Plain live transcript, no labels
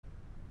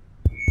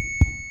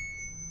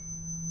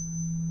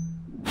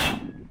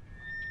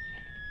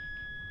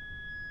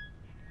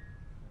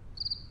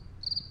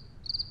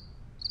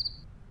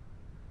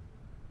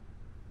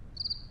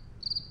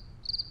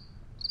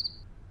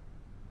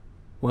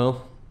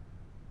Well,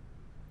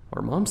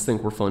 our moms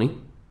think we're funny.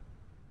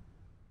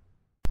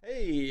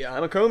 Hey,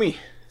 I'm Akomi.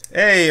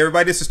 Hey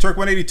everybody, this is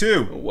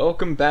Turk182.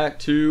 Welcome back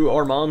to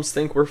Our Moms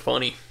Think We're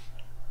Funny.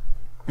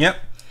 Yep.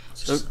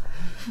 So,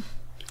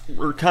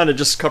 we're kind of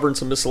just covering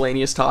some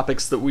miscellaneous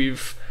topics that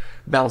we've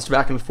bounced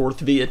back and forth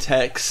via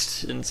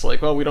text. And it's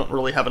like, well, we don't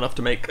really have enough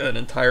to make an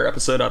entire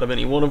episode out of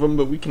any one of them,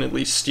 but we can at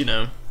least,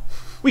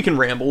 we can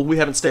ramble. We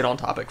haven't stayed on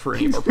topic for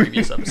any of our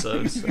previous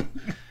episodes. So,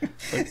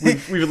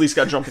 we've at least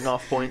got jumping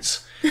off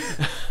points.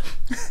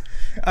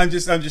 I'm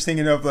just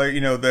thinking of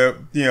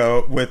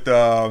with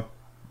the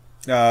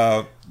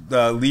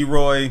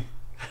Leroy.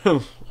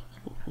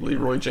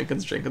 Leroy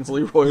Jenkins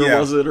Leroy, Yeah. or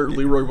was it? Or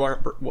Leroy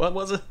what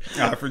was it?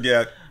 I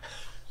forget.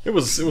 It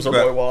was a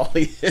Roy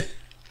Wally.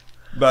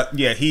 But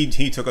yeah,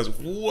 he took us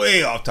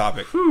way off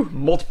topic.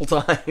 Multiple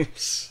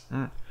times.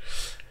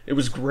 It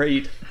was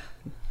great.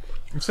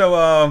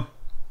 So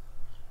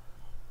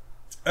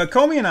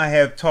Comey and I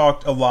have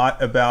talked a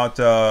lot about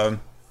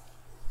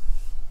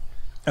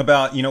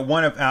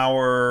one of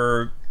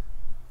our,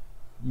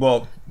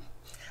 well,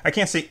 I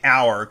can't say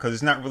our because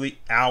it's not really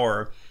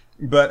our,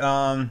 but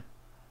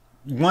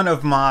one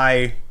of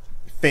my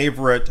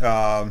favorite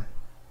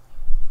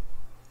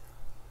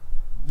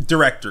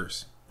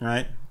directors,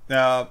 right?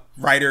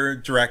 Writer,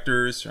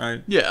 directors,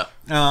 right? Yeah.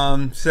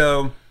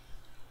 So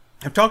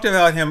I've talked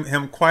about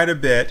him quite a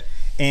bit,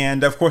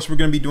 and of course we're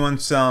going to be doing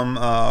some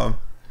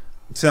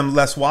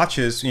less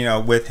watches,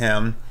 with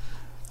him,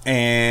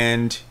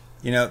 and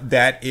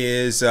that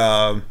is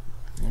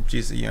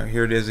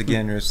here it is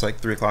again. It's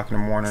like 3:00 in the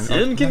morning.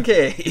 Tim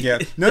Kincaid. Yeah,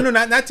 no,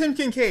 not Tim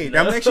Kincaid.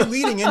 No. I'm actually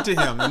leading into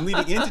him. I'm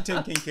leading into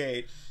Tim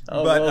Kincaid.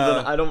 Oh, but well,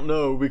 then I don't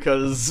know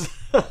because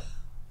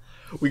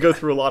we go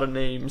through a lot of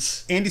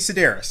names. Andy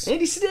Sedaris.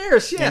 Andy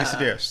Sedaris, yeah. Andy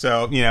Sedaris.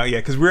 So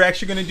because we're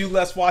actually going to do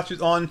less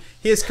watches on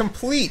his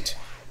complete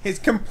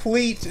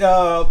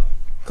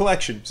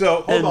collection.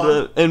 So hold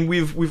on. And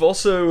we've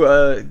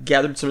also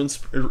gathered some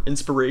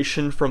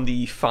inspiration from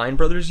the Fine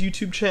Brothers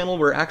YouTube channel.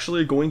 We're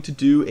actually going to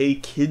do a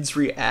Kids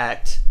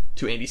React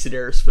to Andy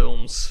Sedaris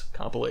films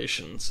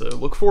compilation. So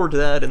look forward to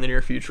that in the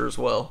near future as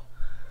well.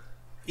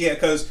 Yeah,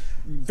 because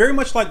very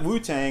much like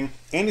Wu-Tang,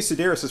 Andy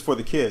Sedaris is for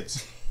the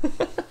kids.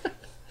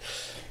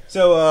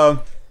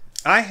 So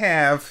I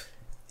have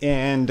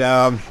in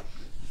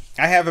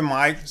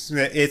my,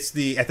 it's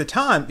at the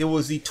time it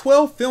was the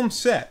 12 film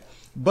set.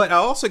 But I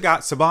also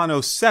got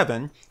Sabano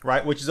 7,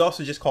 right, which is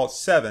also just called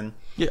 7,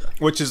 yeah,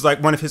 which is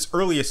like one of his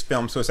earliest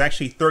films, so it's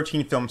actually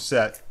 13 film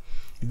set.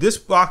 This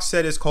box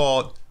set is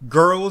called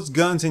Girls,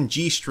 Guns, and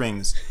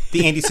G-Strings,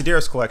 the Andy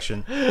Sedaris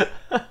collection.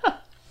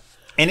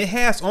 And it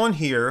has on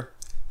here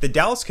The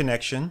Dallas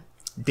Connection,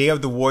 Day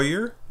of the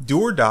Warrior, Do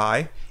or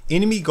Die,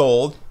 Enemy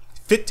Gold,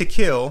 Fit to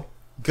Kill,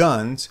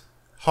 Guns,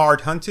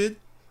 Hard Hunted,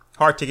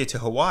 Hard Ticket to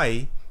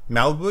Hawaii,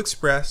 Malibu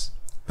Express,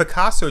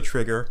 Picasso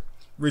Trigger,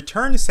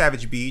 Return to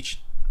Savage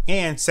Beach,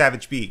 and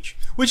Savage Beach.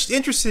 Which is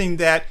interesting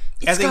that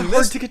it's got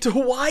Hard Ticket to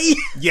Hawaii.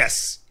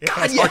 Yes, it God,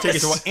 has Hard Ticket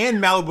to Hawaii and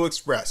Malibu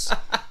Express.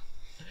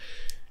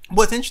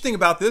 What's interesting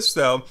about this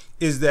though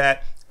is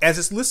that as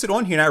it's listed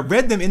on here, and I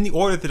read them in the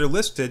order that are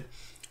listed,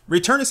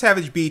 Return to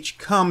Savage Beach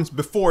comes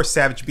before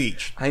Savage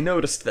Beach. I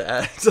noticed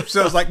that.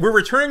 So it's like we're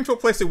returning to a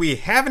place that we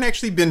haven't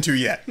actually been to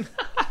yet,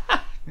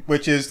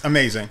 which is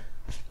amazing.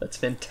 That's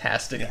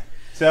fantastic. Yeah.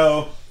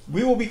 So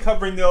we will be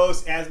covering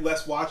those as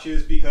less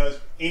watches because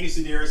Andy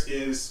Sedaris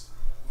is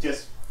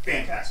just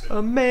fantastic.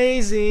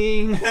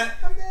 Amazing.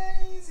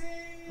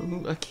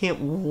 Amazing. I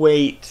can't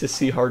wait to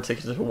see Hard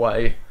Ticket to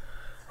Hawaii.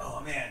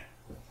 Oh man,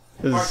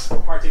 'Cause-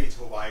 Hard Ticket to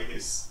Hawaii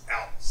is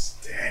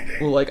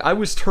outstanding. Well, I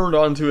was turned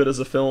on to it as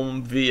a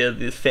film via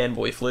the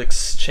Fanboy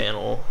Flicks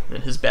channel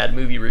and his bad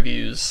movie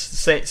reviews.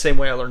 Same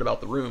way I learned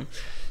about The Room.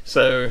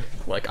 So,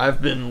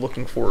 I've been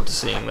looking forward to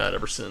seeing that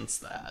ever since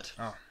that.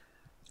 Oh,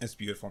 it's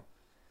beautiful.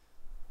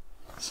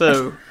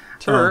 So,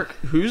 Turk,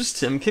 who's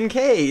Tim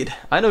Kincaid?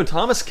 I know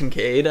Thomas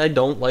Kincaid. I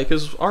don't like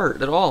his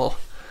art at all.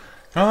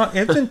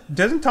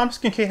 Doesn't Thomas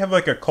Kincaid have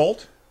like a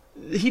cult?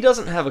 He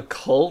doesn't have a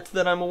cult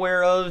that I'm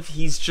aware of.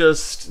 He's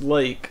just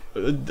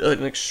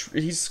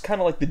he's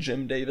kind of like the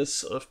Jim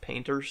Davis of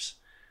painters.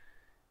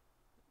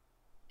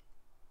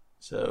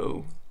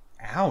 So,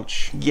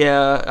 ouch.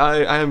 Yeah,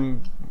 I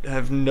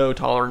have no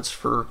tolerance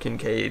for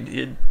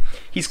Kincaid.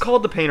 He's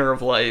called the painter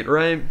of light,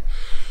 right?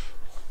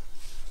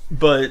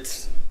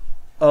 But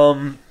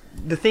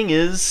the thing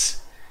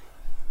is,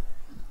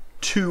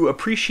 to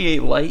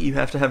appreciate light, you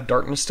have to have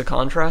darkness to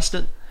contrast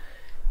it.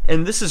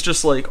 And this is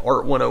just like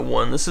Art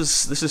 101. This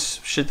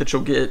is shit that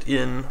you'll get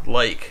in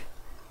the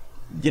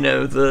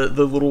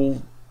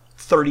little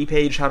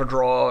 30-page how to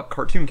draw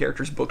cartoon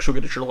characters books you'll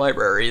get at your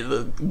library.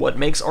 What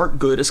makes art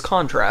good is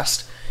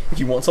contrast. If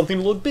you want something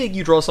to look big,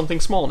 you draw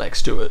something small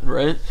next to it,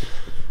 right?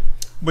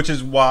 Which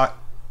is what.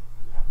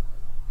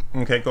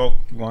 Okay, go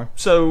on.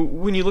 So,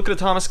 when you look at a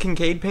Thomas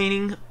Kincaid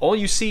painting, all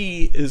you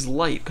see is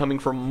light coming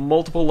from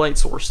multiple light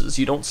sources.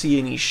 You don't see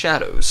any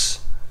shadows.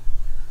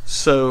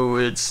 So,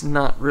 it's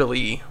not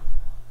really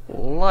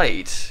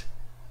light.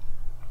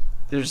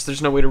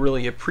 There's no way to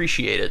really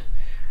appreciate it.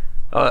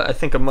 I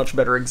think a much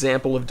better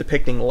example of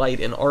depicting light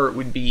in art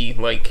would be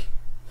like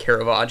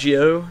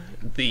Caravaggio,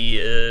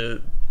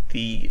 the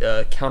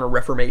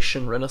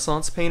Counter-Reformation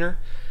Renaissance painter,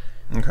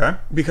 Okay.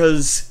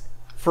 because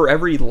for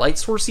every light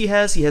source he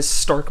has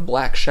stark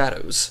black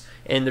shadows,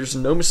 and there's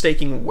no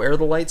mistaking where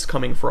the light's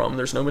coming from.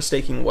 There's no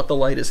mistaking what the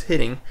light is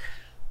hitting.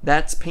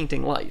 That's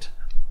painting light.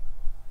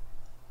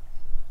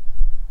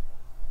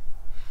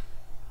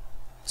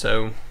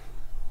 So,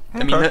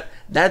 I mean, Okay.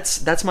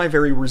 that's my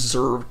very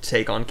reserved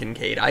take on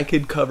Kincaid. I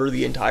could cover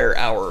the entire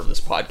hour of this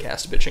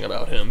podcast bitching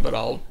about him, but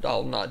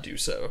I'll not do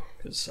so,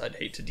 because I'd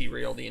hate to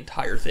derail the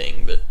entire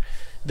thing. But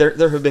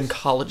there have been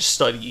college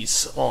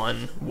studies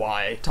on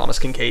why Thomas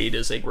Kincaid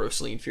is a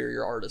grossly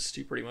inferior artist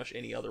to pretty much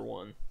any other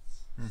one,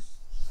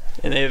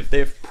 and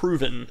they've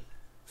proven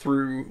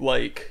through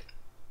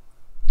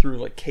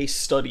case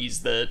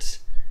studies that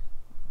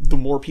the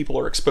more people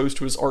are exposed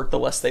to his art, the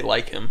less they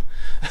like him.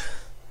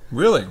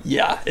 Really?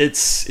 Yeah,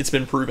 it's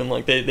been proven.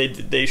 Like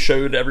they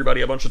showed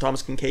everybody a bunch of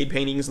Thomas Kincaid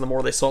paintings, and the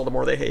more they saw, the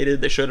more they hated.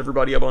 They showed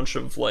everybody a bunch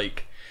of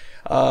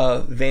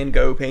Van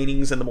Gogh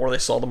paintings, and the more they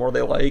saw, the more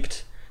they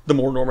liked. The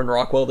more Norman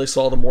Rockwell they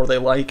saw, the more they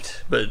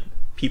liked. But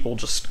people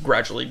just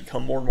gradually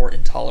become more and more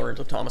intolerant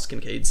of Thomas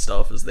Kincaid's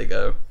stuff as they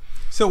go.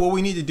 So what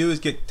we need to do is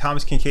get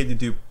Thomas Kincaid to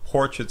do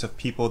portraits of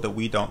people that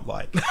we don't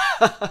like.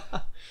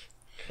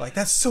 Like,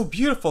 that's so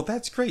beautiful.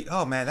 That's great.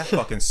 Oh man, that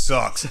fucking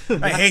sucks.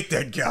 I hate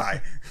that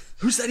guy.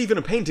 Who's that even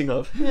a painting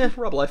of?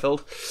 Rob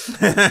Liefeld.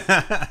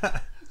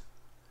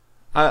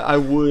 I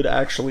would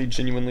actually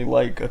genuinely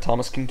like a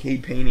Thomas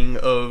Kincaid painting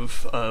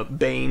of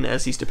Bane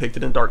as he's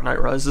depicted in Dark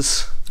Knight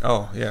Rises.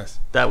 Oh, yes.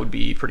 That would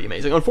be pretty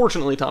amazing.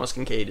 Unfortunately, Thomas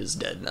Kincaid is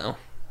dead now.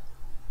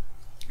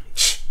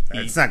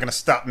 It's not going to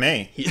stop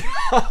me.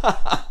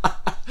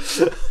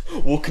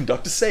 We'll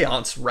conduct a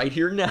seance right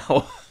here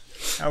now.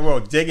 I will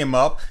dig him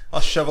up.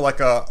 I'll shove like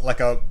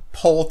a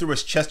pole through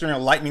his chest during a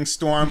lightning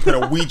storm. Put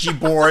a Ouija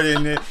board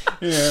in it.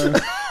 You know,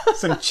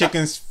 some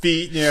chicken's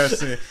feet.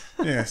 Yes,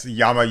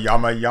 yama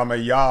yama yama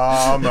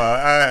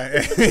yama.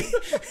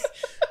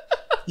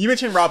 You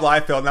mentioned Rob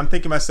Liefeld, and I'm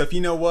thinking to myself,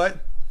 you know what?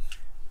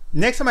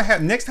 Next time I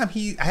have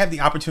the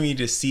opportunity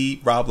to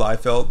see Rob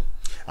Liefeld,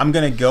 I'm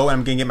gonna go and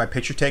I'm gonna get my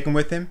picture taken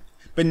with him.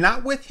 But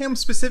not with him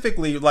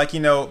specifically, like,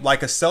 you know,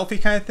 like a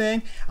selfie kind of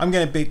thing. I'm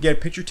gonna get a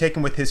picture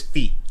taken with his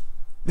feet.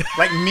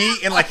 Like me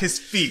and like his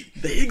feet.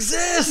 They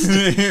exist!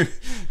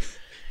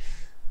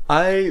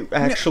 I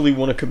actually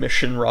want to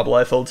commission Rob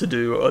Liefeld to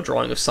do a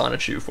drawing of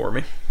Sonichu for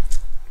me.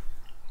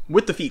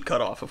 With the feet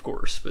cut off, of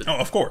course. But Oh,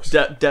 of course.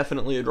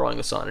 definitely a drawing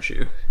of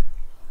Sonichu.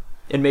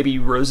 And maybe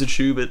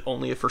Rosachu, but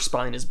only if her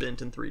spine is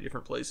bent in 3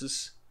 different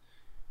places.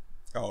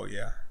 Oh,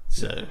 yeah.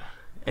 So,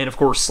 and of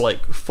course,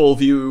 like, full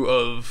view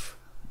of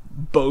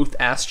both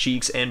ass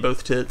cheeks and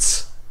both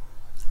tits.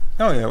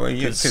 Oh, yeah. Well,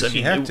 yeah, 'Cause, because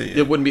you have to.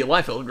 It wouldn't be a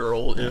Liefeld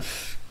girl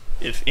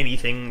if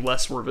anything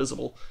less were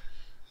visible.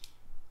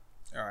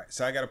 All right,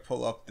 so I got to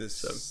pull up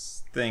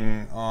this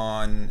thing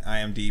on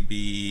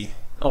IMDb.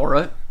 All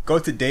right. Go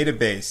to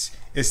database.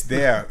 It's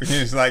there.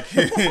 It's like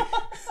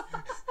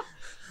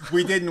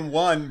we didn't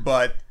won,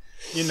 but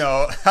you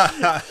know.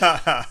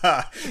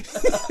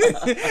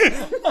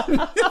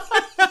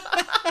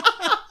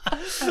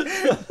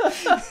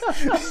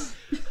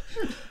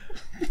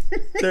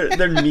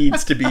 There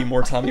needs to be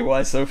more Tommy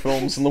Wiseau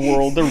films in the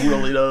world. There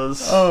really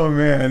does. Oh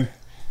man,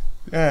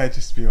 it'd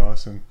just be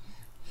awesome.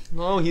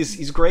 No,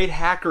 he's great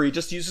hacker. He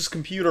just uses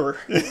computer.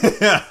 He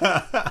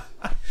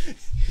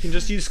can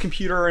just use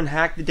computer and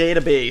hack the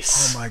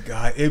database. Oh my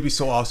god, it'd be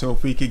so awesome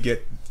if we could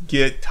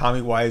get Tommy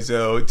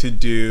Wiseau to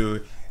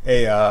do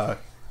a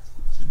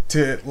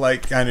to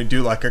like kind of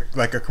do like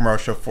a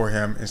commercial for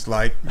him. It's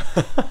like,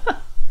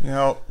 you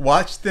know,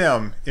 watch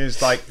them.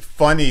 It's like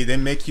funny. They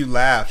make you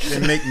laugh. They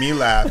make me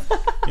laugh.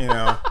 You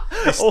know.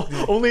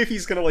 Only if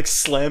he's gonna like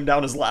slam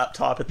down his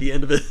laptop at the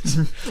end of it,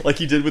 like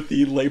he did with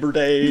the Labor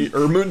Day,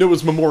 or no, it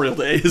was Memorial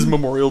Day. His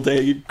Memorial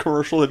Day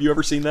commercial. Have you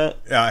ever seen that?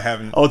 Yeah, I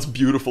haven't. Oh, it's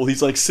beautiful.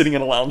 He's like sitting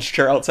in a lounge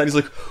chair outside. He's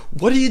like,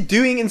 "What are you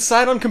doing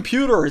inside on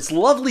computer? It's a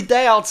lovely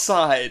day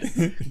outside.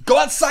 Go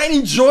outside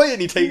and enjoy it."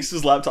 And he takes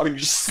his laptop and he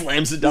just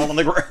slams it down on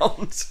the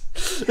ground.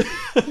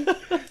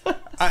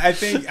 I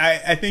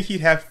think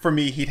he'd have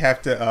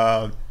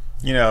to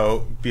you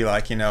know, be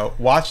like, you know,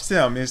 watch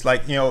them. It's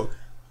like, you know,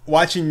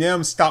 watching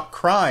them stop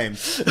crime,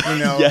 you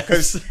know,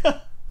 because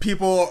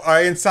people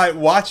are inside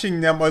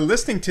watching them or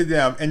listening to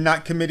them and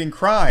not committing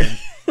crime.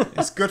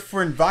 It's good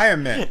for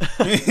environment.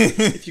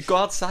 If you go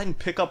outside and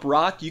pick up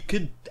rock, you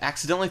could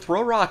accidentally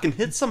throw a rock and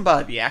hit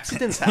somebody.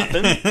 Accidents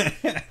happen.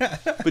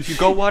 But if you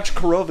go watch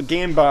Korova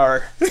Game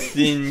Bar,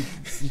 then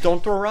you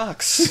don't throw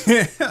rocks.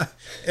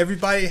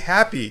 Everybody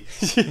happy,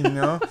 you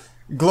know.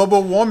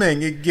 Global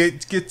warming, it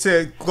gets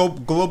to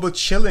global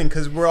chilling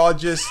because we're all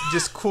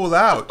just cool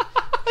out.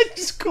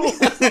 Just cool.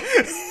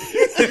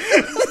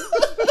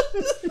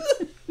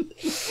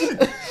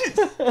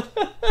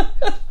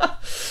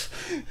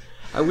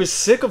 I was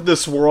sick of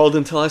this world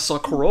until I saw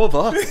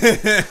Korova.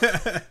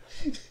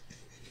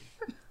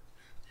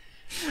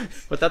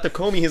 But that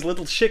Takomi, his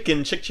little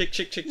chicken, chick.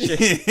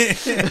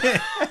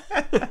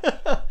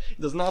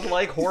 does not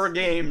like horror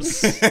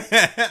games.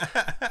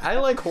 I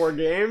like horror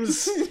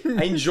games.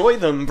 I enjoy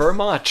them very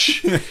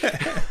much.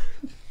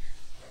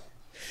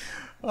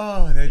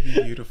 Oh, that'd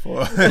be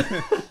beautiful.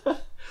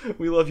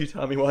 We love you,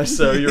 Tommy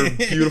Wiseau. You're a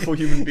beautiful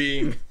human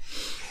being.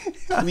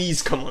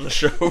 Please come on the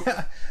show.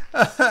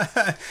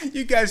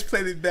 You guys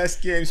play the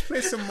best games.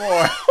 Play some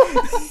more.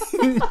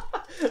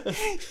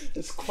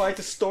 It's quite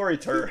a story,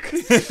 Turk.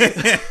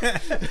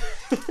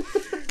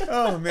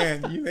 Oh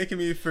man, you're making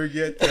me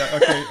forget.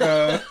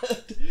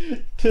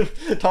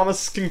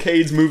 Thomas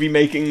Kincaid's movie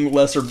making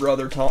lesser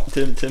brother,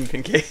 Tim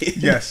Kincaid.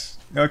 Yes.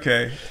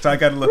 Okay. So I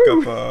got to look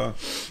up.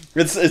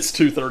 It's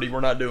 2:30. We're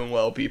not doing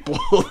well, people.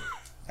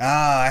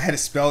 I had it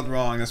spelled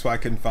wrong. That's why I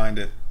couldn't find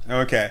it.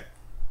 Okay.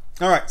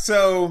 All right.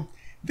 So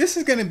this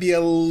is going to be a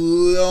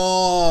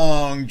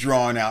long,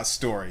 drawn-out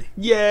story.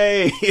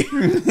 Yay!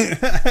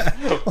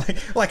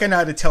 like I know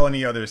how to tell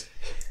any others.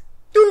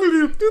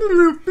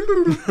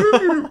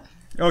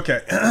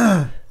 Okay.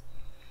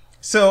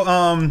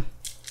 So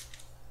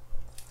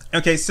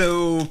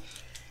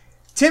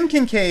Tim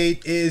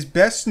Kincaid is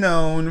best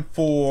known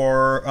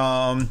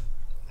for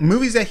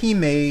movies that he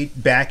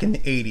made back in the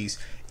 80s.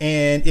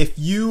 And if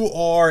you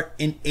are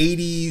an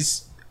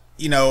 80s,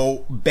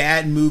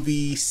 bad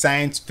movie,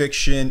 science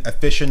fiction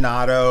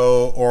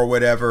aficionado or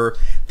whatever,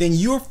 then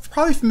you're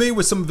probably familiar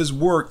with some of his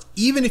work,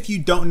 even if you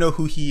don't know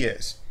who he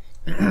is.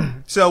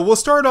 So we'll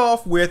start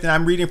off with, and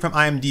I'm reading from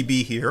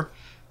IMDb here,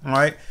 all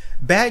right,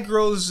 Bad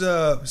Girls,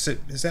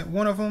 is that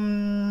one of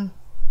them?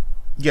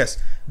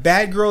 Yes,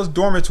 Bad Girls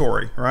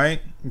Dormitory,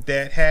 right?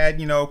 That had,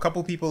 a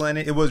couple people in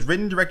it. It was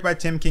written and directed by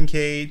Tim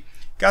Kincaid.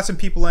 Got some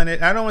people in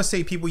it. I don't want to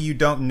say people you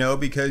don't know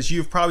because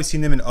you've probably seen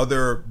them in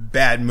other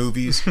bad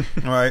movies,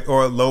 right?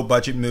 Or low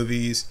budget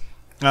movies.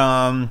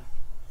 But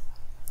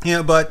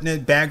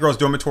Bad Girls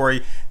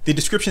Dormitory, the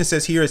description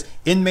says here is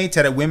inmates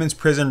at a women's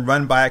prison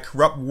run by a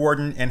corrupt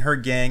warden and her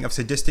gang of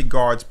sadistic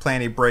guards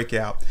plan a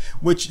breakout,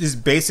 which is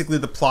basically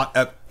the plot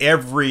of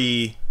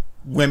every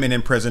women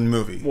in prison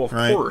movie. Well, of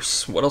right?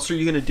 course. What else are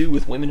you going to do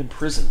with women in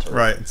prison?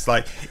 Right. It's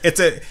like it's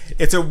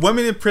a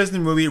women in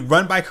prison movie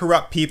run by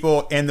corrupt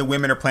people, and the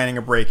women are planning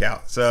a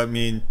breakout. So I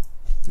mean,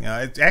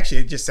 it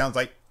just sounds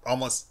like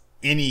almost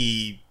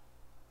any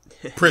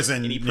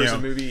prison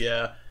movie.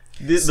 Yeah.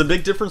 The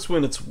big difference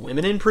when it's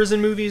women in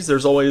prison movies,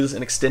 there's always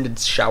an extended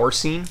shower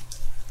scene.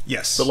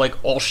 Yes. But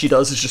all she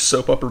does is just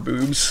soap up her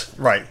boobs.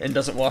 Right. And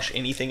doesn't wash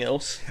anything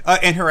else.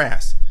 And her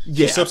ass.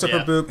 Yeah. She soaps up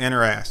her boob and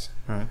her ass.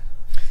 Right.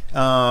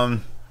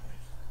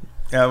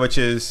 Which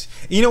is,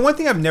 one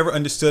thing I've never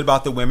understood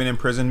about the women in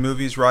prison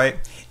movies, right,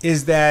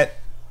 is that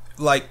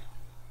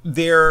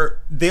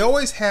they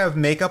always have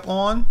makeup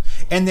on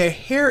and their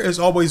hair is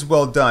always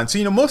well done.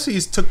 So most of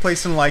these took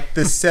place in the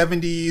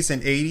 70s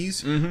and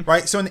 80s,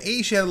 right? So in the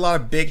 80s you had a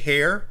lot of big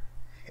hair,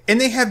 and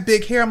they have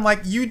big hair. I'm like,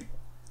 you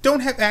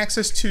don't have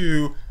access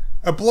to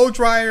a blow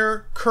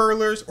dryer,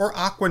 curlers, or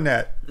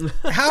Aquanet.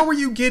 How are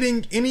you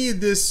getting any of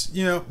this?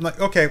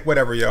 Okay,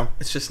 whatever, yo.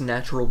 It's just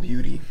natural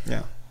beauty.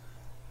 Yeah.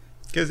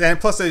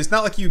 And plus, it's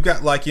not like you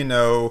got I don't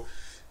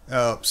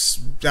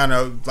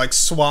know, like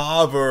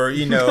Suave or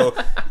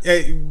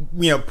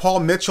Paul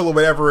Mitchell or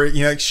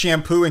whatever,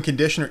 shampoo and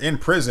conditioner in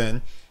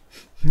prison.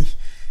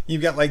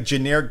 You've got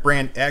generic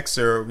brand X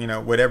or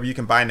whatever you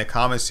can buy in the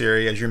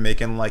commissary as you're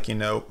making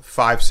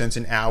 5 cents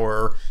an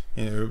hour,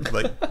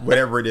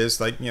 whatever it is,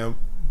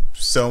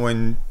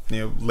 sewing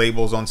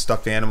labels on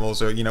stuffed animals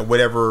or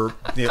whatever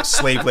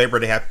slave labor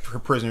they have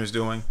prisoners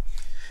doing.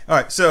 All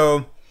right,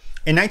 so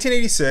in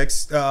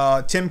 1986,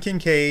 Tim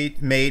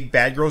Kincaid made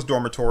Bad Girls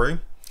Dormitory.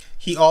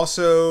 He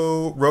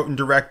also wrote and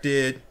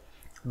directed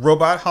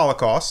Robot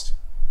Holocaust.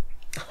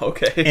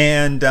 Okay.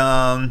 And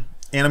I'm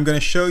going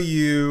to show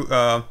you.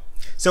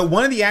 So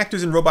one of the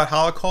actors in Robot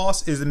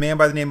Holocaust is a man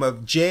by the name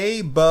of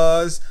J.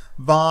 Buzz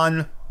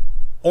von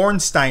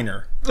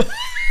Ornsteiner.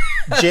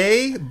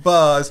 J.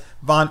 Buzz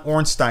von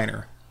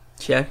Ornsteiner.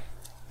 Okay.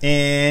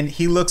 And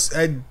he looks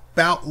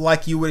about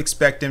like you would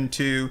expect him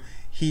to.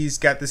 He's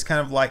got this kind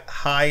of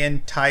high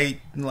and tight,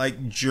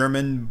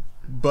 German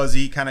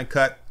buzzy kind of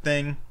cut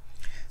thing.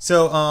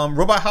 So,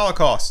 Robot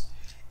Holocaust.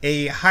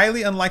 A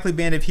highly unlikely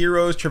band of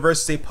heroes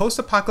traverses a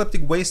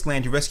post-apocalyptic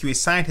wasteland to rescue a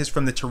scientist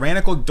from the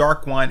tyrannical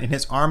Dark One and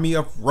his army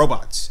of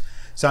robots.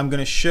 So I'm going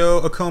to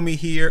show Akomi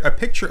here a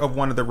picture of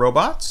one of the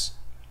robots.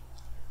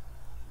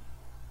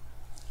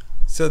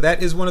 So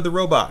that is one of the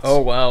robots. Oh,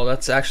 wow.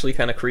 That's actually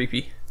kind of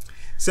creepy.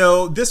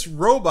 So this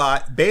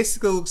robot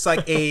basically looks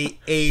like a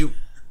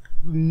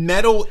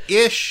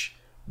metal-ish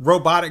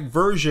robotic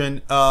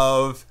version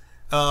of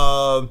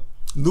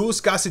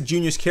Louis Gossett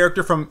Jr.'s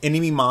character from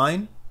Enemy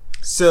Mine.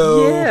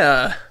 So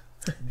yeah,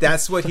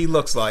 that's what he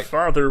looks like.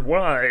 Father,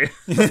 why?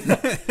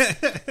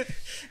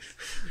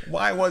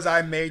 Why was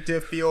I made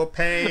to feel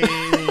pain?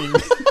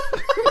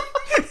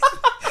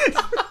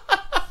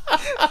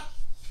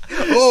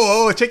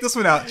 Oh, check this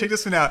one out.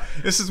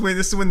 This is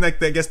when I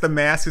guess the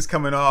mask is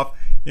coming off,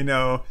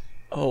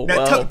 Oh,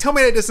 now, wow. Tell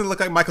me that doesn't look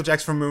like Michael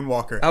Jackson from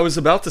Moonwalker. I was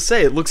about to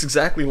say, it looks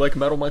exactly like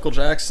Metal Michael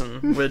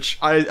Jackson, which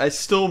I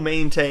still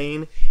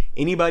maintain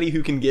Anybody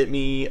who can get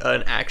me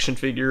an action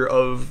figure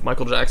of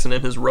Michael Jackson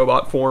in his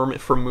robot form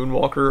from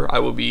Moonwalker, I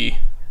will be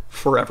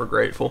forever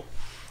grateful.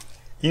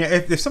 You know,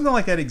 if something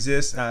like that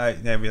exists,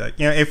 I'd be like,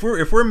 you know, if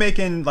we're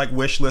making like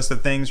wish lists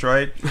of things,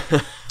 right?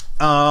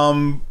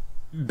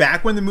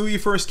 Back when the movie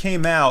first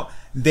came out,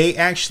 they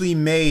actually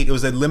made, it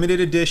was a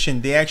limited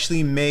edition. They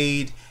actually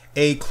made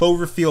a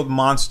Cloverfield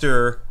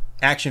monster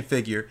action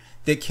figure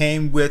that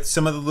came with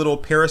some of the little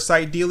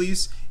parasite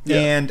dealies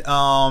and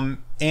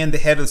the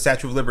head of the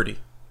Statue of Liberty.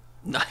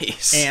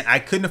 Nice. And I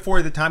couldn't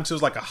afford it at the time, so it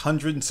was like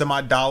 $100 and some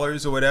odd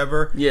or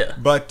whatever. Yeah.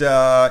 But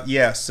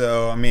yeah,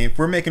 so I mean, if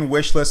we're making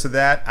wish lists of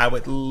that, I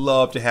would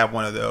love to have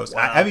one of those.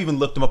 Wow. I've even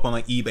looked them up on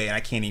like eBay, and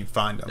I can't even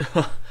find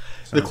them.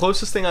 The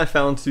closest thing I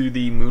found to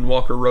the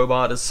Moonwalker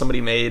robot is somebody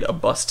made a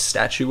bust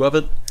statue of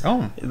it.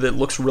 Oh. That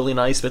looks really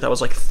nice, but that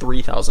was like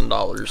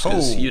 $3,000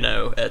 because, Oh. you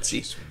know,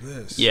 Etsy.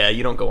 This. Yeah,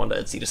 you don't go onto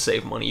Etsy to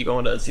save money. You go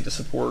onto Etsy to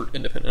support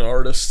independent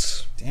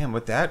artists. Damn,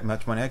 with that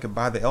much money, I could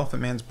buy the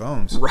Elephant Man's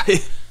bones.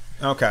 Right.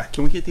 Okay.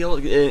 Can we get the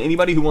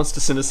anybody who wants to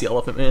send us the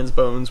Elephant Man's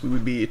bones, we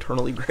would be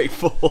eternally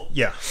grateful.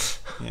 Yeah.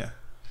 Yeah.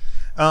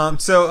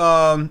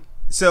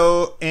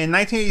 So in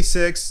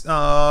 1986,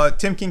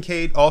 Tim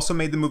Kincaid also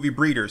made the movie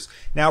Breeders.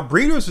 Now,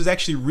 Breeders was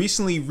actually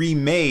recently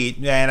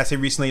remade, and I say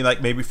recently,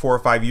 like maybe 4 or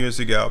 5 years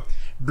ago.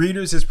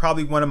 Breeders is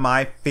probably one of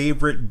my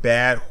favorite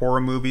bad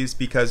horror movies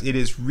because it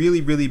is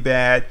really, really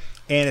bad.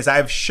 And as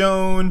I've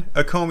shown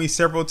Akomi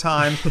several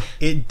times,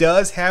 it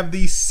does have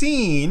the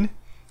scene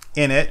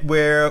in it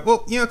where,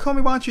 well, you know,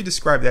 Akomi, why don't you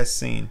describe that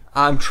scene?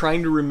 I'm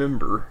trying to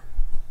remember.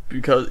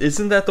 Because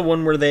isn't that the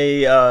one where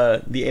they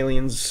the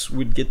aliens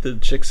would get the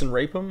chicks and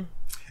rape them?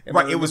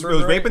 Right, it was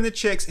raping the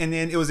chicks, and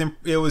then it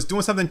was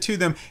doing something to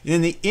them, and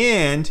in the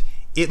end,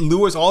 it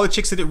lures all the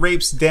chicks that it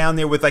rapes down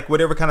there with like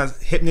whatever kind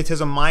of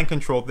hypnotism, mind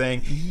control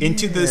thing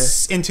into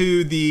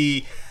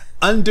the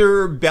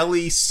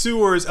underbelly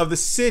sewers of the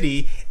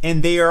city,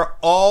 and they are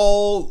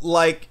all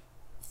like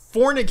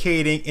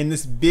fornicating in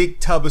this big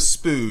tub of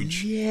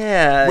spooge.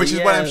 Yeah, which is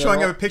what I'm showing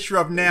you a picture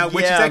of now,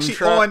 which is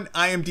actually on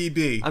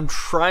IMDb. I'm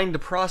trying to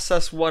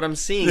process what I'm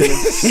seeing.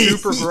 It's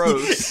super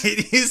gross.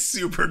 It is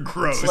super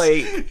gross. It's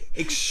like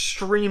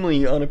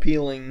extremely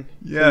unappealing.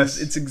 Yes.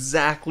 It's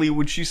exactly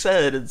what you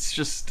said. It's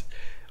just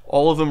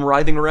all of them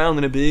writhing around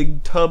in a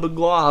big tub of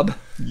glob.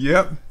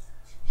 Yep.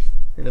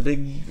 In a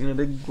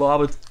big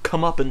glob of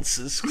comeuppance,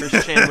 as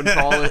Chris Chan would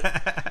call it.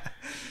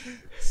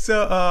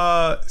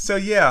 So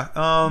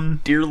yeah.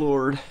 Dear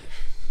Lord.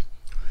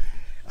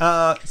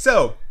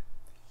 So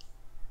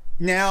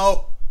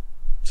now,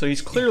 so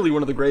he's clearly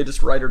one of the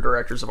greatest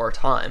writer-directors of our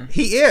time.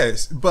 he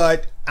is,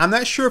 but I'm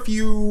not sure if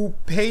you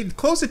paid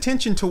close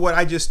attention to what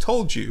I just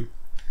told you,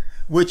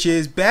 which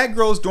is Bad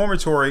Girls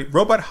Dormitory,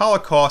 Robot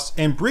Holocaust,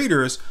 and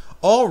Breeders,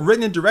 all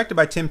written and directed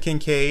by Tim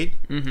Kincaid,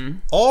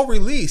 all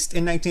released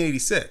in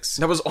 1986.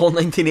 That was all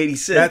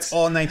 1986. That's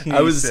all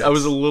 1986. I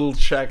was a little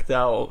checked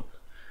out.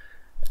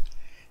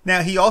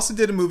 Now, he also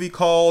did a movie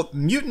called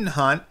Mutant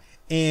Hunt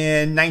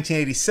in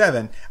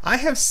 1987. I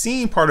have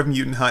seen part of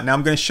Mutant Hunt. Now,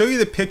 I'm going to show you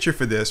the picture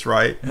for this,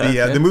 right?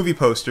 The movie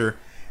poster,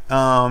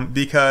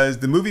 because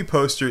the movie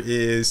poster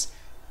is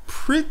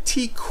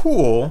pretty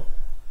cool,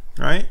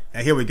 right?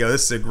 Now, here we go.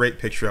 This is a great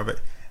picture of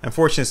it.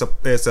 Unfortunately,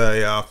 it's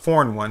a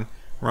foreign one,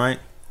 right?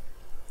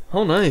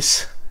 Oh,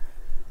 nice.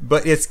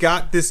 But it's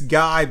got this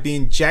guy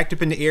being jacked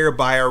up in the air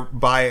by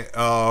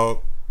a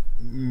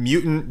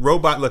mutant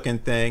robot looking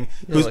thing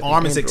whose like an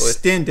arm is android.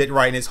 extended,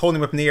 right, and it's holding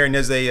him up in the air, and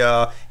there's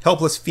a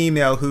helpless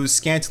female who's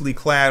scantily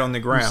clad on the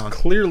ground. It's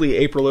clearly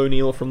April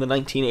O'Neil from the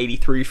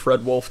 1983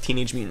 Fred Wolf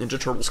Teenage Mutant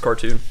Ninja Turtles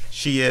cartoon.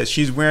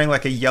 She's wearing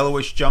like a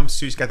yellowish jumpsuit.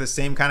 She's got the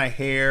same kind of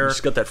hair. She's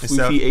got that and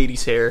stuff. floofy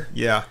 80s hair.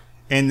 Yeah,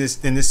 and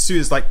this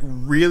suit is like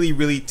really,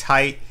 really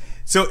tight.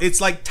 So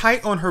it's like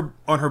tight on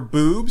her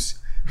boobs,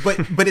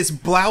 but it's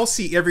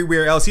blousy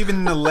everywhere else, even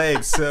in the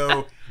legs.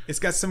 So it's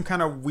got some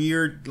kind of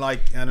weird,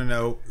 like, I don't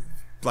know,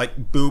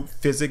 like boob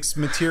physics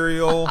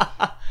material.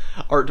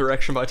 Art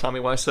direction by Tommy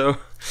Wiseau.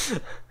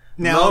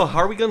 Now, No, how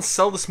are we gonna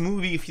sell this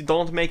movie if you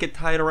don't make it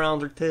tight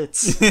around her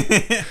tits?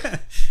 it's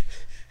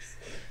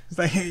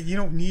like, hey, you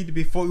don't need to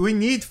be full. We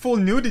need full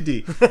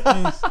nudity.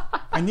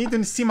 I need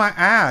them to see my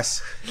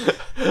ass.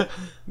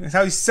 That's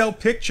how you sell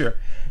picture.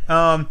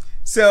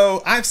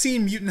 So I've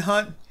seen Mutant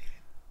Hunt.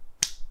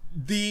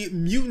 The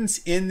mutants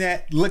in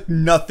that look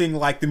nothing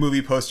like the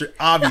movie poster,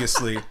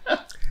 obviously,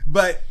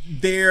 but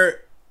they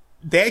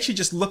actually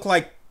just look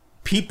like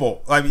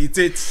people. I mean,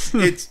 it's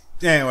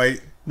anyway.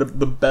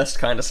 The best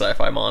kind of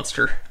sci-fi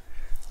monster.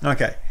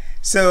 Okay,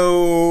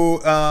 so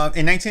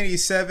in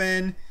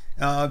 1987,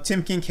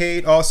 Tim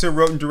Kincaid also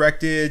wrote and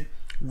directed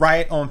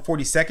Riot on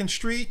 42nd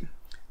Street.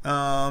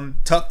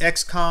 Tuck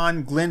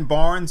ex-con Glenn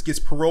Barnes gets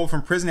paroled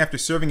from prison after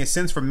serving a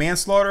sentence for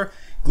manslaughter.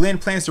 Glenn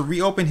plans to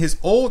reopen his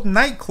old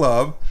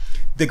nightclub,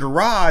 The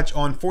Garage,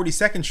 on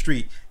 42nd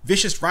Street.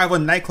 Vicious rival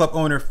nightclub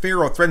owner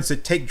Farrell threatens to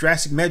take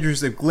drastic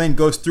measures if Glenn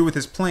goes through with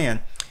his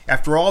plan.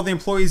 After all the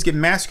employees get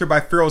massacred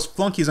by Farrell's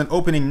flunkies on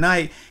opening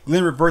night,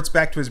 Glenn reverts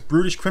back to his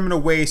brutish criminal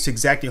ways to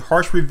exact a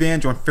harsh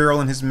revenge on Farrell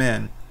and his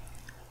men.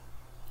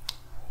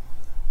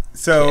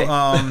 So,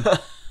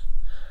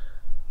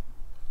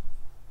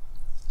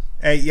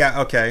 Okay. yeah,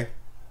 okay.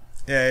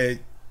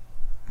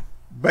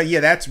 But yeah,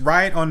 that's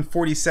right on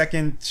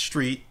 42nd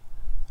Street,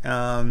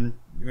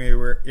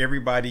 where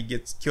everybody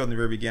gets killed in the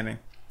very beginning.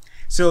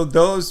 So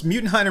those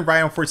Mutant Hunt and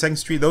Riot on 42nd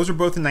Street, those were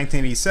both in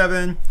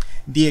 1987.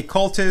 The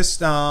Occultist,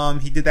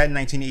 he did that in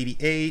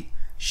 1988.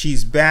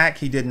 She's Back,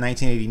 he did in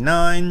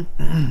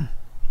 1989.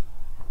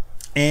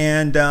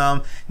 And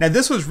now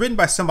this was written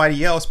by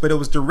somebody else, but it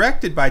was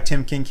directed by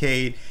Tim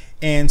Kincaid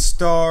and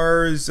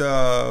stars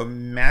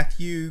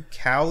Matthew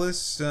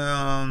Callis,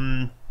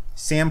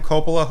 Sam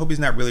Coppola. I hope he's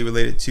not really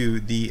related to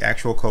the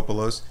actual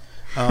Coppolas.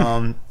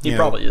 He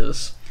probably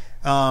is.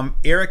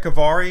 Eric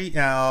Avari.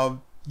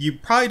 Now, you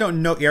probably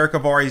don't know Eric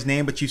Avari's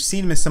name, but you've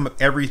seen him in some of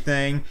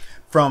everything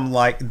from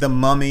like The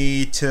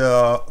Mummy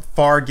to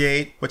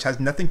Fargate, which has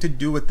nothing to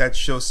do with that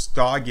show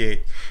Stargate.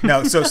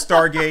 No, so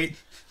Stargate.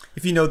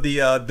 If you know the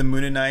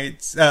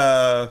Mooninites,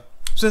 so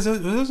were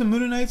those the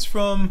Mooninites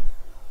from?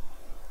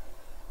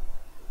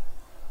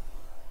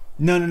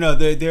 No.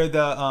 They're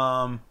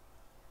the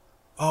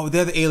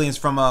they're the aliens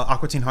from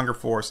Aqua Teen Hunger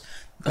Force.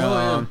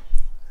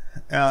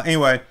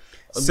 Anyway,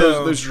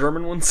 so Those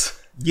German ones.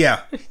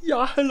 yeah.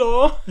 Yeah,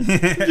 hello.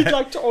 Would you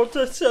like to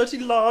order 30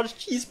 large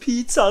cheese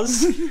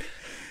pizzas?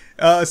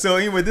 So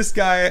anyway, this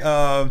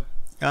guy,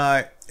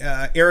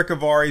 Eric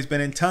Avari's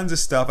been in tons of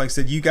stuff. Like I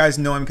said, you guys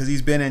know him because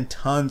he's been in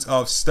tons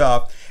of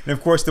stuff. And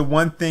of course, the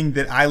one thing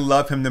that I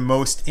love him the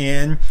most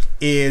in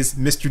is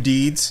Mr.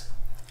 Deeds.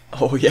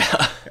 Oh,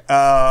 yeah.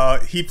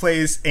 He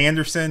plays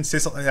Anderson,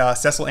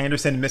 Cecil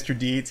Anderson in Mr.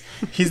 Deeds.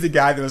 He's the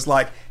guy that was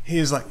like,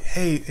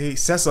 hey,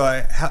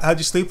 Cecil, how'd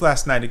you sleep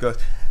last night? He goes,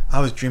 I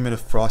was dreaming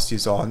of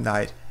Frosties all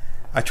night.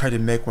 I tried to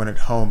make one at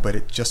home, but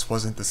it just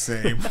wasn't the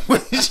same.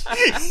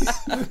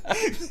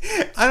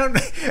 I don't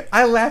know.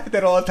 I laugh at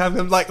that all the time.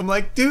 I'm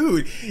like,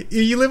 dude,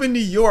 you live in New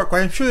York.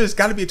 I'm sure there's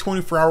got to be a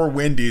 24-hour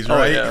Wendy's,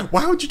 right? Oh, yeah.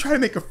 Why would you try to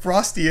make a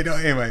Frosty?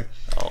 Anyway.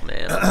 Oh,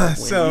 man. I love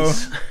So-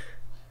 Wendy's.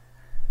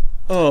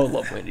 Oh,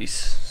 love Wendy's.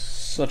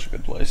 Such a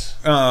good place.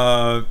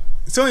 So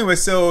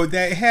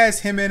that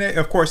has him in it.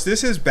 Of course,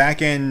 this is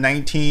back in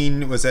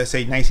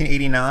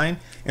 1989.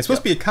 It's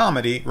supposed to be a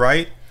comedy,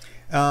 right?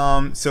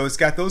 So it's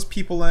got those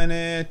people in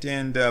it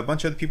and a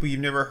bunch of other people you've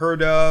never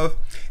heard of.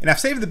 And I've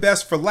saved the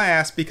best for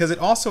last because it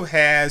also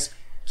has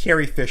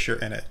Carrie Fisher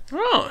in it.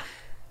 Oh.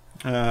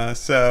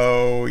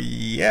 So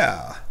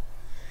yeah.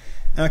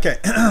 Okay.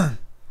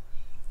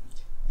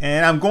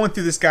 And I'm going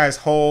through this guy's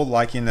whole,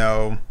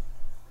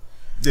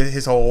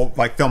 his whole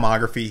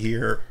filmography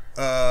here,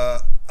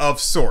 of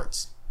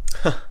sorts.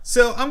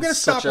 So I'm gonna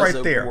stop Such as right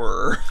it there.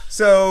 were.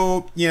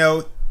 So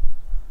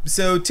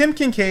Tim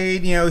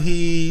Kincaid,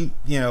 he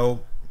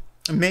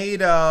made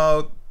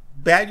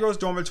Bad Girls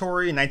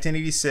Dormitory in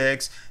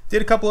 1986.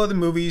 Did a couple other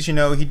movies.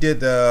 He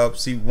did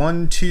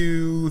 1,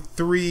 2,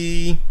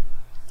 3,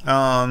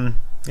 and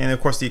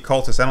of course The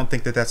Occultist. I don't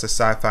think that's a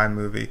sci-fi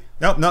movie.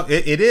 No,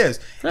 it is.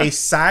 A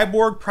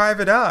cyborg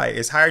private eye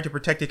is hired to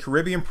protect a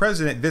Caribbean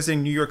president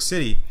visiting New York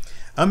City.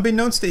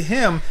 Unbeknownst to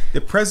him,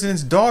 the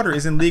president's daughter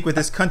is in league with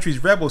his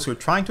country's rebels who are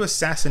trying to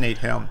assassinate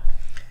him.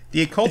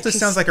 The Occultist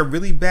sounds like a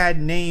really bad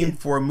name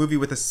for a movie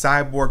with a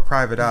cyborg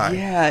private eye.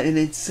 Yeah, and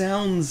it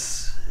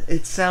sounds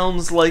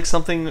like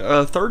something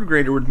a third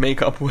grader would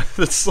make up with.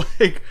 It's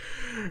like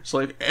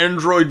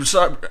Android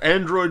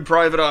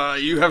private eye.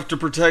 You have to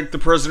protect the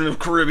president of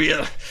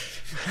Caribbean.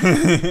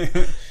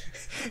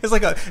 It's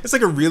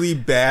like a really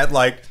bad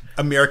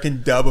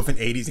American dub of an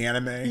 80s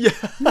anime. Yeah.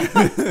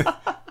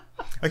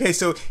 Okay,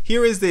 so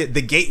here is the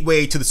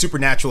gateway to the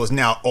supernatural is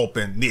now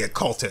open. The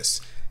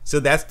Occultist. So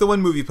that's the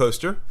one movie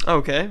poster.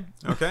 Okay.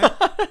 Okay.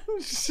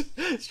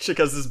 This chick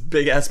has this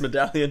big ass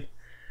medallion.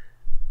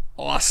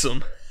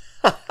 Awesome.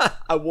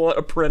 I want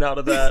a printout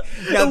of that.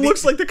 Now, it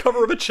looks like the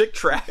cover of a Chick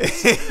Tract.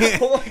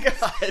 Oh my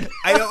god.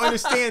 I don't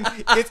understand.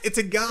 It's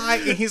a guy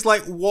and he's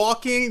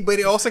walking, but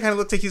it also kind of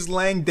looks like he's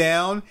laying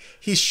down.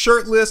 He's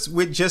shirtless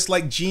with just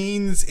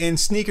jeans and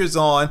sneakers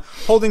on,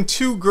 holding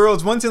two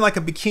girls. One's in a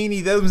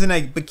bikini, the other one's in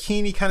a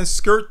bikini kind of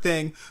skirt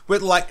thing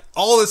with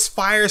all this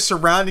fire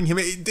surrounding him.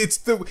 And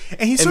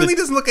he certainly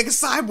doesn't look like a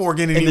cyborg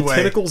in any And the way.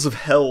 tentacles of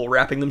hell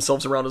wrapping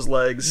themselves around his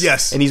legs.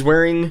 Yes. And he's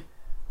wearing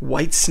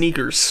white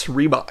sneakers,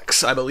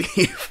 Reeboks, I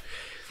believe.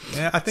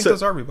 Yeah, I think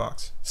those are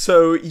Reeboks.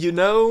 So,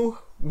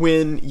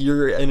 when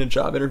you're in a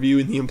job interview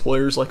and the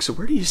employer's like, so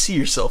where do you see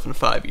yourself in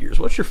 5 years?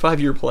 What's your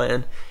 5-year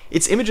plan?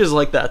 It's images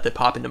like that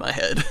pop into my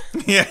head.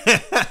 Yeah.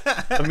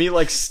 Of me,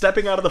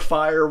 stepping out of the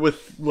fire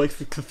with,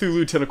 the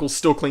Cthulhu tentacles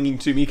still clinging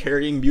to me,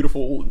 carrying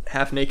beautiful,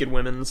 half-naked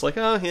women. It's like,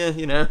 oh,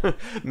 yeah,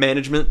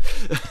 management.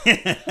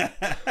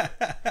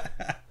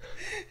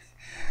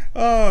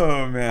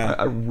 Oh, man.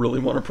 I really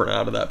want to print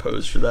out of that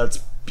poster. That's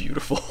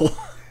beautiful.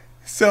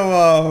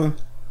 So,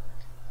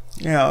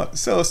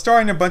 so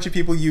starring a bunch of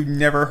people you've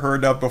never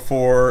heard of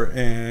before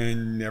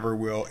and never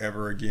will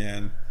ever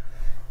again.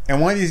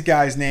 And one of these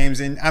guys' names,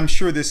 and I'm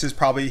sure this is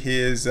probably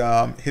his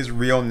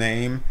real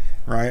name,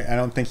 right? I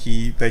don't think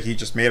he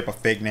just made up a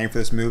fake name for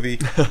this movie,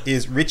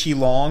 is Richie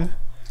Long.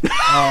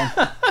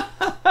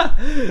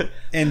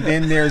 And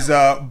then there's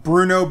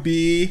Bruno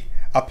B.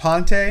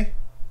 Aponte.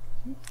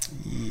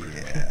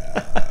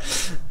 Yeah.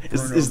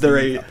 Is there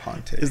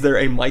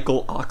a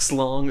Michael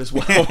Oxlong as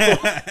well?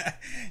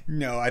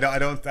 No, I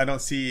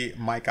don't see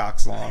Mike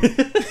Oxlong.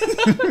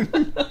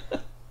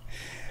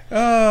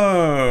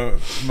 Oh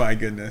my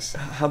goodness.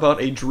 How about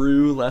a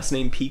Drew, last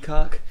name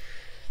Peacock?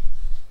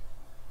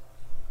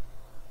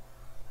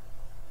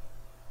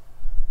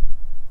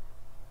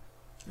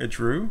 A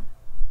Drew?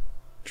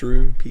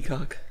 Drew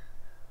Peacock.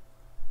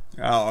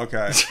 Oh,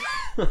 okay.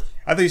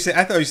 I thought you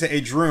said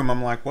a Droom.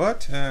 I'm like,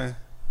 what? All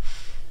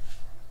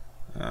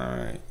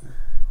right.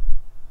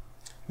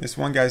 This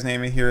one guy's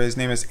name in here. His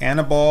name is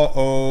Anibal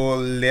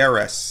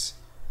Oleres.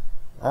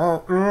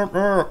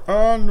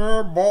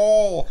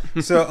 Anibal.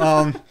 So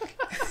all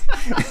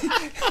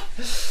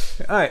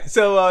right.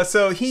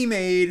 So he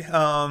made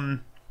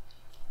 1,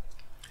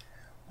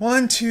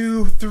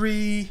 2,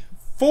 3,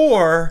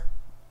 4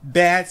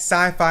 bad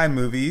sci-fi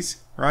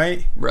movies,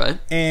 right? Right.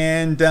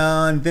 And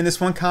then this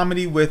one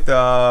comedy with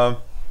Carrie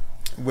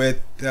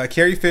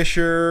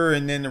Fisher,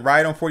 and then the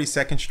Ride on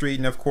 42nd Street,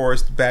 and of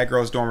course the Bad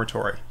Girls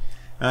Dormitory,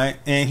 right?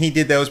 And he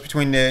did those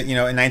between in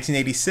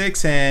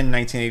 1986 and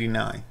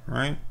 1989,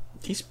 right?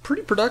 He's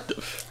pretty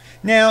productive.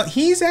 Now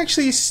he's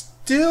actually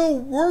still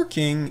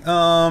working.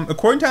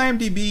 According to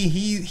IMDb,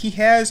 he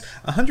has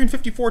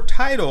 154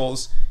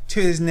 titles to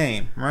his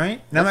name,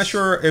 right? And I'm not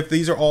sure if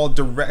these are all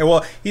direct.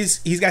 Well, he's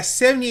got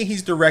 78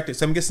 he's directed,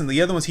 so I'm guessing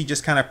the other ones he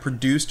just kind of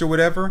produced or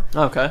whatever.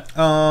 Okay.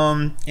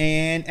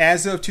 And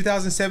as of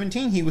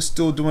 2017, he was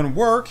still doing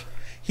work.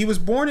 He was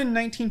born in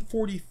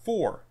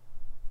 1944.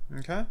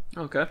 Okay.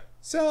 Okay.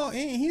 So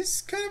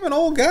he's kind of an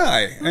old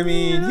guy. I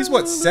mean, he's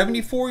what,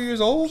 74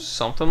 years old?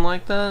 Something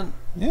like that.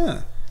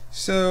 Yeah.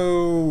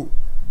 So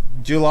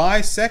July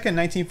 2nd,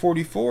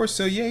 1944.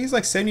 So yeah, he's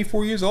like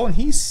 74 years old and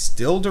he's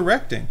still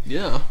directing.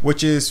 Yeah.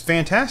 Which is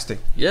fantastic.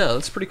 Yeah,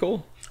 that's pretty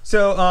cool.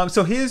 So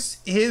so his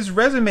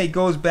resume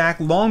goes back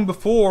long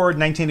before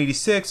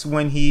 1986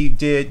 when he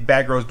did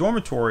Bad Girls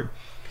Dormitory.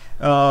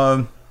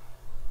 Tim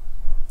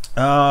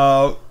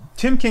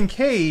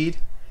Kincaid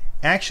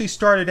actually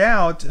started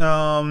out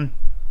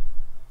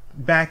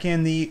back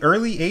in the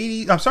early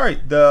 80s. I'm sorry,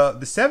 the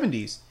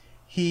 70s.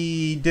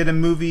 He did a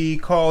movie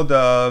called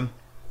The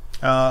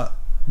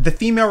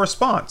Female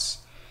Response,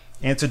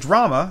 and it's a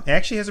drama. It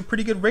actually has a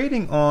pretty good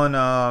rating on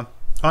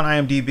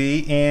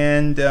IMDb,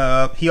 and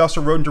he also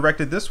wrote and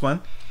directed this one.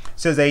 It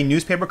says, a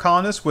newspaper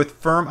columnist with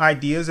firm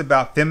ideas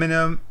about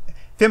feminine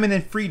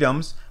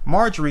freedoms,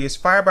 Marjorie is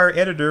fired by her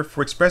editor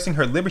for expressing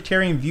her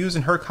libertarian views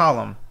in her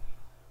column.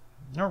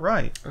 All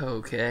right.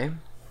 Okay.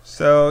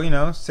 So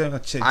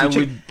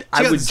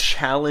I would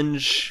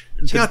challenge.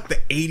 Check out the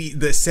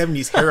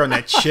 70s hair on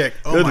that chick.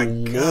 Oh Good my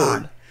Lord.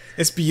 god.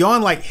 It's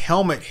beyond like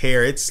helmet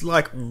hair. It's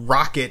like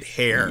rocket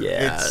hair.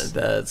 Yeah,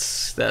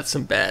 that's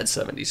some bad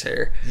 70s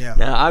hair. Yeah.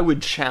 Now, I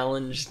would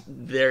challenge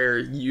their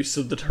use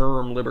of the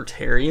term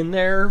libertarian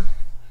there,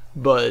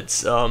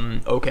 but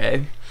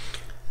okay.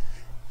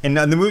 And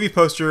the movie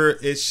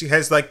poster, she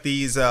has like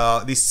these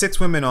 6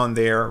 women on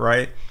there,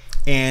 right?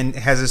 And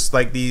it has this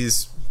like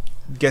these,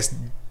 I guess,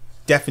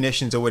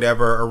 definitions or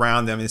whatever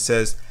around them. It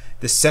says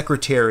the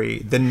secretary,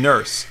 the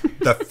nurse,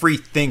 the free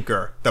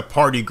thinker, the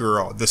party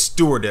girl, the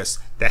stewardess,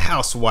 the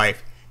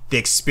housewife, the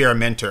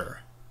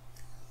experimenter.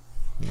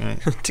 Right?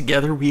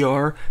 Together we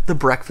are the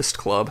Breakfast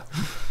Club.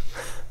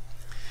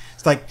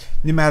 It's like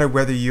no matter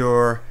whether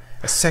you're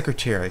a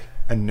secretary,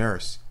 a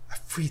nurse, a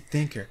free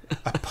thinker,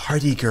 a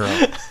party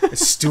girl, a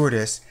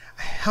stewardess,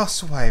 a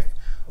housewife,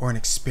 or an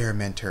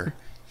experimenter.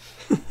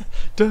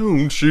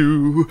 Don't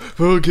you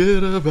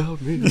forget about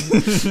me.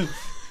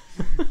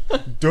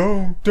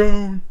 Don't.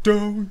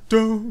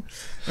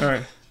 All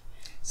right.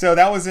 So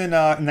that was in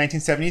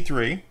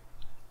 1973.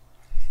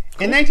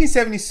 In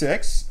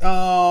 1976,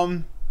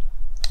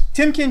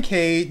 Tim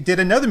Kincaid did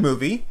another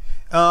movie,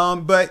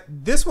 but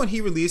this one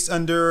he released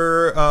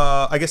under,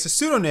 I guess, a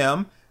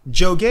pseudonym,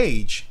 Joe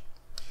Gage.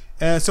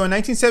 And so in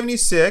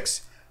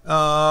 1976,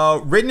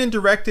 written and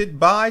directed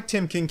by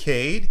Tim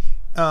Kincaid,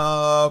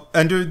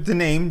 under the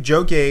name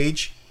Joe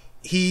Gage,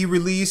 he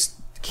released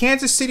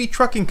Kansas City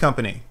Trucking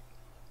Company.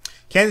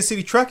 Kansas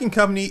City Trucking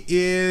Company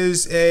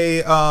is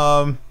a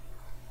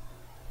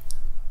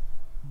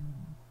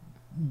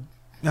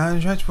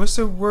what's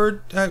the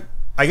word?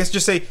 I guess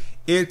just say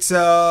it's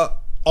a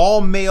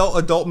all male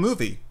adult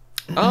movie.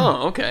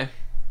 Oh, okay.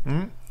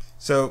 Mm-hmm.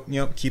 So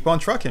keep on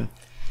trucking.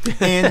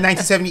 In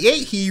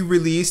 1978, he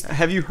released.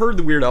 Have you heard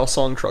the Weird Al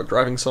song, Truck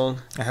Driving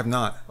Song? I have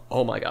not.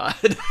 Oh my god.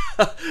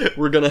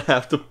 We're gonna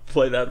have to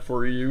play that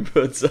for you,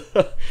 but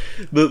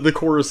the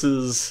chorus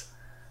is,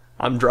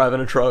 I'm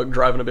driving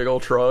a big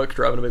old truck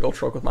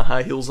with my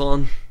high heels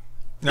on.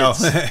 No.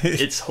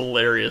 It's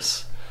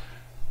hilarious.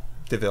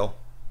 DeVille.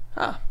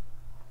 Ah.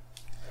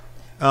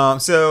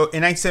 So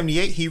in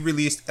 1978, he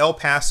released El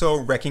Paso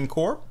Wrecking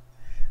Corp.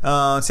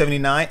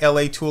 79,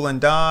 LA Tool and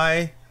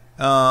Die.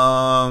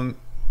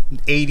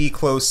 80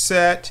 Close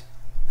Set.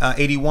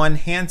 81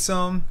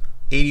 Handsome.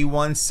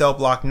 81 Cell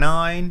Block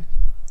 9.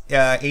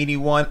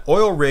 81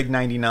 Oil Rig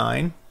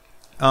 99.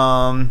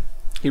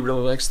 He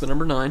really likes the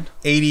number 9.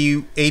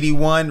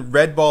 81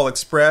 Red Ball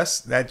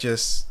Express. That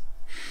just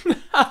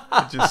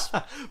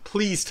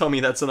Please tell me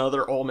that's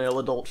another all-male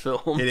adult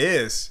film. it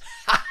is.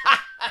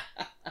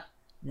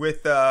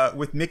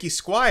 With Mickey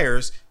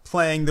Squires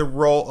playing the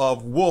role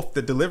of Wolf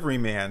the Delivery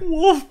Man.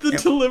 Wolf the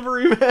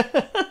Delivery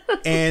Man.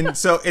 And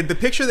so in the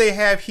picture they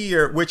have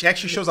here, which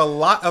actually shows a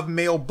lot of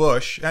male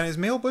bush, and is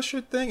male bush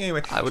a thing?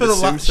 Anyway, I would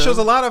assume so. Shows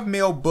a lot of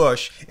male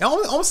bush, and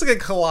almost like a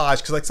collage,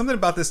 because like something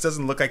about this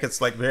doesn't look like it's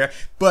like there,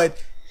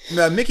 but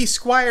Mickey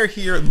Squire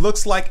here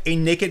looks like a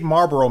naked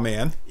Marlboro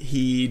Man.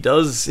 He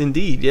does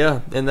indeed,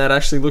 yeah, and that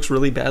actually looks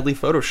really badly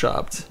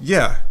photoshopped.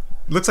 Yeah,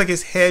 looks like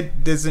his head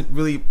isn't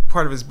really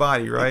part of his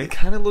body, right? It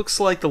kind of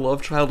looks like the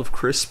love child of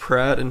Chris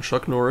Pratt and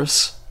Chuck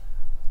Norris.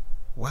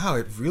 Wow,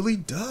 it really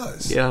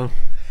does. Yeah.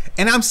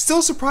 And I'm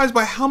still surprised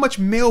by how much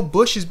male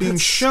bush is being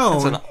shown.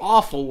 It's an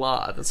awful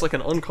lot. That's like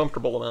an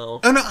uncomfortable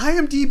amount. On an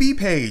IMDb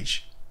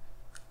page,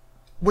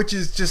 which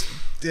is just.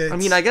 I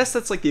mean, I guess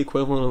that's like the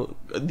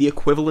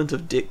equivalent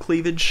of dick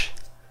cleavage.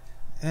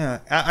 Yeah,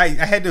 I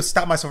had to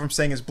stop myself from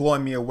saying it's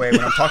blowing me away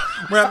when I'm talking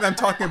when I'm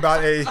talking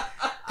about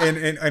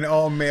an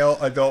all male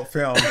adult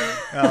film.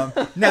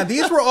 Now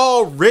these were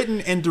all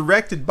written and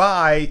directed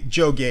by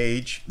Joe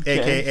Gage,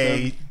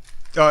 aka.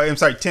 I'm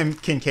sorry, Tim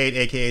Kincaid,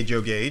 aka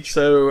Joe Gage.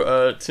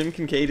 So Tim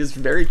Kincaid is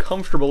very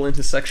comfortable in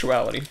his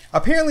sexuality.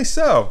 Apparently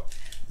so.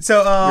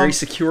 So very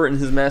secure in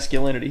his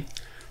masculinity.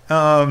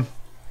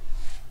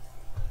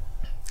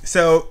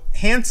 So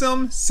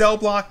Handsome, Cell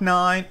Block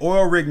 9,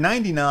 Oil Rig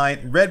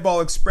 99, Red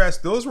Ball Express,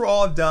 those were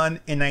all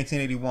done in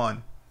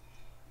 1981.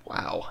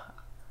 Wow.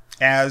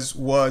 As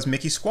was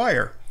Mickey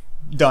Squire,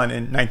 done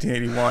in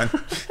 1981.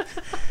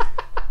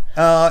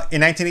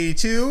 In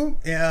 1982,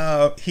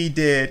 he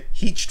did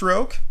Heat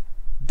Stroke, ...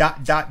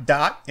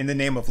 in the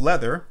Name of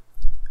Leather,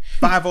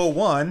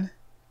 501,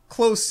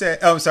 Close Set.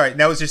 Oh, sorry,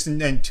 that was just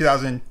in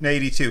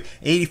 2082.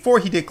 84,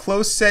 he did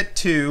Close Set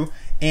 2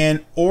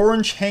 and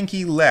Orange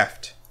Hanky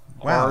Left.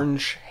 Wow.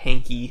 Orange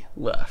Hanky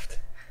Left.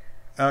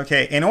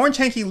 Okay, and Orange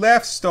Hanky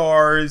Left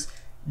stars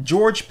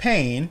George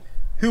Payne,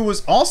 who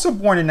was also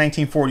born in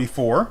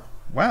 1944.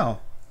 Wow.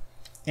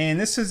 And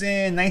this was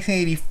in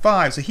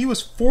 1985, so he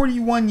was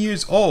 41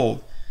 years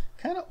old.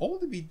 Kind of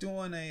old to be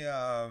doing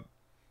an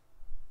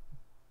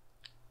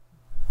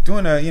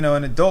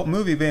adult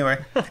movie. But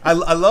anyway, I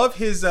love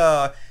his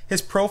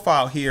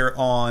profile here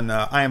on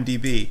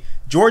IMDb.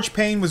 George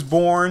Payne was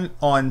born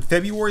on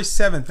February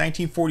 7th,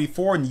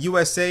 1944 in the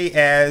USA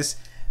as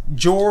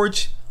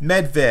George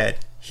Medved.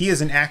 He is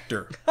an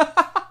actor.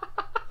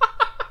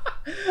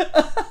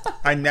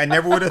 I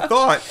never would have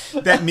thought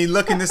that me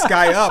looking this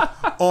guy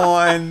up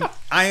on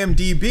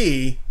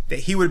IMDb that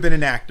he would have been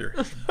an actor.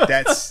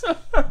 That's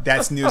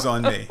news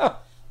on me.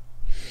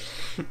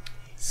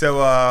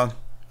 So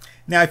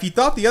now, if you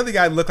thought the other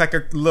guy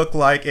looked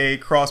like a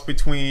cross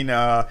between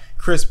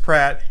Chris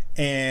Pratt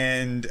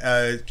and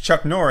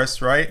Chuck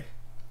Norris, right?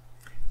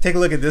 Take a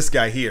look at this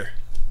guy here.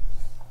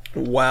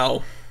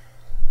 Wow.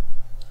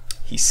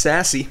 He's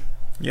sassy.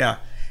 Yeah.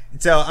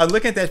 So I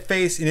look at that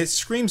face and it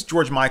screams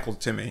George Michael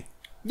to me.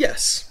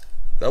 Yes.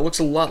 That looks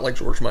a lot like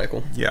George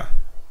Michael. Yeah.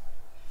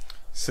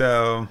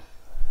 So,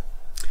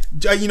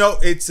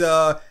 it's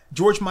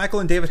George Michael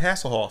and David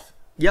Hasselhoff.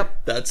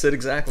 Yep, that's it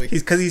exactly.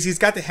 He's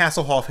got the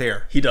Hasselhoff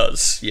hair. He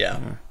does, yeah.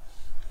 Mm-hmm.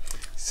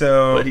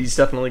 So, but he's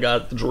definitely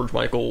got the George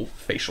Michael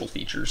facial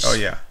features. Oh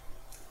yeah.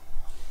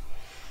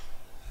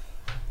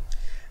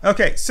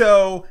 Okay,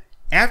 so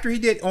after he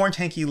did Orange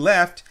Hanky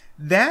Left,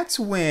 that's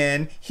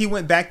when he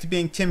went back to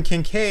being Tim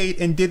Kincaid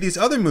and did these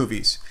other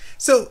movies.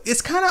 So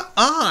it's kind of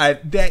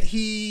odd that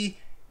he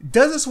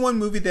does this one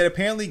movie that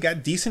apparently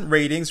got decent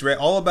ratings, right?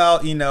 All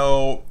about,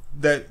 the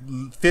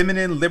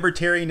feminine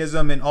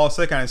libertarianism and all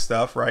that kind of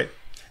stuff, right?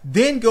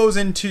 Then goes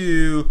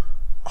into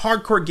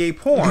hardcore gay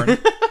porn.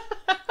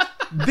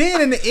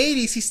 Then in the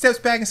 80s, he steps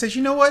back and says,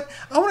 you know what?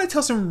 I want to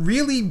tell some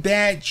really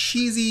bad,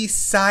 cheesy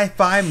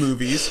sci-fi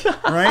movies,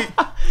 right?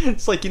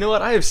 It's like, you know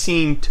what? I have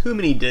seen too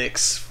many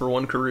dicks for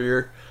one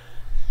career.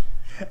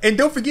 And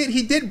don't forget,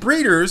 he did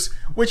Breeders,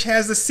 which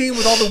has the scene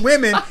with all the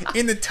women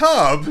in the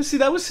tub. See,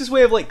 that was his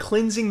way of, like,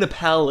 cleansing the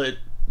palate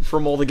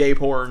from all the gay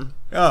porn.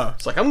 Oh.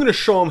 It's like, I'm going to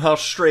show him how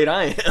straight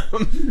I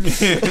am.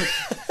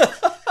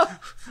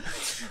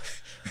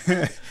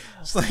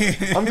 It's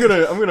like I'm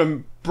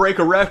gonna break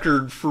a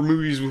record for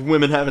movies with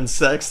women having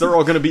sex. They're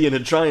all gonna be in a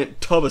giant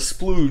tub of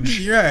splooge.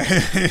 Yeah.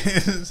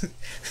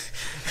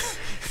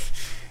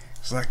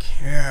 It's like,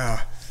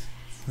 yeah.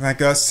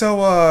 Like,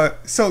 so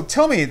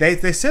tell me,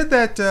 they said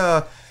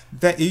that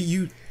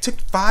you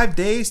took 5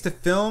 days to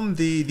film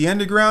the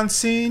underground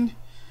scene.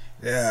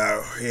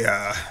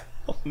 Yeah.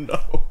 Oh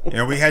no.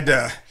 We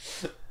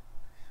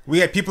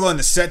had people on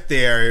the set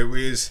there. It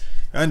was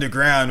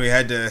underground. We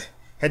had to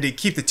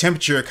keep the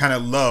temperature kind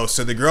of low,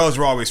 so the girls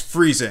were always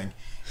freezing.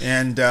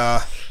 And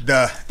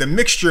the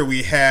mixture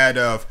we had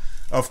of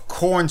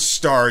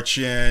cornstarch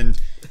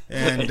and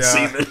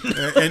semen.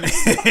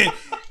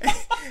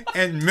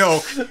 and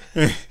milk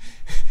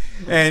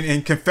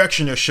and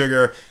confectioner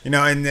sugar,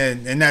 and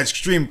then that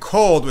extreme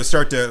cold would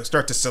start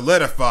to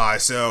solidify.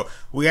 So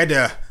we had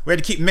to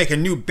keep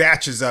making new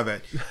batches of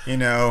it.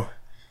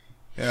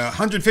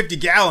 150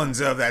 gallons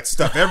of that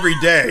stuff every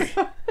day.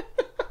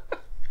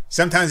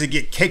 Sometimes it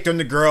get caked on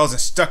the girls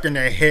and stuck in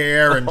their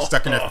hair and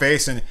stuck in their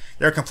face, and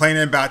they're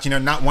complaining about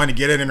not wanting to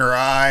get it in her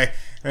eye.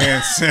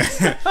 And it's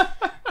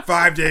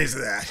 5 days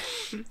of that.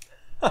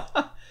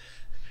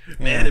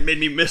 Man, it made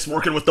me miss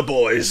working with the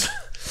boys.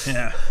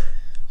 Yeah.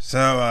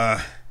 So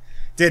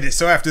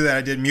so after that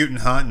I did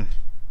Mutant Hunt and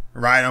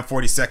Riot on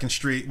 42nd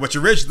Street, which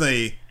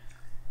originally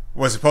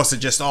was supposed to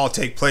just all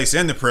take place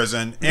in the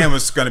prison and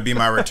was going to be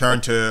my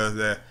return to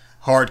the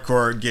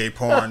hardcore gay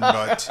porn,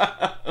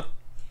 but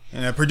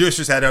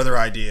producers had other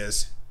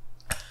ideas.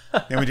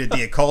 Then we did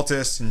The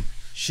Occultist and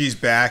She's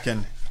Back,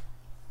 and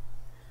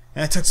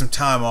I took some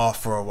time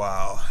off for a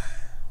while.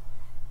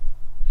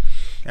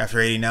 After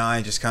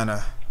 89, just kind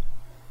of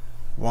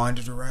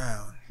wandered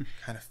around,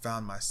 kind of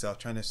found myself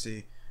trying to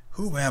see,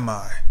 who am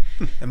I?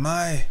 Am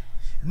I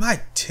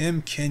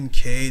Tim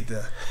Kincaid,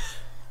 the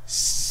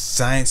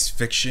science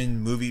fiction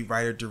movie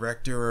writer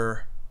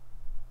director,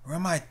 or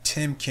am I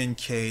Tim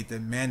Kincaid, the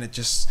man that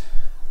just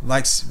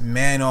likes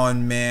man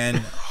on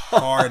man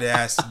hard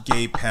ass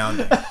gay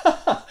pounding?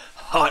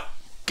 Hot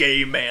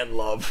gay man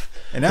love.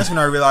 And that's when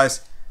I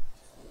realized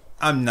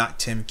I'm not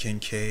Tim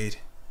Kincaid.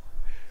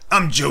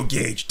 I'm Joe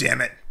Gage,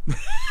 damn it.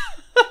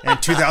 In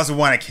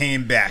 2001, I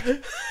came back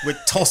with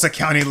Tulsa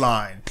County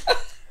Line,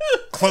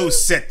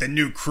 Closed Set, The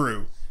New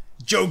Crew,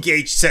 Joe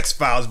Gage Sex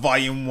Files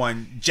Volume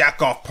 1,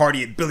 Jack Off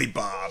Party at Billy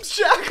Bob's.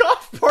 Jack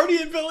Off Party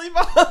at Billy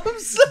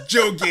Bob's.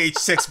 Joe Gage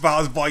Sex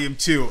Files Volume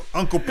 2,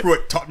 Uncle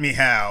Pruitt Taught Me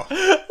How.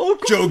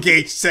 Joe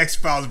Gage Sex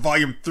Files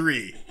Volume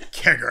 3,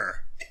 Kegger.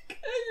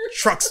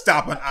 Truck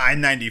Stop on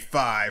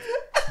I-95,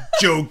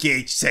 Joe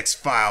Gage Sex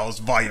Files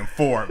Volume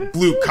 4,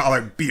 Blue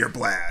Collar Beer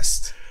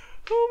Blast.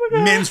 Oh my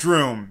God. Men's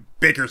Room,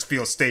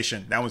 Bakersfield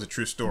Station. That was a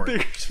true story.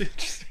 Bakersfield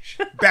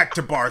Station. Back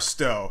to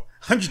Barstow.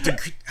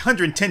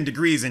 110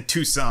 degrees in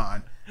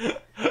Tucson.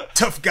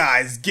 Tough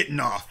Guys Getting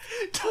Off.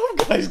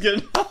 Tough Guys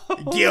Getting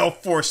Off. Gale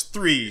Force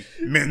 3,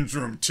 Men's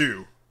Room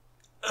 2.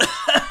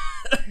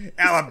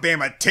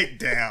 Alabama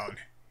Takedown.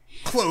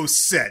 Closed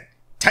Set,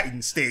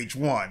 Titan Stage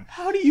 1.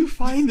 How do you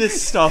find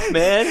this stuff,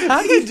 man?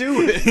 How do you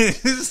do it?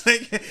 It's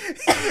like,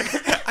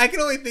 I can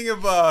only think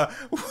of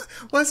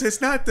what's it?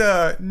 It's not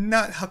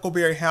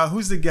Huckleberry Hound.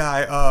 Who's the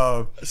guy?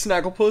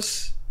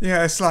 Snagglepuss.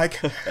 Yeah, it's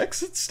like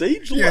Exit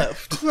stage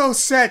left.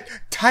 Close Set,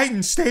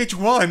 Titan Stage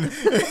 1.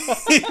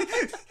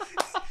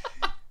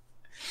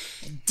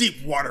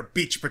 Deepwater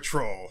Beach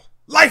Patrol.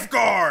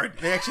 Lifeguard!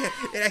 It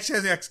actually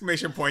has an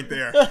exclamation point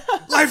there.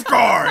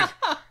 Lifeguard!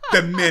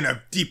 The Men of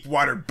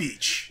Deepwater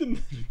Beach.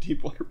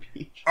 Deepwater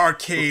Beach.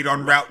 Arcade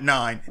on Route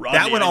 9. Rodney,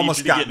 that one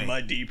almost got me.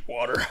 My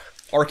Deepwater.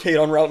 Arcade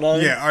on Route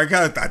 9? Yeah,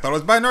 arcade. I thought it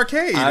was by an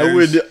arcade. I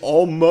would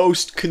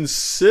almost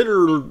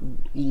consider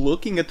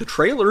looking at the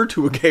trailer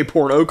to a gay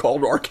porno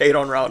called Arcade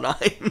on Route 9.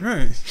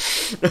 Right.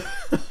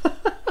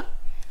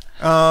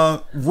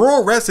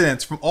 Rural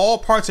residents from all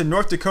parts of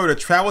North Dakota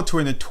traveled to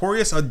a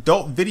notorious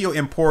adult video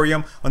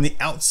emporium on the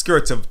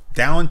outskirts of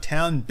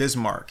downtown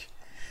Bismarck.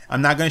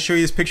 I'm not going to show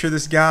you this picture of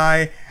this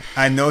guy.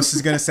 I know this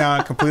is going to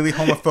sound completely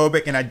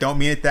homophobic, and I don't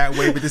mean it that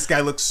way, but this guy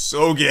looks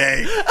so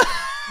gay.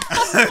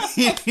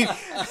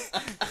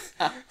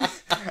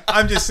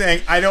 I'm just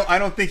saying, I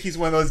don't think he's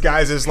one of those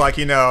guys that's like,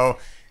 I'm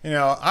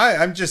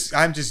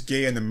just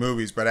gay in the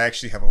movies, but I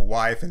actually have a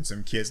wife and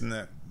some kids,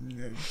 and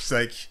it's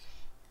like,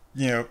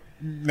 no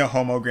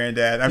homo,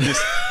 granddad.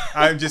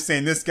 I'm just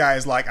saying this guy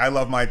is like, I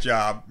love my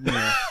job.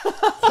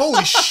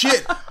 Holy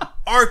shit!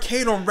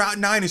 Arcade on Route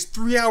 9 is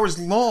 3 hours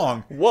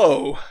long.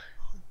 Whoa!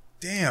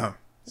 Damn.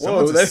 Whoa,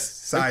 Someone's a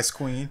size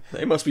queen.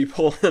 They must be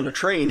pulling a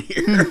train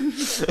here.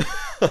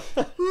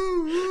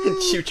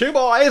 Choo-choo,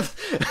 boys!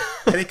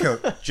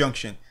 Petticoat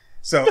Junction.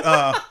 So,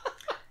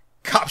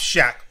 Cop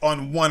Shack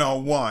on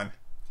 101.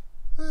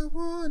 I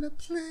wanna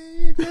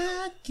play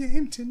that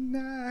game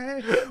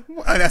tonight.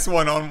 Oh, that's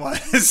 1-on-1.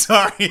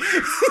 Sorry.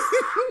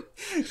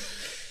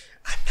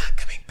 I'm not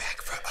coming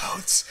back for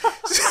oats.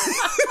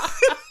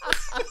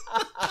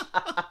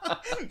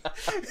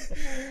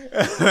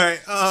 Alright,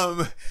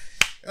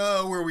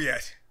 where are we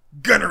at?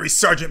 Gunnery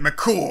Sergeant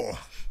McCool.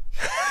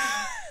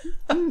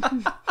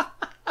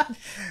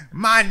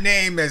 My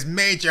name is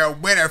Major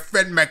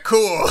Winifred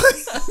McCool.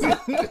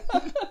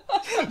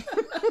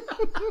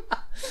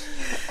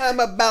 I'm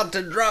about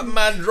to drop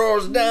my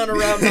drawers down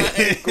around my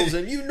ankles,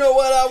 and you know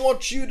what I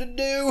want you to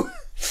do?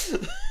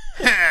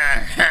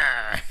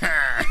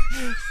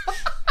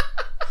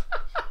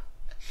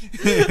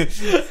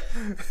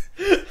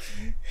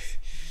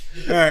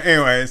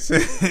 Anyways,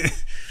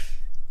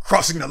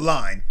 Crossing the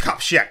Line, Cop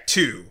Shack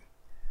 2,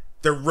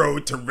 The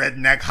Road to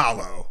Redneck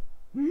Hollow.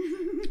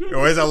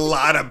 There's a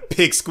lot of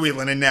pig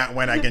squealing in that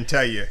one, I can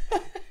tell you.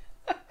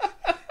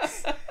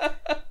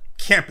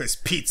 Campus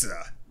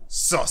Pizza,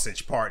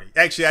 Sausage Party.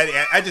 Actually,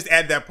 I just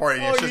add that part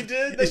in. Oh, you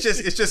did? It's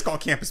just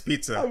called Campus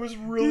Pizza. I was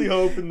really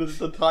hoping that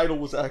the title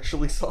was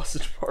actually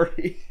Sausage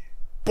Party.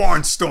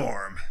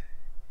 Barnstorm.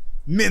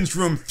 Men's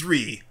Room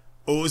 3.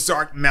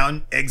 Ozark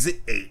Mountain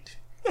Exit 8.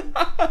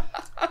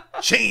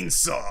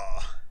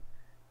 Chainsaw.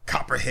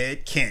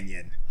 Copperhead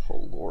Canyon.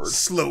 Oh, Lord.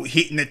 Slow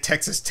Heat in a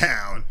Texas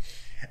Town.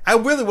 I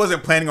really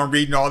wasn't planning on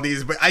reading all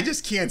these, but I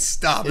just can't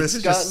stop. This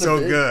is just so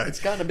good. It's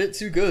gotten a bit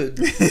too good.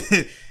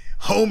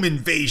 Home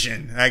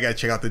Invasion. I gotta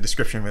check out the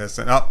description for this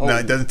one. Oh, no,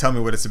 it doesn't tell me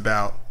what it's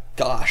about.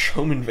 Gosh,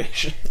 Home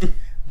Invasion.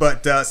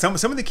 But some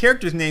of the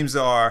characters' names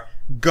are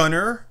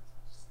Gunner,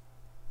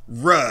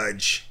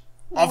 Rudge,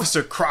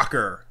 Officer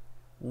Crocker,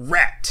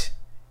 Rat,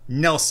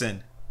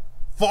 Nelson,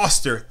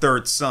 Foster,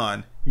 third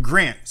son,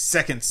 Grant,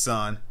 second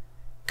son,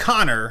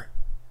 Connor,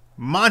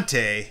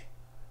 Monte,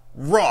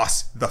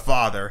 Ross, the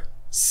father,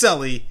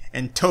 Sully,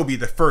 and Toby,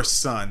 the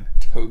first son.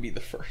 Toby the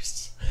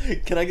First.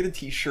 Can I get a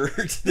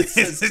t-shirt that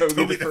says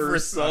Toby the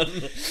First Son?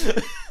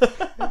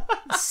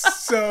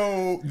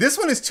 So, this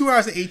one is 2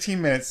 hours and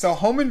 18 minutes. So,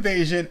 Home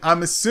Invasion,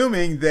 I'm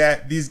assuming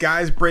that these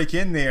guys break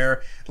in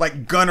there,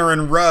 like Gunner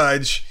and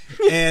Rudge,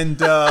 and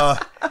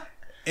have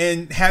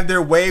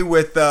their way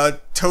with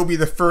Toby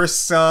the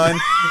First Son,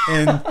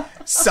 and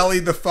Sully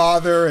the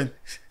father, and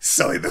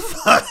Sully the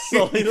father.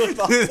 Sully the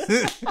father.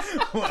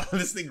 Wow,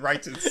 this thing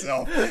writes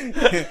itself.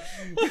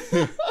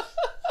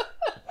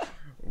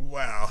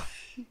 Wow.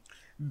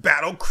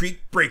 Battle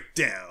Creek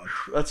Breakdown.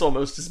 That's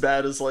almost as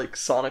bad as, like,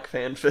 Sonic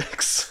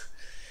fanfics.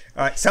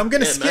 Alright, so I'm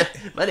gonna skip.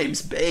 My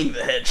name's Bang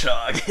the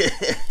Hedgehog.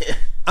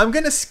 I'm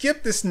gonna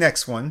skip this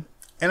next one,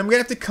 and I'm gonna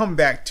have to come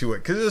back to it,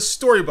 because there's a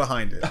story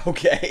behind it.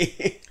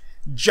 Okay.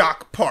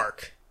 Jock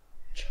Park,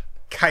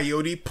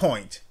 Coyote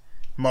Point,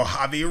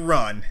 Mojave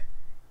Run,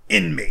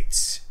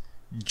 Inmates,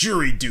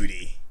 Jury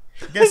Duty.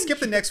 I'm gonna skip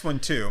the next one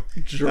too.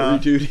 Jury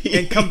Duty.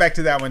 And come back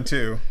to that one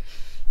too.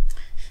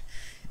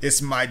 It's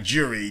my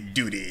jury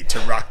duty to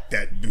rock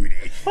that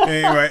booty.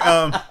 Anyway,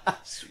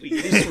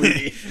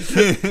 Sweetie.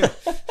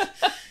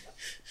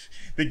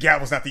 The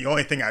gavel's not the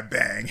only thing I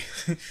bang.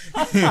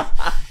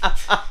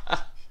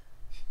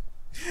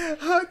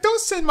 Don't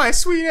send my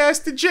sweet ass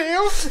to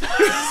jail.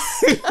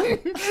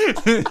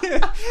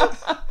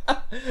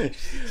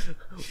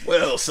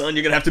 Well, son,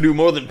 you're gonna have to do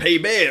more than pay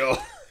bail.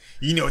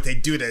 You know what they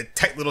do to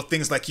tight little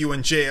things like you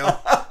in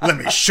jail? Let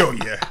me show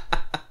you.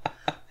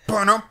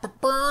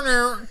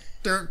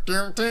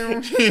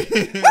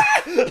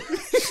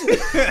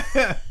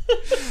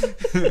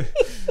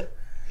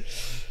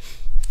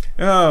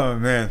 Oh,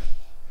 man.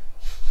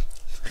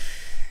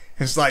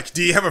 It's like,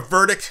 do you have a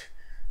verdict?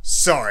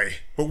 Sorry,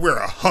 but we're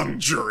a hung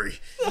jury.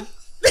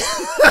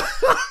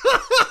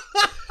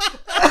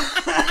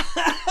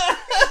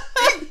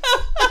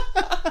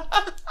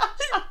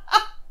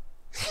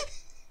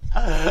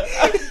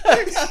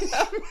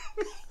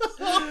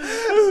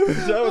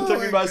 That one took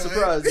me by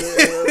surprise.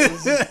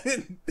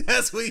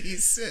 That's what he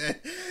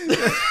said.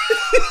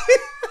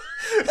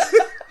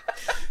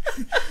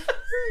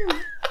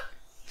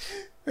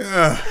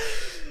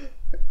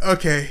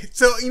 Okay,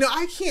 so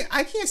I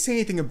can't say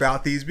anything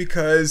about these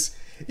because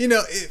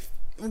if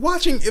I'm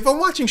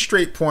watching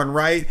straight porn,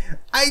 right,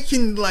 I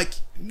can I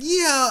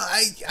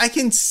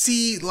can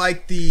see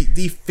like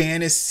the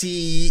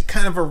fantasy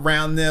kind of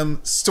around them,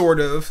 sort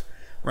of,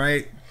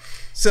 right?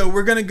 So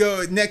we're gonna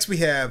go next. We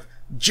have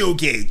Joe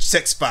Gage,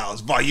 Sex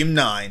Files, Volume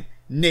 9,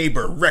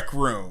 Neighbor, Rec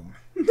Room.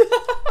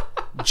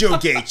 Joe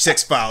Gage,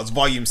 Sex Files,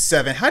 Volume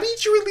 7. How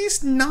did you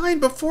release 9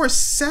 before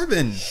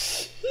 7?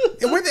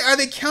 Are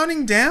they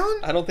counting down?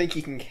 I don't think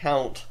he can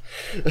count.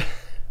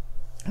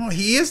 Oh,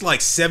 he is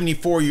like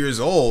 74 years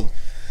old.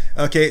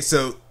 Okay,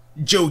 so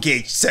Joe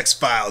Gage, Sex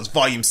Files,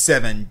 Volume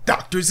 7,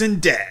 Doctors and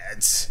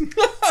Dads.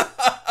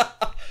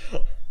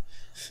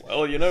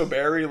 Well,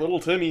 Barry, little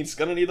Timmy's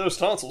gonna need those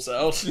tonsils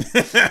out.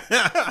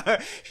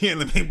 Here,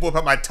 let me whip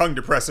out my tongue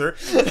depressor.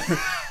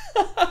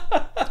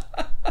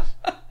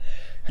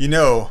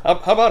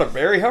 How about it,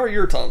 Barry? How are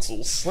your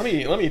tonsils? Let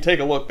me take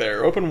a look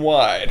there. Open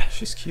wide.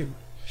 She's cute.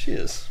 She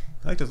is.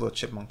 I like those little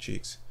chipmunk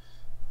cheeks.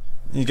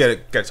 You gotta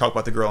talk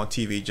about the girl on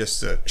TV just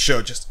to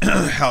show just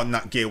how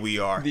not gay we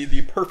are.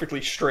 The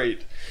perfectly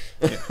straight.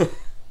 Yeah.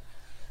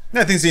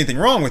 Not think there's anything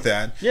wrong with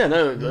that. Yeah,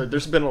 no,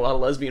 there's been a lot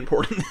of lesbian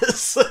porn in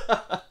this.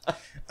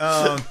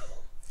 Yeah,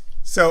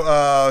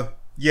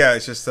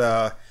 it's just,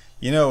 a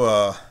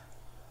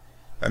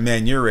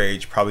man your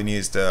age probably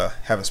needs to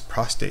have his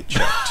prostate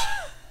checked.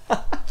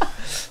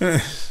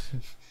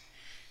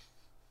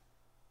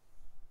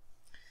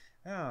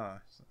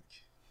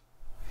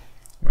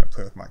 I'm going to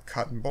play with my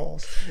cotton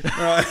balls.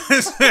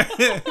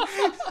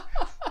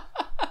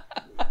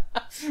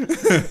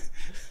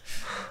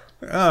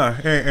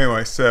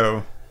 Anyway,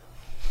 so...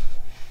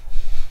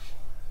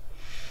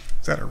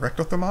 Is that a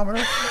rectal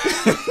thermometer?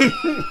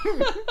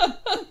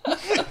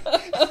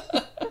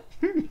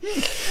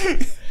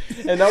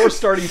 And now we're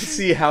starting to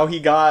see how he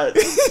got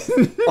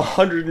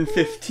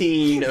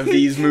 115 of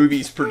these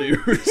movies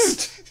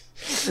produced.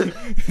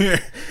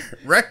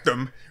 Wrecked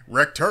them.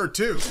 Wrecked her,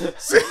 too.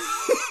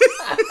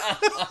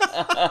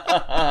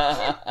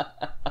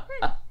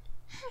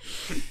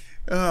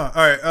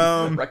 Alright,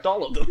 Wrecked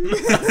all of them.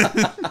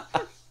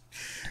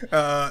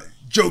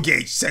 Joe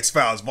Gage, Sex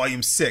Files,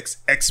 Volume 6,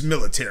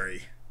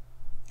 Ex-Military.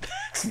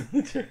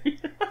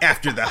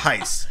 After the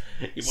heist.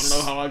 You want to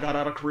know how I got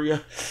out of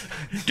Korea?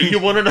 Do you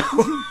want to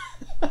know?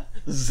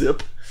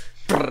 Zip.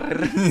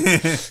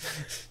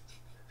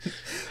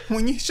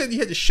 When you said you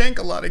had to shank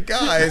a lot of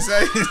guys,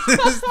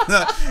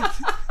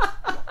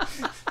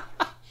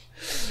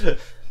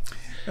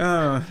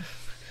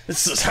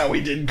 This is how we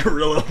did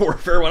guerrilla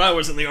warfare when I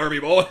was in the army,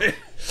 boy.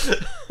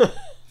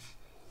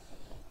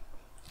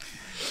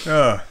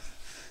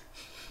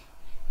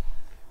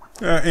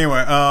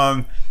 Anyway,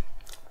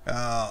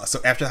 so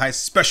After the Heist,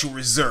 Special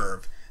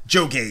Reserve,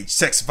 Joe Gage,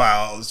 Sex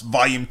Files,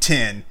 Volume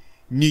 10,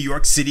 New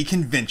York City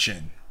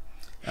Convention.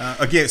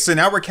 Okay, so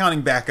now we're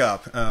counting back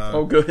up.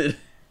 Oh, good.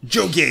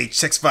 Joe Gage,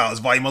 Sex Files,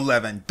 Volume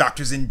 11,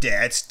 Doctors and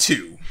Dads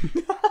 2.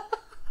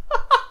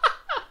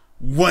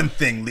 One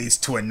thing leads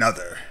to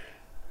another.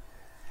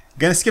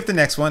 Gonna skip the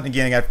next one.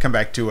 Again, I gotta come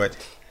back to it.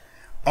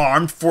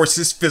 Armed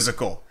Forces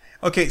Physical.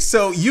 Okay,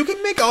 so you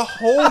can make a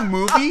whole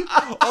movie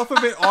off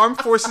of an Armed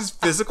Forces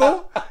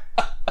Physical?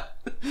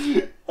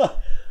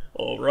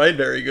 All right,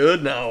 very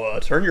good. Now,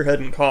 turn your head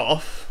and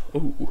cough.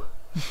 Ooh.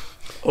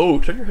 Oh,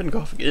 turn your head and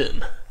cough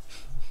again.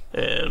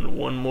 And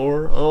one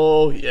more.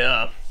 Oh,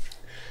 yeah.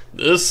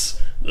 This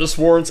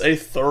warrants a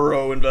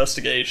thorough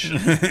investigation.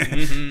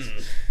 Mm-hmm.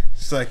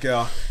 It's like,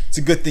 it's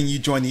a good thing you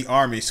joined the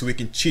army so we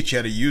can teach you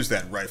how to use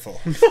that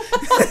rifle.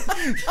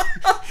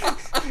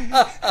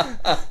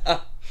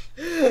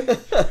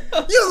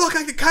 You look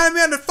like the kind of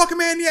man that fuck a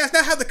man in the ass,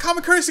 not have the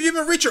common courtesy to give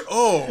him a reacher.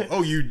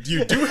 Oh, you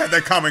do have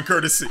that common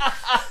courtesy.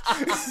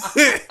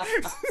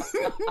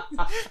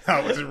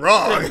 I was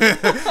wrong.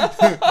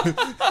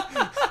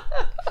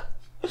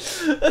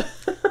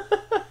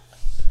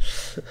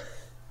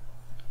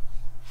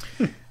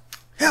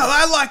 Hell,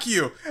 I like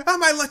you. I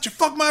might let you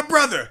fuck my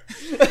brother.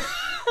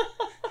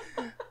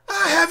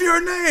 I have your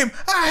name.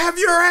 I have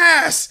your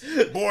ass.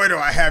 Boy, do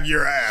I have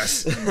your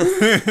ass.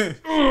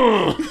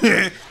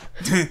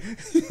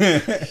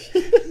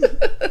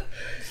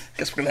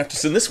 Guess we're gonna have to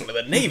send this one to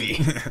the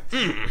Navy.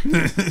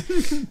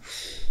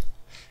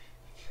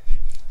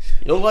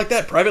 You don't like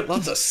that, Private?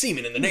 Lots of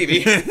semen in the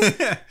Navy.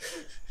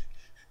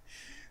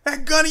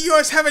 That gun of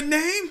yours have a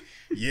name?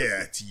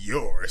 Yeah, it's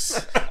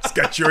yours. It's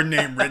got your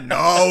name written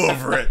all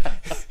over it.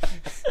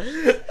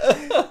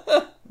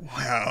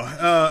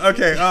 Wow.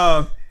 Okay.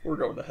 We're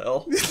going to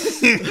hell.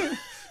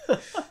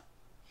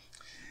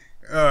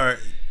 Alright.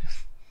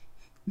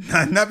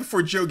 Not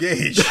before Joe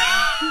Gage.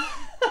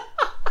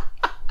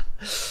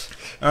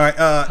 Alright,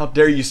 How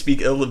dare you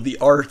speak ill of the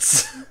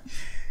arts?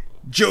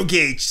 Joe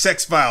Gage,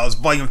 Sex Files,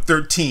 Volume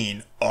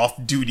 13,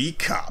 Off-Duty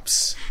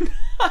Cops.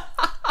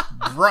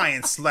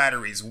 Brian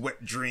Slattery's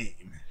Wet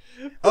Dream.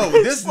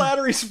 This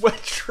Slattery's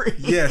Wet Dream.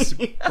 Yes,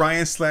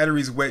 Brian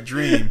Slattery's Wet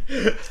Dream.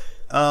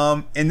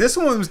 And this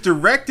one was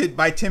directed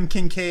by Tim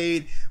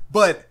Kincaid,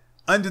 but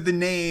under the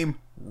name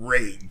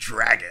Ray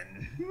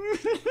Dragon.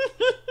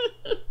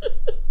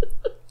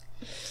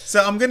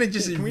 So I'm gonna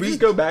just Can we just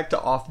go back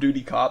to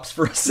Off-Duty Cops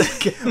for a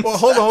second? Well,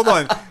 hold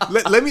on.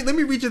 Let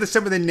me read you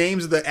some of the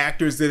names of the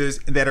actors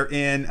that are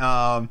in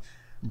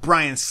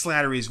Brian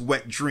Slattery's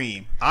Wet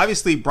Dream.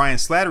 Obviously, Brian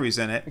Slattery's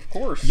in it. Of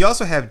course. You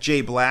also have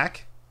Jay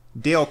Black,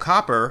 Dale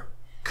Copper,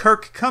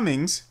 Kirk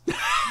Cummings,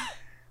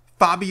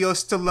 Fabio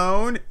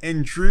Stallone,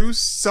 and Drew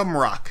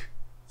Sumrock.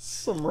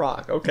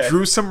 Sumrock, okay.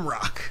 Drew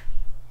Sumrock.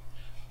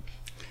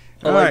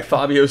 I like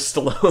Fabio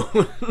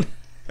Stallone.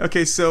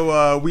 Okay,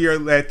 so we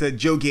are at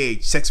Joe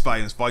Gage, Sex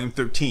Files, Volume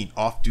 13,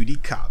 Off-Duty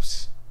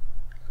Cops.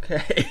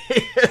 Okay.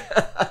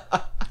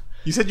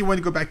 You said you wanted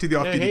to go back to the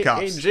Off-Duty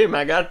Cops. Hey, Jim,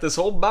 I got this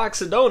whole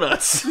box of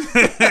donuts.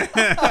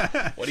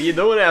 What are you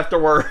doing after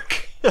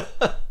work?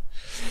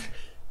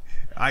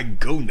 I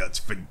go nuts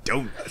for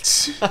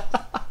donuts.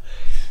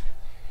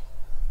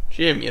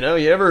 Jim, you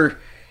ever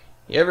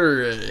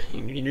you're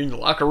in the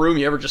locker room,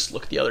 you ever just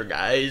look at the other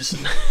guys?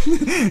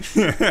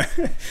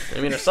 I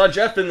mean, I saw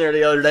Jeff in there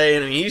the other day,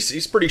 and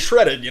he's pretty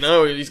shredded,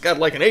 He's got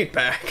like an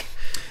 8-pack.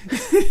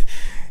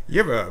 You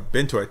ever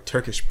been to a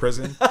Turkish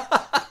prison?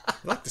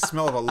 You like the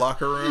smell of a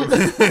locker room?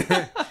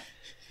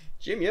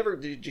 Jim,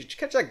 did you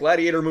catch that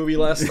Gladiator movie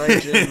last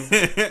night, Jim?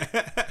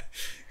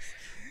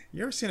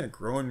 You ever seen a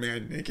grown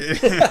man naked?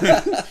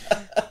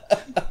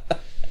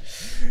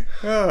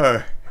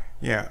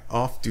 Yeah,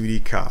 Off-Duty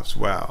Cops.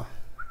 Wow.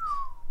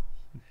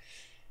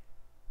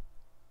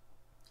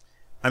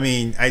 I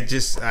mean,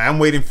 I'm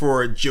waiting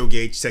for Joe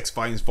Gage, Sex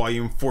Files,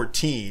 Volume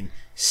 14,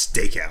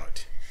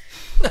 Stakeout.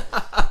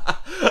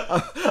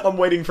 I'm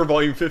waiting for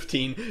Volume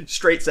 15,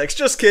 Straight Sex.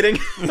 Just kidding.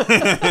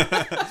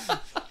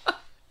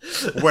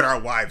 What our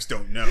wives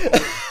don't know.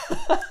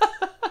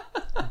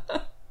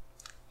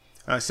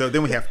 So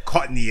then we have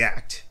Caught in the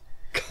Act.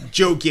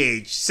 Joe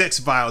Gage, Sex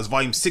Files,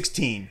 Volume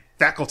 16,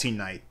 Faculty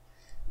Night.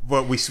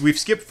 Well, we've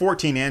skipped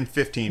 14 and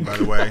 15, by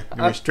the way.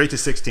 And we're straight to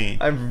 16.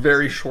 I'm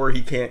very sure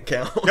he can't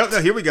count. No,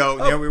 here we go.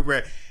 Yeah, we're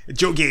at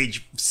Joe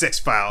Gage, Sex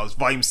Files,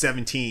 Volume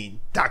 17,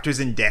 Doctors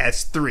and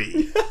Dads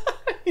 3.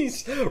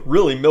 He's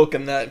really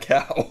milking that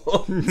cow.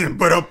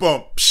 But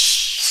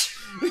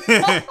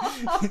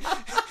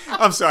I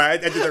I'm sorry, I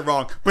did that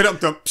wrong. But to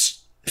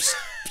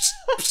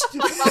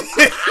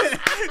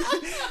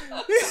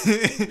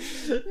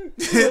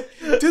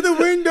the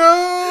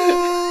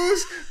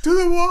windows, to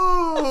the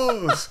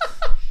walls.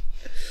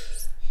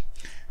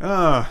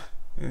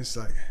 It's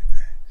like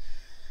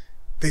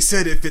they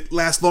said if it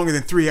lasts longer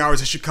than 3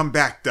 hours, I should come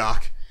back,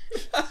 Doc.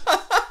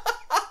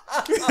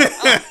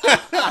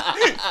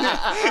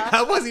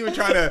 I wasn't even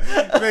trying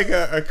to make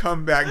a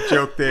comeback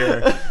joke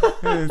there.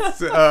 It's,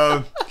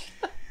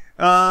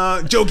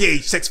 Joe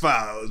Gage, Sex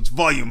Files,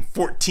 Volume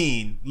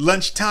 14,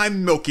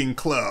 Lunchtime Milking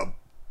Club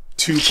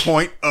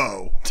 2.0.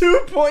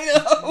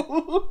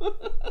 2.0.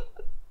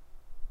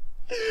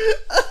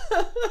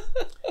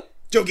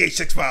 Joe Gage,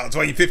 Sex Files,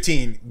 Volume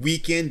 15,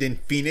 Weekend in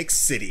Phoenix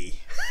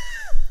City.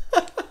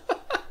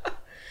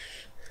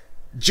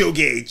 Joe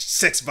Gage,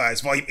 Sex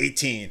Files, Volume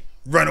 18,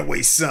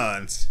 Runaway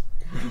Sons.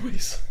 Runaway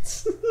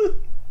Sons.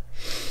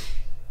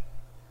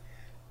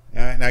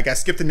 Now I gotta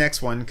skip the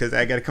next one because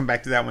I gotta come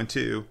back to that one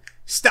too.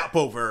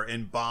 Stopover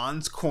in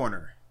Bond's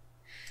Corner.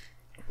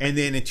 And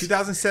then in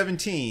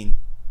 2017,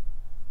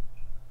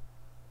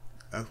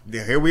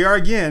 here we are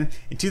again.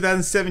 In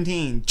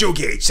 2017, Joe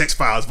Gage, Sex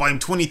Files, Volume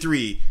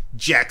 23,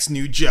 Jack's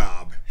New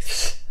Job.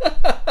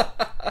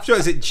 So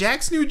is it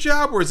Jack's New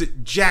Job or is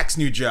it Jack's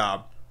New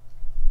Job?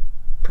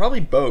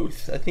 Probably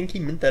both. I think he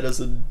meant that as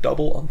a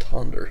double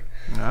entendre.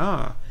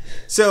 Ah.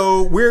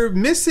 So we're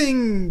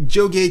missing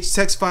Joe Gage,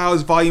 Sex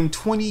Files, Volume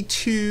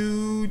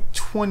 22,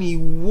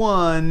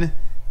 21,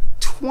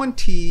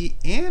 20,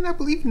 and I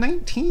believe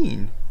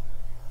 19.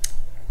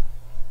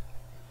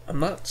 I'm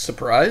not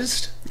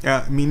surprised.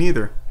 Me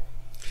neither.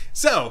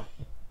 So,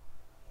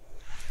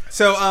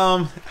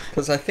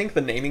 because I think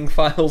the naming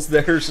files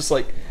there is just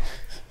like,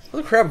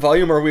 what the crap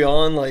volume are we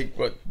on? Like,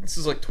 what? This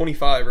is like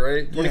 25,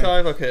 right?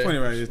 25? Yeah, okay. 20,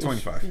 right, it's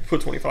 25. We'll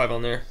put 25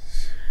 on there.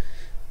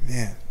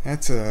 Man,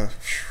 that's a...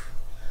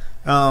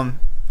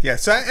 yeah,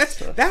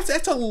 so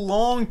that's a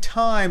long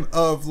time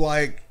of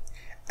like...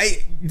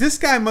 this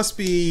guy must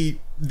be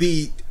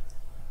the...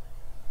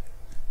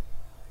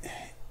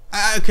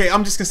 okay,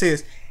 I'm just going to say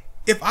this.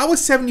 If I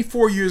was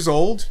 74 years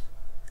old,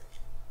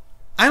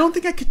 I don't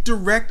think I could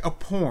direct a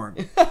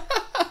porn.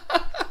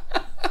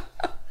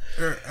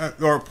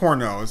 or a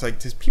porno. It's like,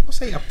 does people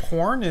say a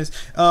porn is?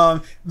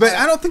 But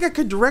I don't think I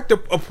could direct a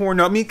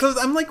porno. I mean, because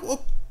I'm like,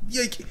 well,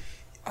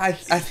 I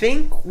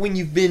think when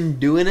you've been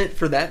doing it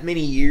for that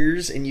many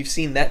years and you've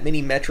seen that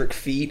many metric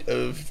feet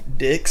of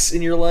dicks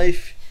in your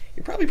life,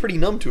 you're probably pretty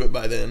numb to it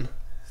by then.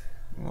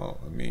 Well,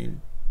 I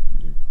mean,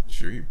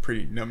 sure, you're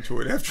pretty numb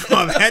to it after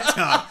all that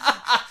time.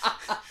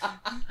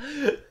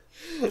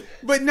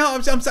 But no,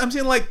 I'm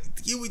saying like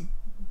you would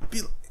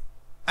be.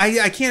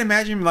 I can't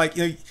imagine like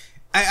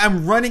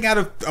I'm running out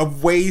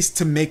of ways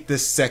to make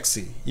this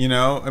sexy.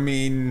 I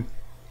mean.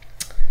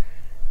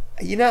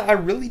 I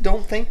really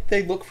don't think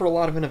they look for a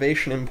lot of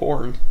innovation in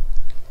porn.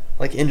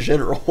 Like, in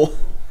general.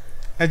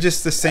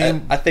 Just the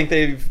same... I think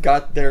they've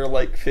got their,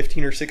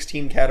 15 or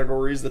 16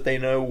 categories that they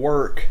know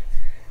work.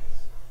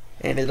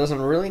 And it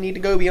doesn't really need to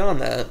go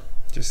beyond that.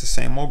 Just the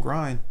same old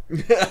grind.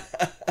 But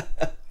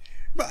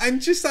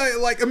I'm just, I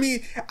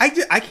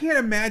can't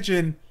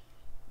imagine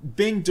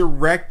being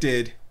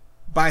directed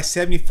by a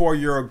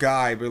 74-year-old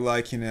guy, but,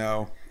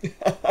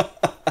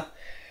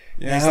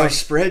 Yeah, now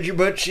spread your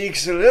butt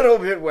cheeks a little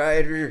bit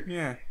wider.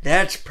 Yeah.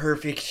 That's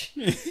perfect.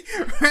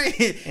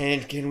 Right.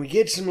 And can we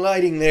get some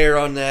lighting there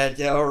on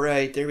that? All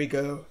right, there we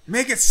go.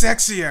 Make it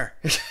sexier.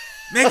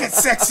 Make it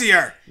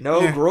sexier.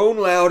 No, groan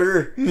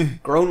louder.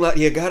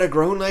 You gotta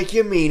groan like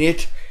you mean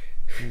it.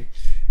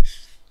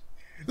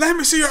 Let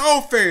me see your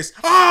old face.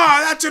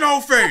 Ah, that's an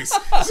old face.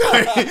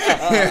 Sorry.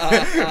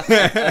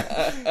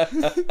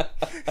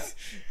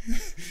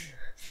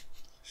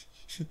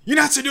 You're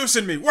not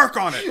seducing me. Work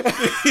on it.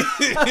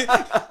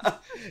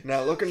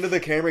 Now look into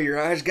the camera.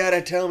 Your eyes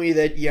gotta tell me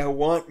that you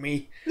want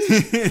me.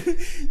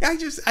 I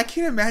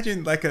can't imagine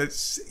even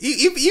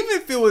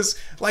if it was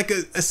like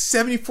a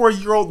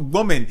 74-year-old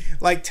woman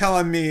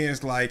telling me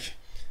is no,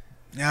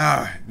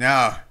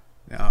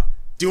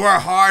 do her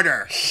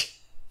harder.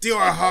 Do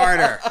her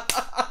harder.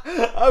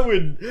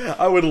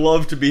 I would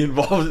love to be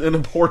involved in a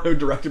porno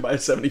directed by a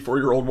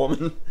 74-year-old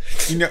woman.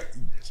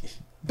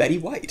 Betty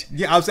White.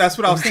 Yeah, that's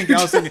what I was thinking.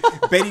 I was thinking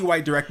Betty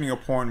White directing a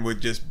porn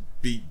would just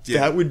be... Yeah.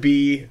 That would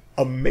be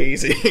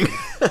amazing.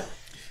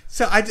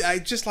 So I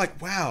just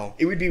wow.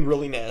 It would be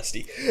really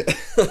nasty.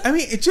 I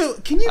mean, Joe,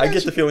 can you imagine? I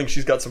get the feeling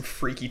she's got some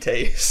freaky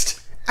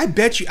taste. I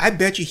bet you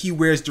he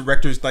wears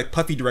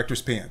puffy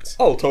director's pants.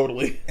 Oh,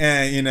 totally.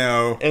 And,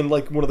 And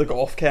one of the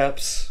golf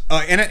caps.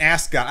 And an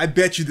ascot. I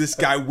bet you this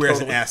guy wears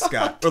Totally. an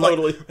ascot.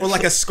 Totally. Or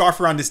a scarf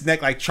around his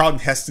neck like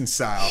Charlton Heston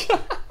style.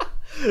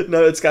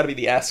 No, it's got to be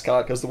the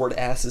ascot because the word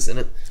ass is in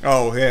it.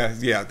 Oh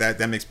yeah,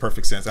 that makes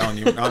perfect sense. I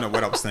don't know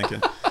what I was thinking.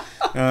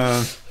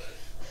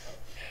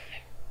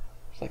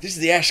 This is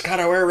the ascot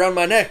I wear around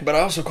my neck, but I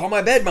also call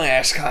my bed my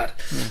ascot.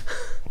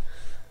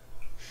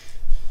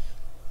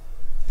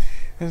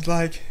 It's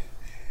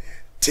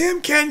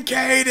Tim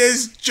Kincaid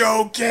is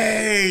Joe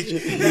Gage.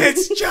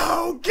 It's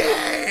Joe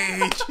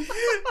Gage.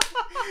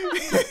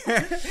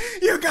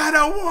 You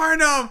gotta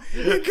warn him.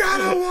 You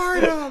gotta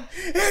warn him.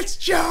 It's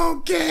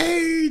Joe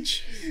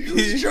Gage.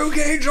 It's Joe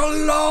Gage all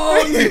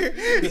along.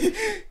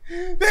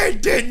 They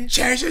didn't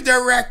change the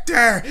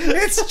director.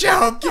 It's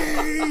Joe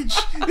Gage.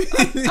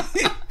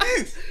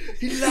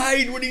 He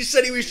lied when he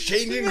said he was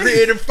changing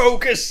creative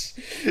focus.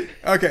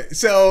 Okay,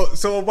 so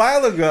a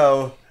while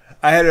ago,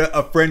 I had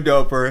a friend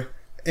over,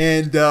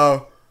 and we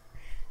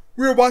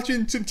were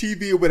watching some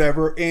TV or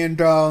whatever, and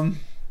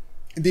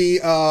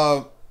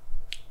the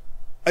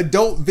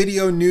Adult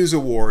Video News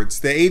Awards,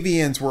 the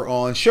AVNs were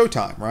on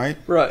Showtime, right?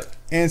 Right.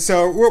 And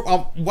so we're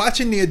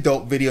watching the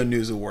Adult Video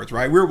News Awards,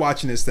 right? We were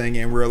watching this thing,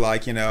 and we're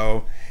like, you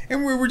know,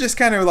 and we were just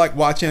kind of like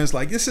watching. It's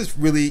like, this is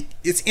really,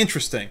 it's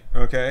interesting,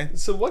 okay?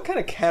 So what kind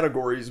of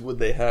categories would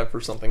they have for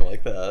something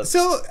like that?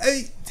 So,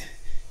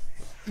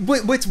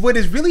 what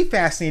is really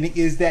fascinating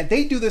is that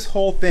they do this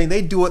whole thing.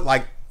 They do it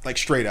like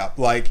straight up,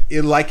 like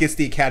it's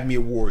the Academy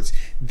Awards.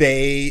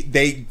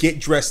 They get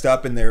dressed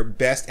up in their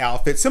best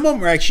outfits. Some of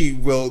them actually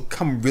will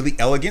come really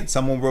elegant.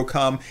 Some of them will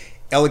come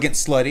elegant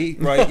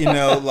slutty, right? You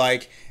know,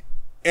 like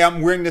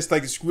I'm wearing this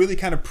like this really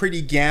kind of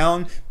pretty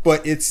gown,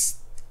 but it's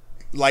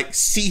like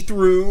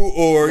see-through,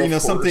 or you know,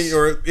 something,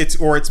 or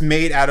it's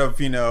made out of,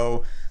 you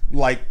know,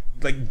 like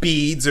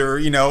beads, or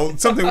you know,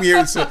 something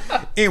weird. So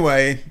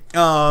anyway,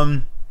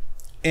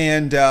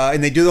 and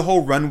they do the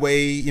whole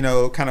runway, you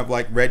know, kind of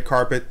like red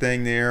carpet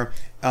thing there.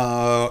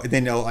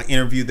 Then they'll like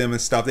interview them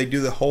and stuff. They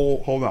do the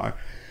whole, hold on.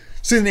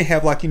 So then they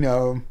have like, you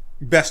know,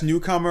 best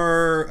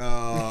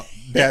newcomer,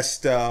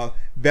 best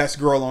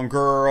girl on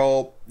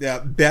girl,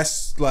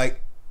 best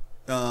like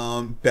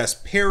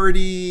best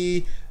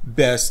parody,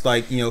 best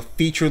like, you know,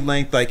 feature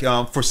length, like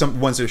for some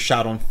ones that are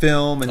shot on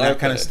film and that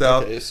kind of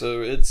stuff. Okay,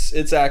 so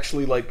it's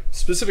actually like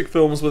specific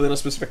films within a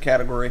specific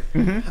category.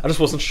 Mm-hmm. I just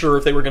wasn't sure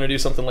if they were going to do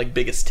something like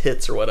biggest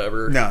hits or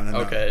whatever. No.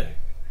 Okay.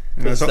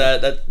 Because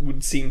that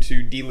would seem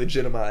to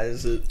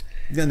delegitimize it.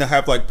 Then they'll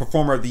have like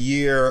performer of the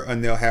year,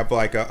 and they'll have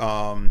like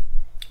a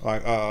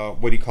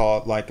what do you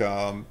call it, like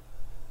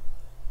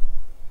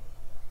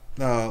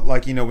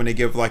you know, when they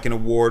give like an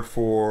award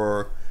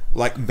for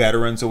like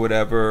veterans or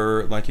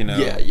whatever, like, you know.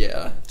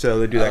 Yeah. So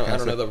they do that kind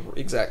of stuff. I don't know the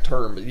exact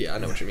term, but yeah, I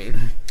know what you mean.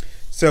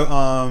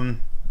 So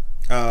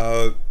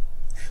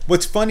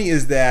what's funny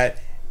is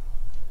that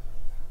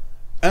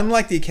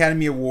unlike the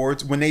Academy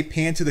Awards, when they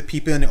pan to the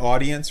people in the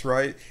audience,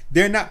 right,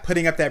 they're not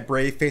putting up that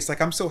brave face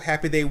like, I'm so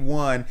happy they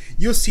won.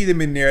 You'll see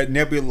them in there and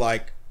they'll be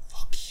like,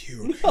 fuck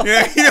you.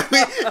 Yeah, you know,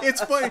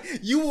 it's funny.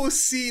 You will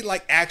see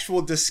like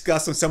actual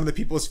disgust on some of the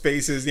people's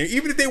faces, you know,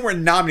 even if they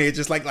weren't nominated,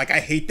 just like I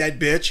hate that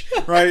bitch,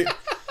 right?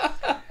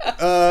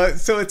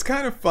 So it's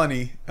kind of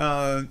funny.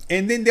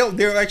 And then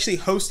they're actually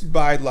hosted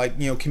by like,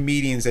 you know,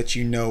 comedians that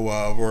you know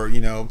of, or, you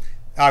know,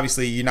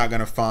 obviously you're not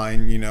gonna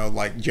find, you know,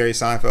 like Jerry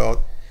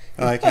Seinfeld.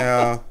 Like,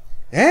 hey,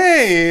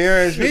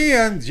 it's me,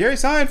 I'm Jerry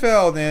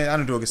Seinfeld. And I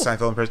don't do a good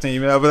Seinfeld impression,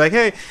 you know, but like,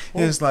 hey,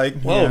 well, it's like,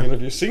 well, I mean,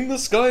 have you seen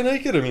this guy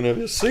naked? I mean, have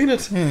you seen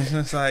it?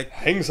 It's like,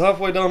 hangs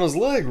halfway down his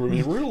leg. I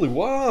mean, really,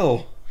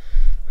 wow.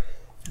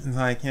 It's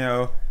like, you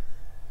know,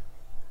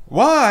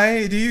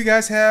 why do you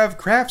guys have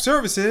craft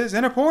services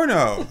and a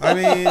porno? I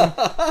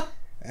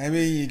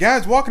mean, you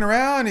guys walking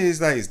around, his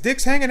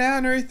dick's hanging out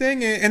and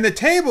everything, and the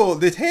table,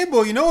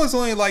 you know, is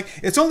only like,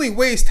 it's only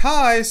waist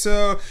high,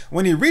 so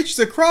when he reaches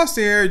across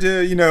there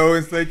to, you know,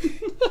 it's like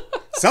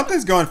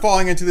something's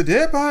falling into the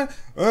dip.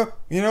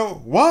 You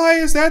know, why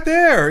is that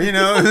there? You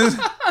know,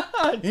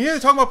 you're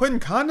talking about putting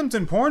condoms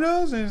in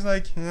pornos, and it's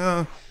like,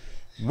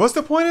 what's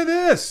the point of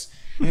this?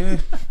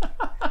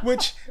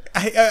 Which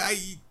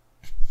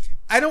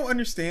I don't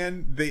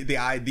understand the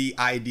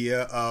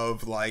idea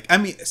of like, I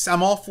mean,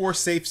 I'm all for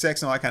safe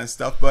sex and all that kind of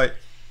stuff, but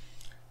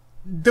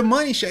the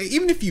money shot,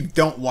 even if you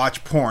don't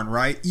watch porn,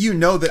 right, you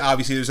know that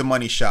obviously there's a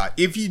money shot.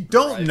 If you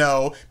don't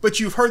know, but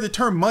you've heard the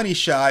term money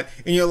shot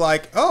and you're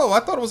like, oh, I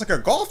thought it was like a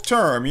golf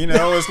term, you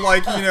know, it's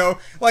like, you know,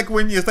 like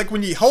when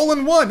you hole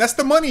in one, that's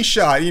the money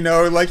shot, you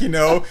know, like, you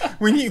know,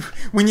 when you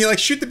like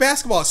shoot the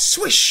basketball,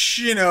 swish,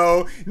 you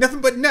know,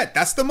 nothing but net,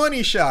 that's the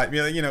money shot,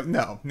 you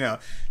know, no.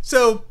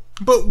 So,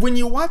 but when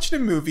you watch the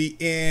movie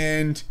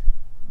and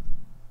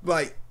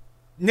like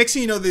next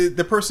thing you know,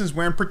 the person's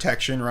wearing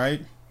protection,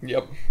 right?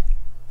 Yep.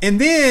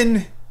 And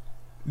then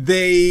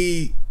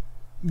they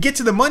get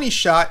to the money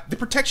shot, the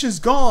protection's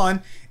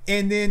gone,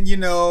 and then, you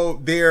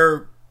know,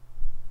 they're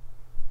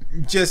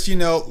just, you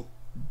know,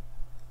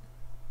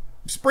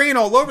 spraying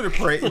all over the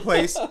place.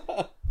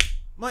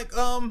 Like,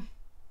 I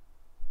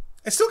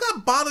still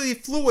got bodily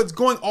fluids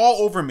going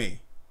all over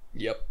me.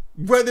 Yep.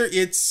 Whether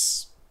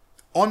it's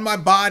on my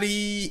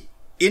body,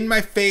 in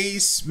my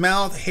face,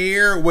 mouth,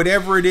 hair,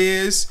 whatever it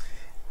is.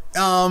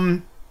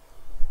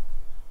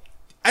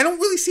 I don't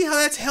really see how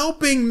that's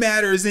helping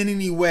matters in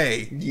any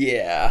way.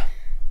 Yeah.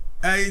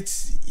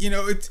 It's, you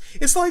know,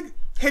 it's like,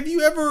 have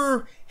you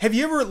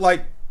ever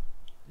like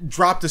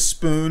dropped a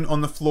spoon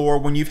on the floor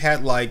when you've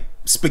had like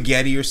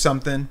spaghetti or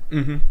something?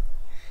 Mm-hmm.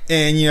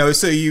 And, you know,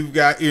 so you've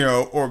got, you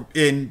know,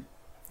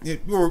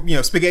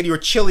 or spaghetti or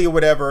chili or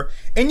whatever,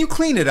 and you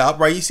clean it up,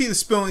 right? You see the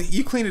spoon,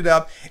 you clean it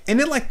up, and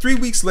then like 3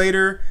 weeks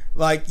later,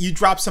 like you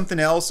drop something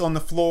else on the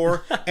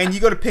floor, and you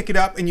go to pick it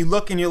up, and you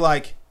look, and you're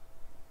like,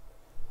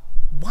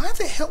 why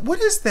the hell? What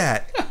is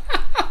that?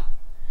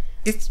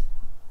 Is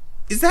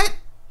that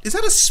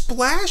a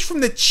splash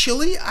from the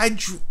chili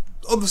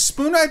the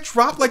spoon I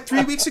dropped like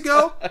 3 weeks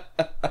ago?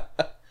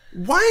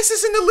 Why is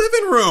this in the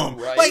living room?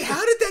 Right. Like,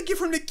 how did that get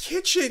from the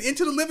kitchen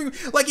into the living room?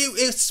 Like,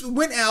 it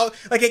went out,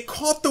 like, it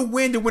caught the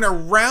wind and went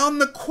around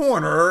the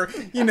corner,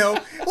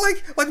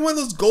 like one of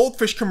those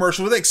goldfish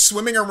commercials, like,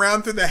 swimming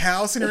around through the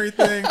house and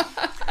everything.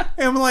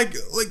 And I'm like,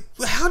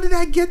 how did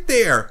that get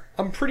there?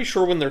 I'm pretty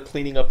sure when they're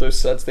cleaning up those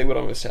sets, they would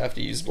almost have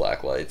to use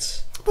black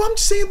lights. Well, I'm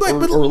just saying, like,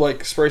 or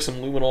like spray some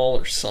luminol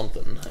or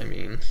something. I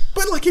mean,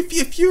 but like,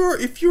 if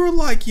you're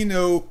like,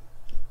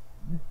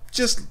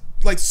 just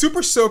like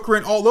super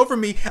soaking all over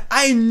me,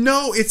 I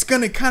know it's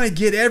gonna kind of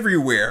get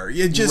everywhere.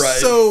 You're just Right.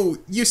 So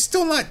you're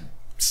still not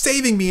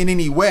saving me in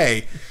any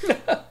way.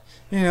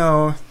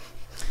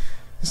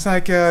 It's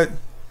like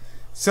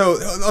so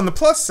on the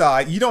plus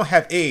side, you don't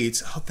have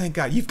AIDS. Oh, thank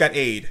God, you've got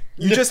AIDS.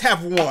 You just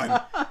have one.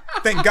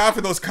 Thank God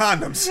for those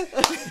condoms.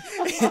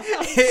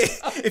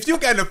 If you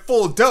got a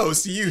full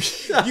dose, you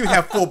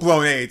have full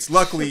blown AIDS.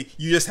 Luckily,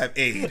 you just have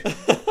AIDS.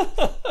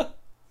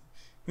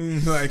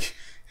 Like,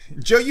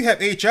 Joe, you have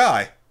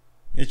HI.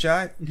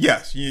 HI?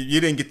 Yes,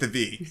 you didn't get the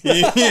V.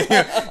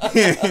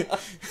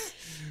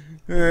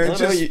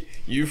 no,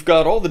 you've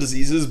got all the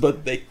diseases,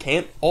 but they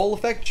can't all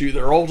affect you.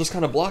 They're all just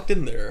kind of blocked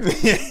in there.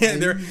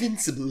 They're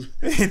invincible.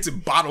 It's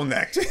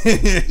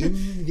bottlenecked.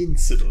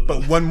 Invincible.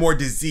 But one more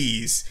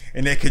disease,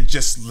 and they could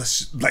just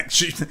like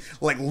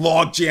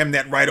log jam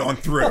that right on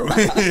through.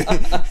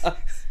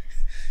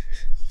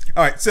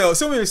 All right, so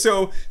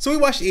we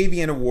watched the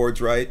AVN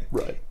Awards, right?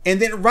 Right.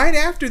 And then right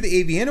after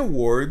the AVN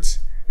Awards,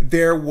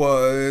 there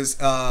was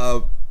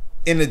an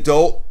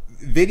adult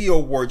video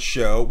award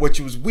show,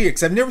 which was weird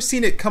because I've never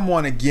seen it come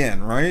on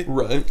again, right?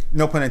 Right.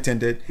 No pun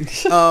intended.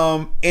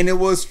 And it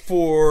was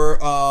for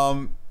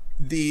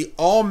the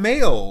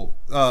all-male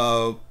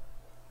adult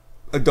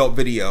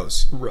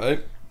videos.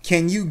 Right.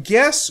 Can you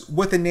guess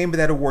what the name of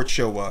that award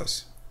show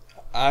was?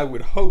 I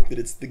would hope that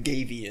it's the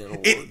Gavian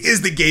Awards. It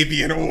is the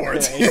Gavian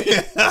Awards.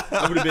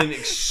 I would have been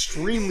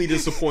extremely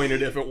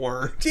disappointed if it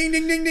weren't. Ding,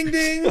 ding, ding, ding,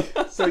 ding.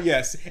 So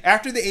yes,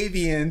 after the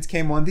AVNs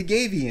came on the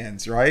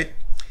Gavians, right?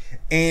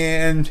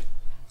 And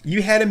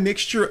you had a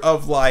mixture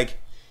of like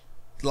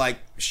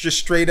just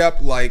straight up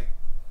like,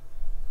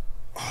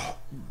 I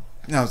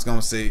was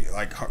gonna say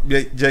like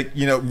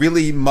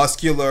really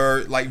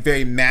muscular, like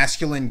very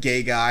masculine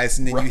gay guys,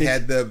 and then Right. you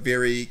had the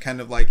very kind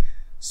of like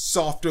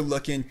softer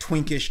looking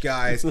twinkish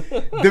guys.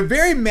 The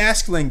very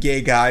masculine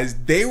gay guys,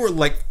 they were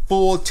like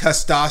full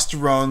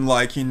testosterone,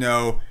 like,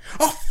 oh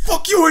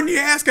fuck you in the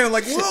ass, kind of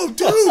like, whoa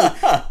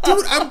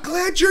dude, I'm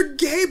glad you're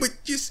gay, but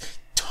just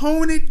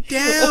tone it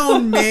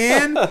down,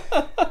 man.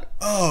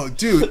 Oh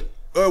dude.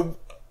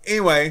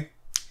 Anyway,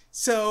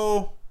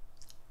 so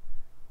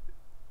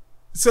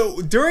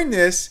during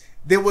this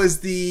there was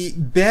the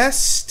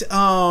best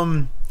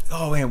one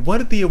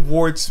of the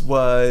awards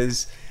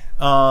was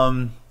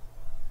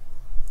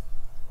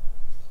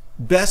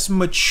best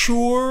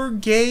mature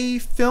gay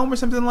film or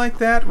something like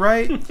that,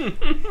 right?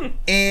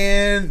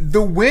 And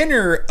the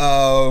winner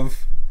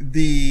of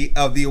the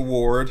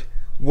award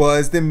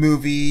was the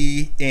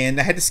movie, and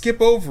I had to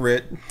skip over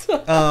it.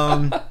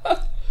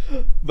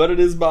 But it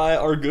is by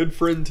our good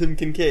friend Tim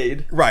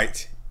Kincaid.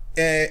 Right.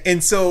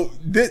 And so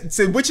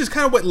which is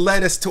kind of what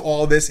led us to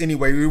all this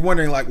anyway. We were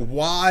wondering like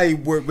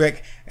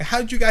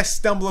how did you guys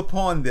stumble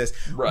upon this?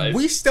 Right.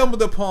 We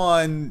stumbled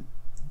upon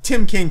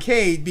Tim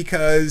Kincaid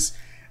because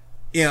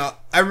I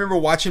remember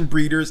watching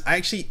Breeders. I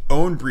actually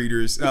own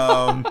Breeders.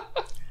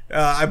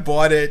 I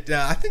bought it.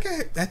 I think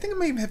I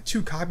may have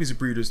 2 copies of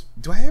Breeders.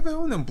 Do I have it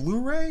on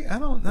Blu-ray? I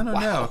don't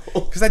know.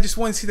 Because I just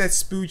wanted to see that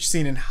spooch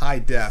scene in high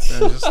def. And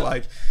I was just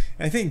like,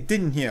 I think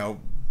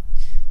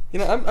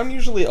I'm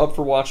usually up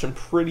for watching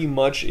pretty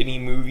much any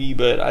movie,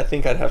 but I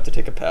think I'd have to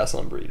take a pass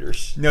on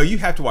Breeders. No, you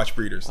have to watch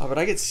Breeders. But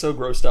I get so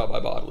grossed out by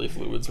bodily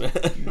fluids, man.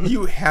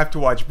 You have to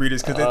watch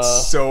Breeders because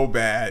it's so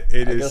bad.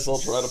 I guess I'll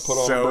try to put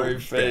on a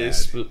brave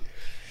face,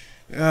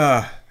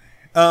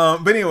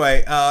 but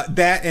anyway,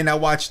 that, and I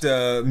watched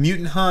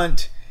Mutant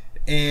Hunt,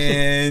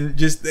 and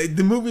just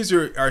the movies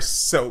are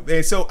so.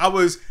 And so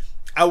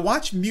I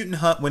watched Mutant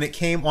Hunt when it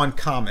came on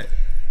Comet,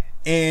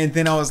 and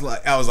then I was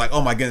like,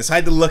 oh my goodness, I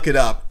had to look it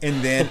up,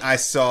 and then I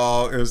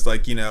saw it was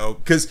like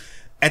because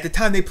at the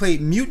time they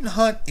played Mutant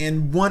Hunt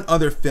and one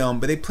other film,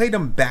 but they played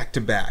them back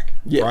to back,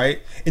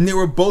 right? And they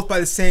were both by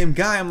the same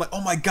guy. I'm like,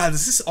 oh my god,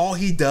 is this all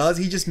he does?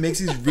 He just makes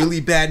these really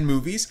bad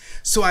movies.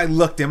 So I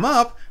looked him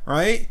up,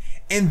 right?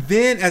 And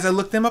then as I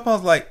looked them up, I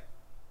was like,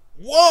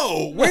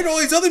 whoa, where did all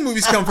these other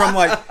movies come from?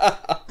 Like,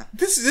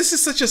 this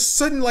is such a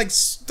sudden like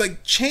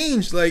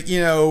change. Like,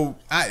 it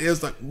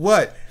was like,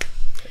 what?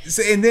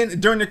 So, and then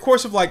during the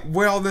course of like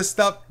where all this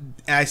stuff,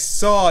 I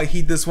saw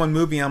he did this one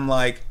movie. I'm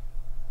like,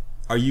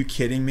 are you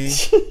kidding me?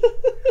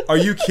 are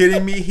you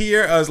kidding me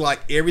here? I was like,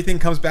 everything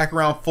comes back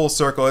around full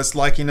circle. It's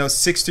like,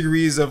 6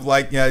 degrees of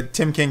like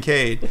Tim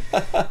Kincaid.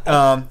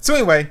 So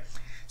anyway,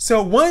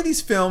 so one of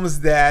these films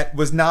that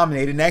was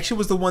nominated, and actually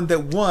was the one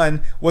that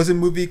won, was a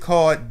movie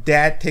called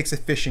Dad Takes a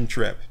Fishing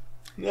Trip.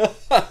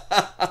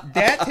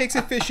 Dad Takes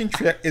a Fishing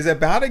Trip is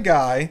about a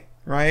guy,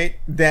 right,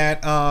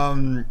 that,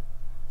 and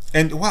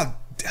wow,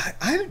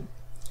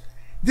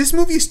 this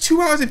movie is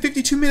 2 hours and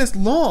 52 minutes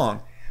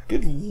long.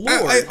 Good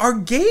lord. Are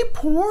gay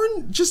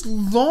porn just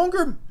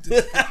longer?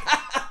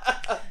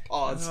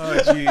 Pause. Oh,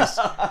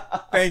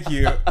 jeez. Thank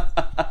you.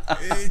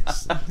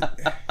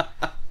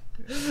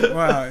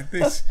 Wow.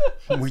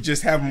 We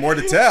just have more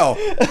to tell.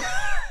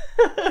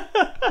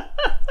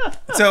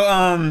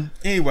 So,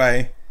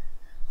 anyway,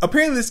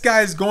 apparently this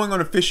guy is going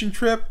on a fishing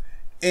trip.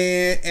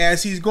 And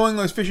as he's going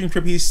on his fishing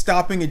trip, he's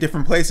stopping at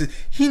different places.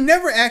 He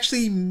never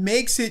actually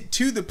makes it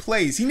to the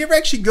place. He never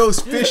actually goes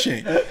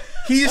fishing.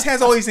 He just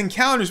has all these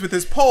encounters with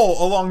his pole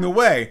along the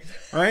way,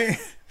 right?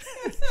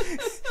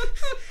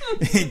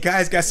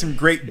 Guy's got some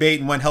great bait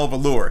and one hell of a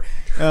lure.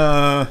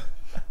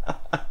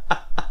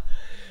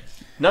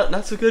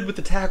 Not so good with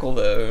the tackle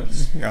though.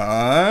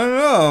 I don't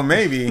know,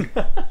 maybe.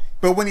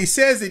 But when he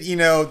says that,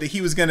 that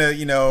he was gonna,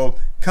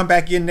 come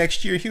back in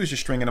next year, he was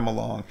just stringing him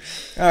along.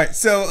 All right,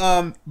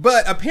 so,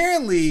 but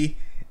apparently,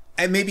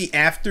 and maybe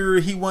after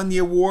he won the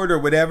award or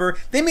whatever,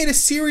 they made a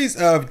series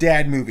of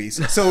dad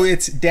movies. So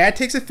it's Dad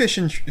Takes a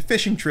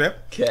Fishing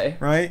Trip. Okay.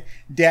 Right?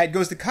 Dad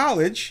Goes to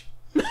College.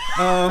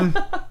 Yeah,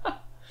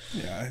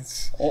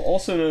 it's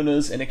Also known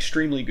as an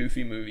extremely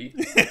goofy movie.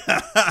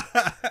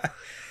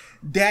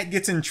 Dad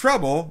Gets in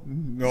Trouble.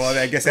 Well,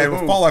 I guess that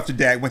would fall after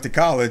Dad went to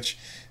college.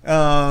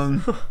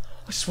 I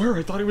swear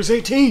I thought he was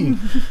 18.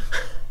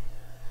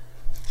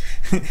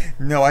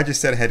 No, I just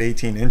said I had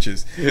 18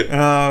 inches.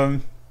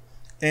 And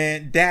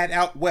Dad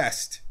Out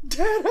West.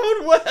 Dad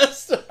Out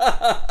West.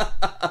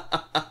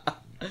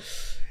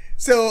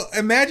 So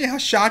imagine how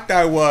shocked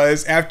I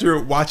was after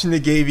watching the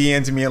gay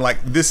VNs and being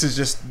like, this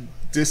is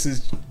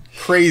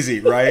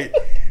crazy, right?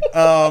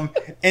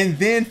 And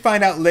then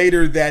find out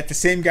later that the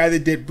same guy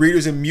that did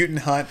Breeders and Mutant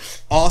Hunt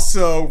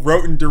also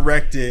wrote and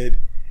directed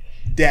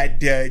Dad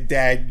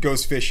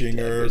Goes Fishing.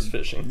 Goes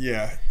Fishing.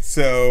 Yeah.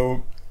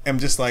 So I'm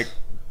just like,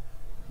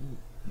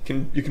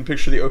 you can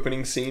picture the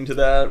opening scene to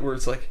that where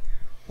it's like,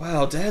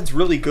 wow, Dad's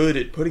really good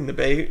at putting the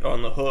bait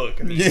on the hook.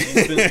 I mean,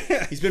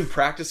 he's been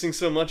practicing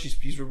so much.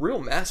 He's a real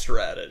master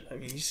at it. I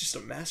mean, he's just a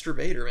master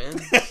baiter,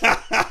 man.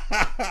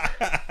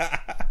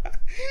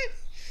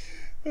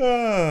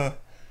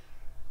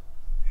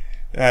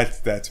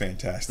 That's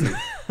fantastic.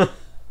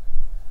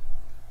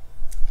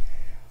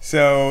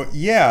 So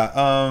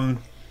yeah.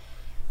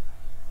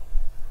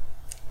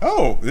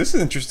 Oh, this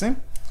is interesting.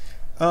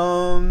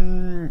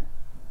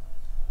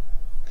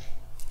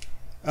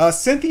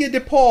 Cynthia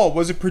DePaul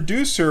was a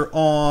producer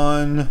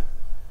on.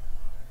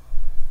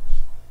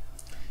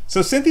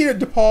 So Cynthia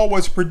DePaul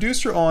was a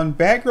producer on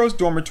Bad Girls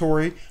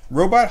Dormitory,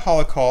 Robot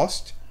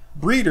Holocaust,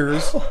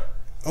 Breeders.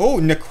 Oh,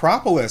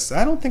 Necropolis.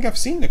 I don't think I've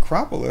seen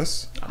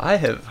Necropolis. I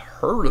have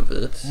heard of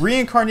it.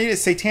 Reincarnated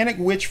satanic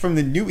witch from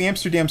the New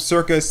Amsterdam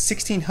circa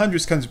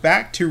 1600s comes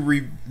back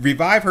to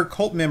revive her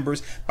cult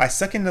members by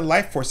sucking the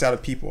life force out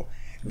of people.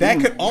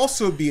 That could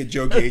also be a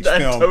Joe Gage that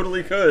film.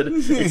 Totally could,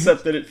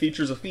 except that it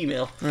features a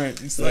female. Right.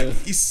 It's like,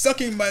 he's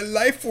sucking my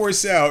life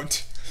force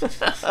out.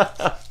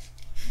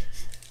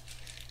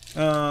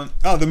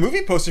 The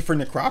movie poster for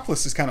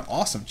Necropolis is kind of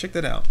awesome. Check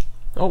that out.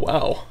 Oh,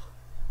 wow.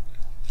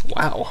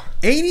 Wow.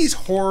 80s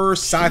horror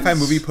sci-fi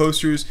movie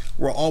posters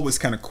were always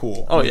kind of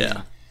cool. Oh,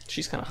 yeah.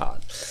 She's kind of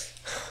hot.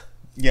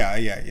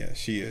 Yeah,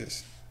 she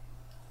is.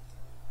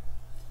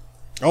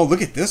 Oh,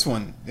 look at this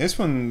one. This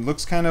one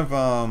looks kind of,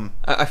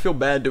 I feel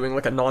bad doing,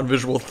 like, a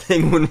non-visual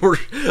thing when we're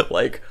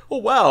like, oh,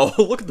 wow,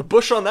 look at the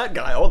bush on that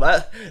guy. Oh,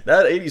 that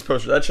 80s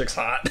poster, that chick's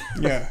hot.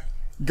 Yeah.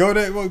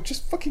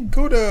 Just fucking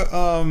go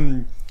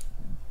to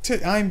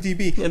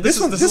IMDb. Yeah, this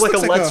is like a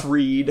let's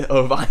read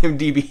of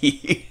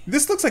IMDb.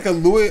 This looks like a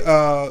Louis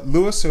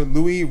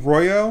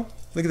Royo.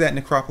 Look at that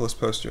Necropolis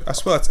poster. I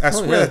swear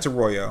that's a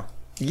Royo.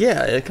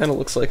 Yeah, it kind of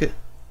looks like it.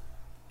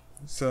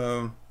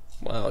 So...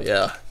 Wow,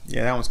 yeah.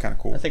 Yeah, that one's kind of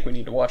cool. I think we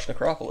need to watch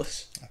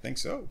Necropolis. I think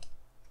so.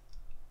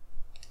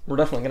 We're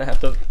definitely going to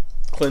have to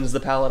cleanse the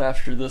palate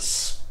after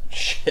this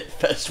shit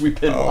fest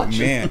we've been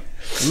watching. Oh, man.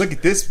 Look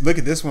at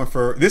this one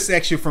for... This is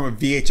actually from a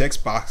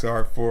VHX box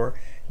art for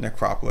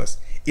Necropolis.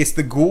 It's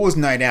The Ghouls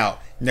Night Out,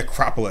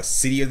 Necropolis,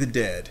 City of the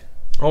Dead.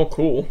 Oh,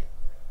 cool.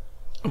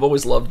 I've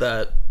always loved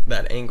that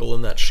angle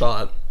in that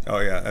shot. Oh,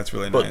 yeah, that's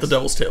really nice. But The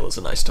Devil's Tail is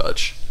a nice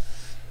touch.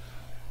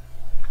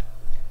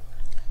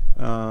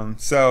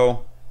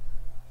 So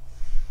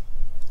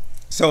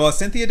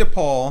Cynthia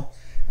DePaul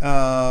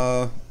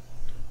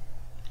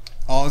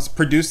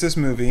produced this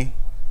movie.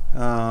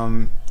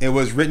 It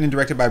was written and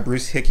directed by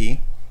Bruce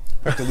Hickey.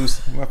 We'll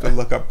have to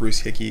look up Bruce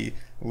Hickey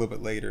a little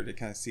bit later to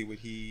kind of see what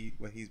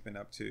he's been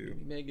up to.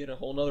 We may get a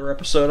whole nother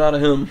episode out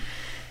of him.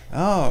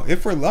 Oh,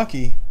 if we're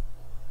lucky.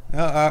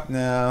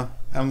 No,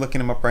 I'm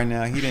looking him up right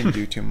now. He didn't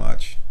do too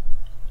much.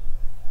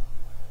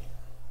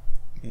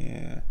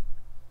 Yeah.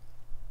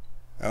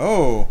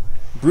 Oh,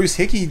 Bruce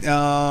Hickey.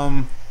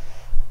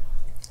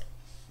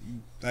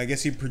 I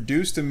guess he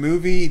produced a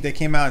movie that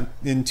came out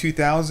in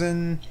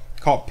 2000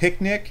 called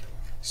Picnic,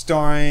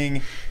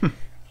 starring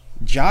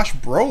Josh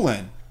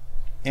Brolin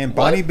and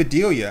Bonnie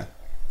Bedelia.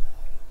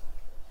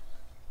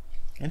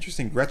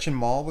 Interesting. Gretchen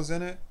Mol was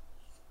in it.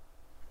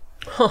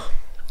 Huh.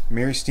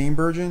 Mary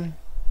Steenburgen.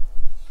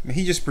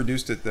 He just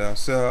produced it though,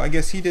 so I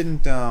guess he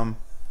didn't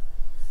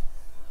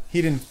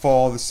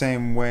fall the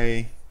same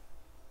way.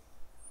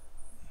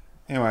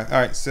 Anyway, all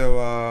right.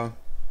 So,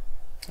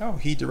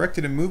 he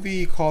directed a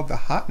movie called The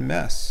Hot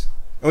Mess.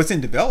 Oh, it's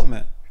in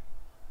development.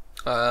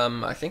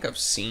 I think I've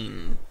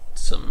seen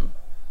some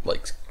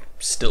like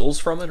stills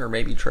from it, or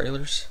maybe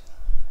trailers.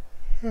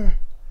 An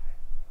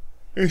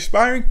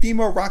inspiring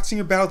female rock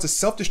singer battles the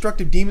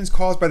self-destructive demons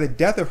caused by the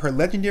death of her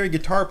legendary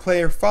guitar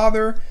player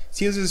father,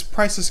 steals his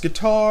priceless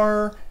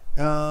guitar,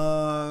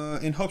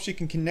 in hopes she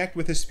can connect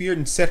with his spirit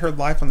and set her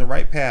life on the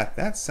right path.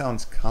 That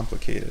sounds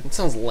complicated. It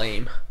sounds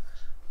lame.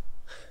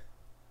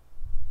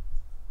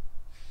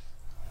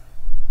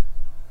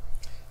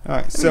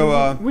 Alright,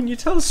 so when you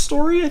tell a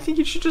story, I think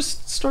you should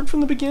just start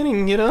from the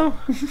beginning, you know?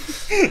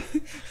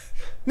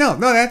 No,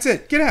 that's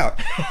it. Get out.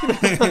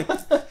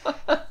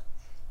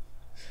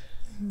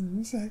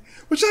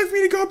 Would you like for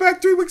me to go back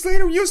 3 weeks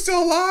later when you're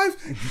still alive?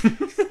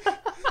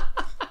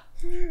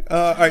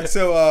 Alright,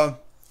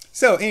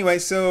 so anyway,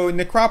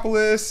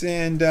 Necropolis,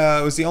 and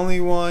it was the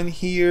only one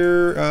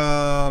here.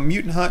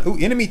 Mutant Hunt. Ooh,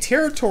 Enemy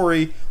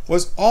Territory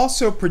was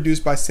also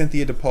produced by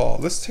Cynthia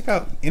DePaul. Let's check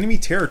out Enemy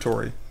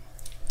Territory.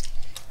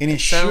 An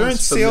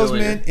insurance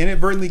salesman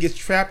inadvertently gets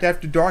trapped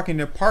after dark in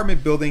an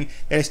apartment building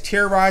that is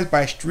terrorized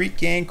by a street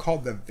gang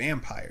called the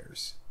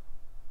Vampires.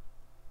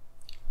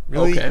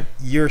 Really? Okay.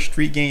 You're a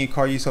street gang, you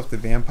call yourself the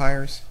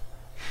Vampires?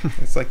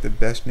 It's like the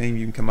best name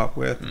you can come up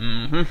with.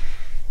 Mm-hmm.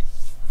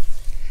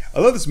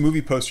 I love this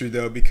movie poster,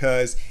 though,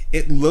 because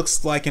it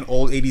looks like an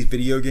old 80s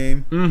video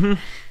game.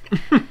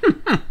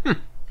 Mm-hmm.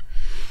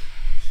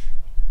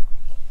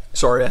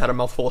 Sorry, I had a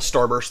mouthful of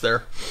Starburst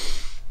there.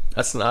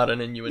 That's not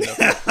an innuendo.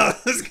 I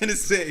was going to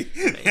say,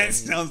 that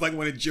sounds like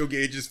one of Joe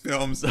Gage's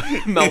films.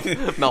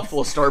 Mouthful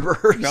of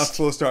Starburst.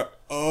 Mouthful of Star.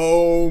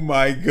 Oh,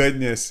 my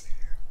goodness.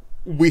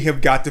 We have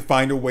got to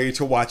find a way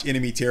to watch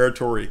Enemy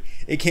Territory.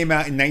 It came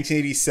out in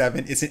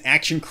 1987. It's an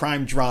action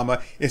crime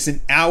drama. It's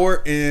an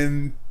hour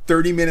and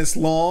 30 minutes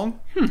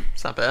long.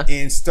 It's not bad.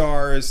 And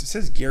stars, it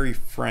says Gary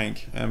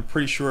Frank. I'm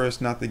pretty sure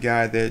it's not the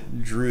guy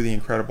that drew The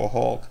Incredible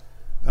Hulk.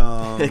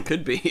 It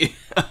could be.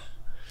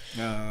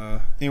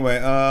 Anyway,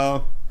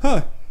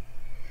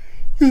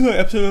 he was on an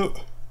episode of,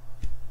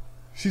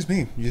 excuse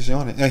me, you just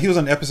on it. He was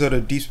on an episode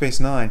of Deep Space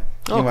Nine.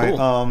 Anyway,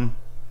 cool.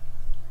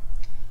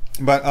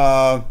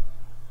 But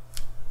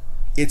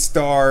it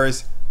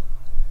stars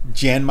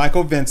Jan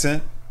Michael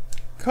Vincent.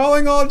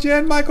 Calling all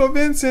Jan Michael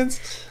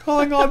Vincents.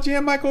 Calling all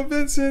Jan Michael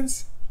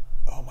Vincents.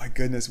 Oh my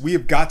goodness, we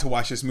have got to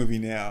watch this movie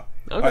now.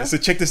 Okay. All right, so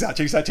check this out.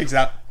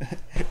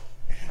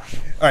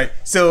 All right,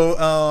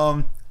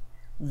 so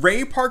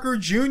Ray Parker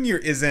Jr.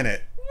 is in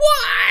it.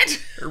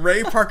 What?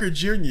 Ray Parker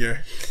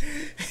Jr.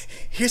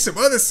 Here's some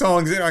other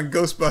songs that are on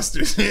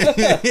Ghostbusters.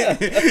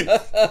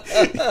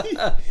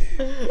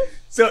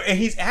 So, and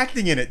he's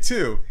acting in it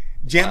too.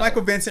 Jan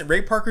Michael Vincent,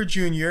 Ray Parker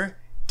Jr.,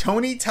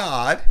 Tony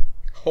Todd,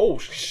 Oh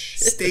shit!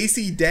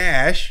 Stacey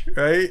Dash,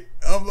 right?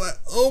 I'm like,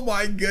 oh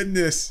my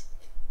goodness.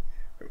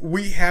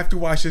 We have to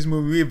watch this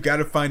movie. We've got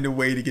to find a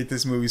way to get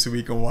this movie so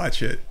we can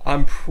watch it.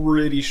 I'm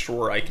pretty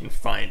sure I can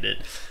find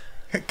it.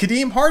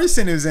 Kadeem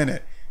Hardison is in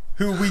it,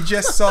 who we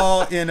just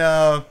saw in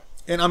I'm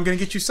Gonna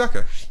Get You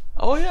Sucker.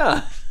 Oh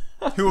yeah.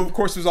 Who of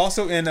course was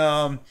also in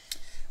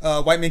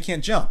White Men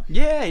Can't Jump.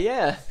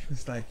 Yeah.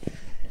 It's like,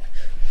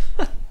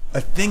 a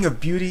thing of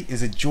beauty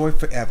is a joy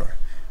forever.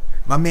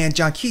 My man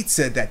John Keats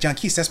said that. John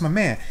Keats, that's my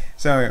man.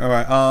 Sorry, all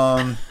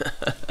right.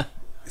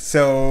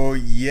 So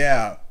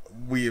yeah,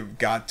 we have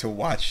got to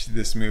watch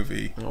this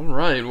movie. All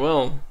right.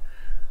 Well,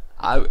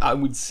 I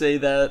would say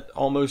that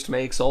almost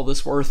makes all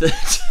this worth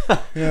it.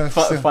 Yeah,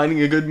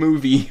 Finding a good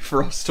movie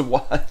for us to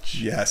watch.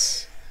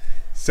 Yes.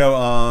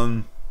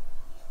 So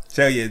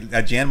yeah,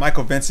 a Jan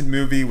Michael Vincent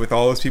movie with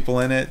all those people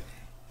in it.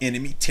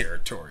 Enemy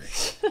Territory.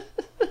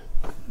 All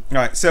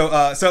right. So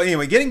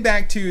anyway, getting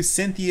back to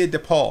Cynthia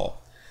DePaul.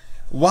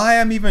 Why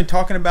I'm even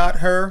talking about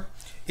her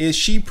is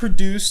she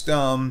produced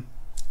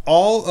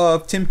all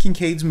of Tim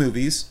Kincaid's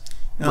movies.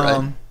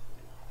 Right.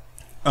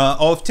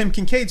 All of Tim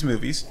Kincaid's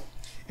movies.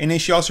 And then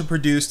she also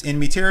produced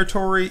Enemy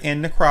Territory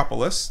and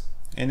Necropolis.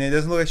 And it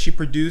doesn't look like she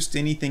produced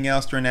anything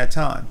else during that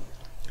time.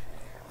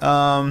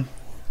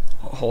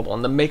 Hold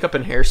on. The makeup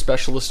and hair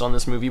specialist on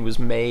this movie was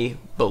May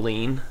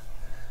Boleen.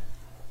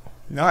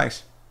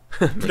 Nice.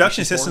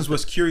 Production assistance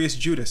was Curious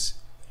Judas.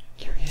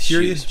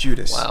 Curious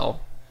Judas. Wow.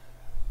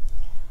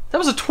 That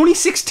was a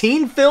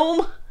 2016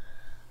 film?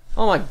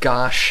 Oh my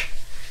gosh.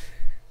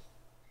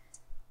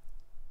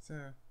 So,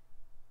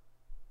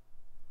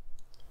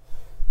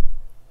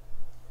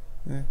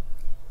 yeah.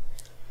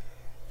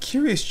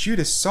 Curious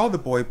Judas saw the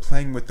boy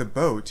playing with the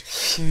boat.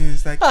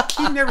 He's like,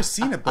 he'd never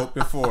seen a boat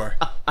before.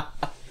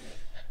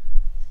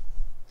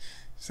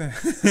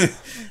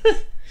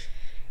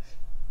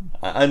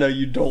 I know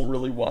you don't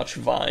really watch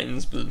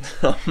Vines, but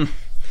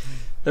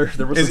there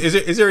was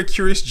Is there a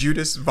Curious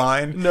Judas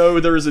Vine? no,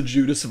 there is a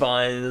Judas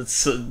Vine.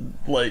 It's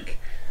like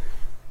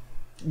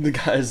the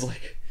guy's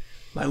like,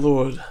 "My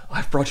lord,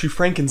 I've brought you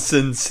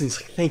frankincense." And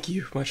he's like, "Thank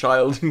you, my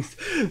child." And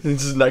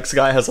this next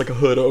guy has like a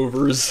hood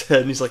over his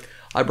head, and he's like,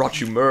 "I brought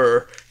you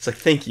myrrh." It's like,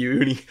 "Thank you,"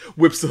 and he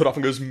whips the hood off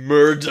and goes,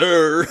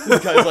 "Murder." The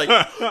guy's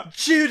like,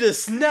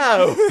 "Judas,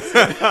 no."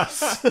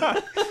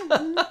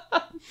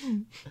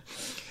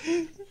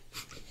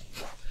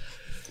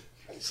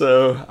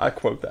 So I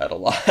quote that a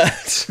lot.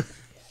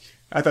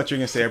 I thought you were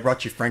going to say, I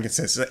brought you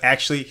frankincense.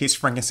 Actually, he's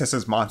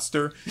frankincense's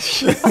monster.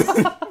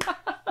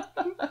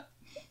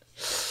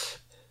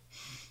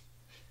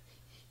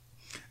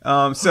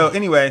 So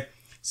anyway,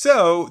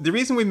 so the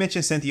reason we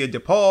mentioned Cynthia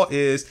DePaul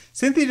is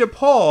Cynthia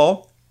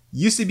DePaul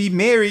used to be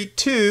married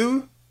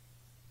to,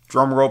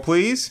 drum roll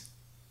please,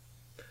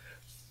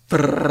 Tim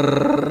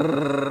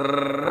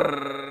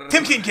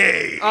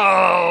Kincaid.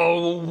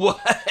 Oh, what?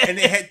 And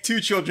they had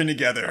 2 children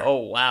together. Oh,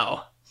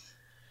 wow.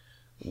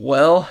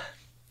 Well,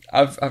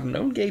 I've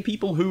known gay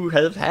people who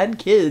have had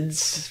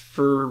kids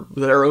for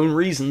their own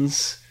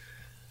reasons.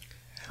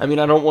 I mean,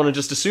 I don't want to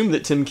just assume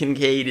that Tim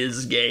Kincaid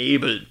is gay,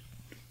 but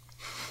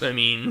I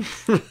mean,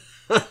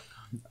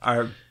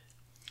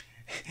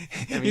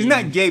 He's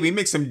not gay, but he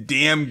makes some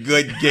damn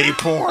good gay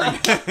porn. he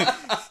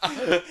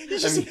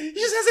just has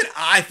an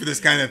eye for this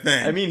kind of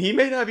thing. I mean, he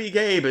may not be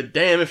gay, but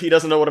damn if he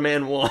doesn't know what a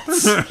man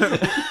wants.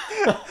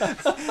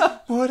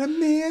 What a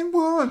man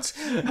wants.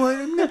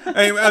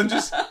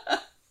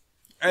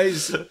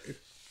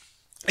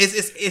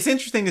 It's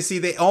interesting to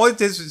see. All it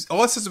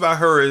says about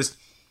her is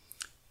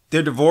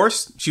they're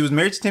divorced. She was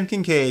married to Tim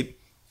Kincaid.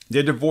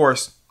 They're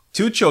divorced.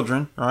 2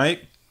 children,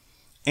 right?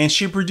 And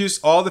she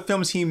produced all the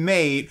films he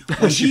made.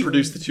 When she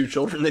produced the 2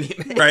 children that he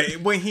made.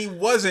 Right, when he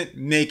wasn't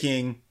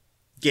making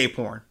gay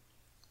porn.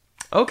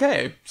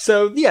 Okay,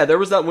 so yeah, there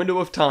was that window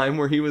of time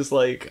where he was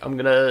like, I'm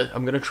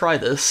gonna try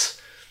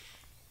this.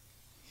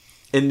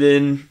 And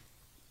then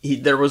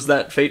there was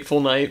that fateful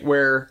night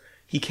where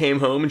he came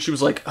home and she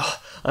was like, "Ugh,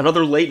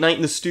 another late night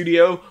in the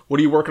studio? What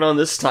are you working on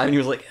this time?" And he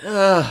was like,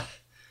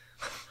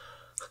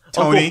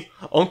 Tony.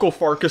 Uncle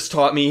Farkas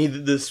taught me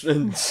this.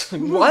 And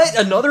what?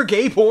 Another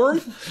gay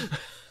porn?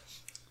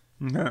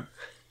 Okay.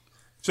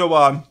 So,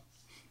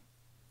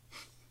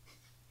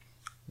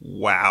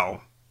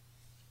 wow.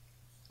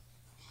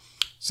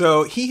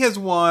 So he has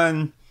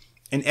won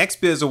an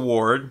XBiz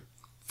award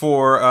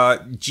for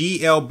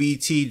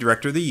GLBT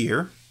Director of the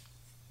Year.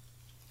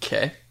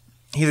 Okay.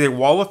 He's a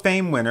Wall of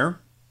Fame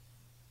winner.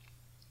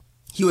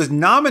 He was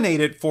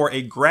nominated for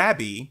a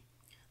Grabby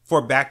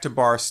for Back to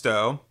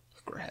Barstow.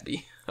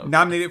 Grabby. Okay.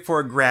 Nominated for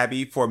a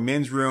Grabby for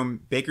Men's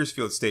Room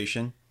Bakersfield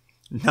Station.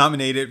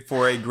 Nominated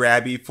for a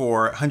Grabby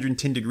for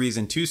 110 Degrees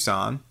in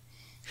Tucson.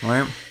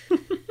 Right?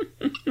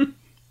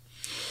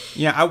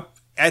 Yeah,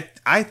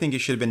 I think it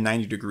should have been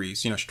 90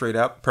 degrees, straight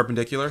up,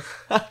 perpendicular.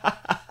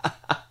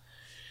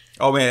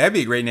 Oh man, that'd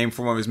be a great name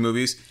for one of his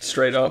movies.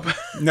 Straight up.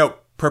 No,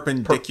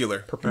 perpendicular.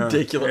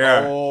 Perpendicular.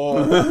 Yeah.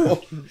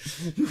 Oh.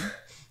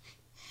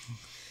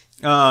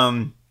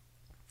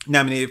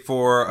 Nominated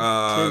for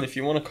Tim, if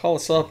you want to call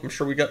us up, I'm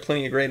sure we got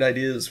plenty of great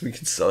ideas we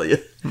can sell you.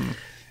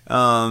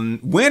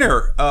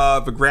 Winner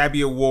of a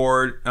Grabby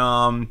Award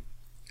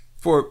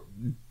for.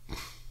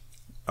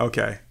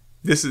 Okay,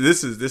 this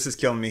is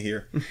killing me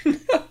here.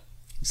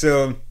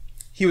 So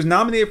he was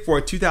nominated for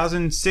a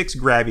 2006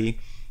 Grabby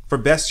for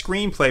Best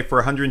Screenplay for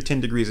 110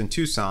 Degrees in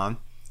Tucson.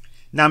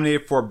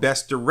 Nominated for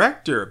Best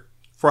Director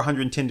for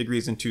 110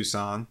 Degrees in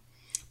Tucson,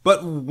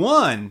 but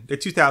won the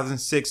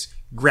 2006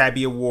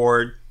 Grabby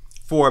Award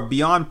for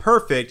Beyond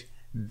Perfect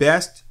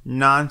Best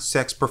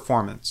Non-Sex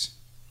Performance.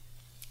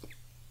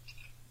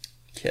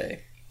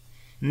 Okay.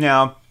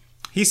 Now,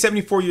 he's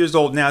 74 years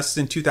old now. This is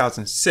in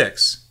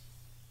 2006.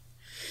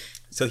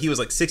 So he was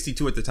like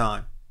 62 at the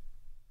time.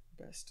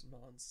 Best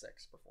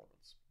non-sex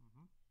performance.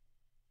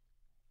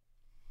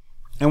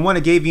 And won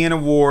a Gay Vienna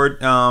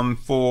Award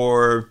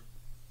for...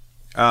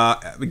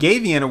 Gay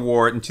Vienna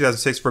Award in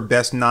 2006 for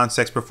Best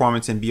Non-Sex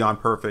Performance in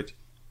Beyond Perfect.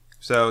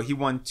 So he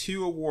won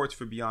 2 awards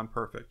for Beyond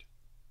Perfect.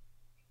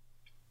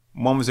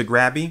 One was a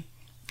Grabby,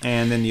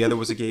 and then the other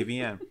was a Gay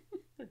Vienna.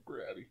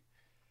 Grabby.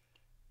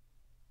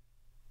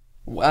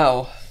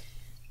 Wow.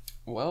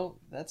 Well,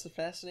 that's a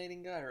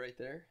fascinating guy right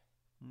there.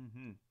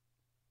 Mm-hmm.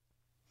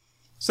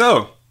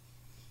 So,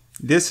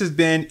 this has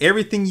been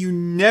everything you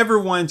never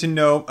wanted to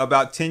know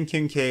about Tim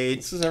Kincaid.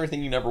 This is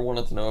everything you never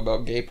wanted to know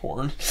about gay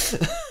porn.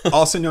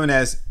 Also known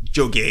as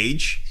Joe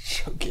Gage.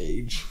 Joe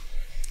Gage.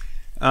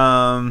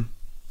 Yeah,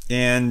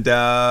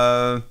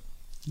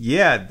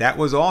 that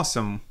was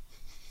awesome.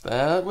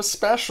 That was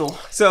special.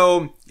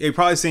 So, you're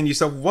probably saying to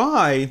yourself,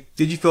 why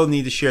did you feel the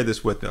need to share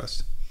this with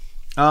us?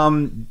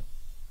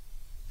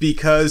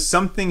 Because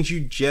some things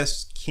you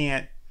just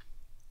can't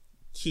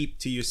keep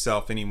to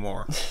yourself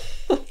anymore.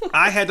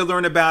 I had to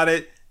learn about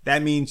it.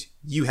 That means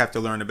you have to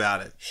learn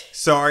about it.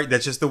 Sorry,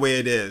 that's just the way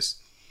it is.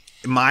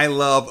 My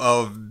love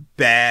of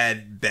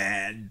bad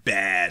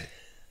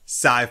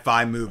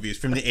sci-fi movies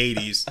from the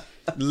 80s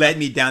led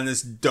me down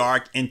this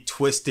dark and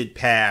twisted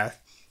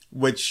path,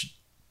 which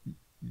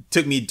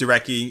took me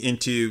directly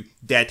into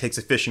Dad Takes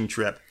a Fishing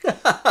Trip.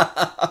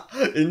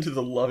 Into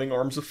the loving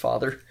arms of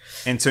Father.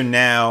 And so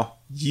now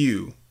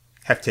you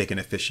have taken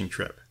a fishing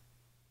trip.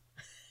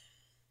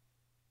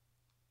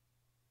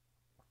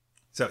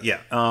 So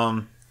yeah,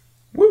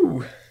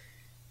 Woo!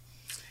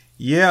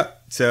 yeah.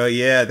 So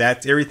yeah,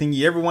 that's everything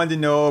you ever wanted to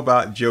know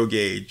about Joe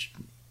Gage,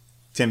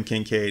 Tim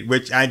Kincaid.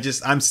 Which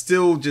I'm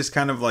still just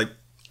kind of like,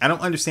 I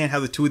don't understand how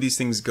the two of these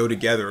things go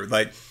together.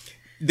 Like,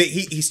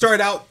 he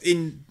started out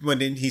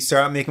he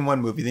started out making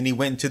one movie, then he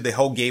went into the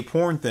whole gay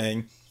porn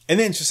thing, and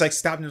then just like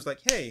stopped and was like,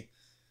 hey,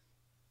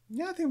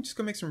 yeah, I think I'm just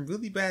gonna make some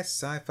really bad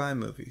sci-fi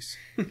movies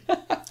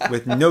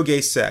with no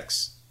gay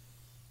sex.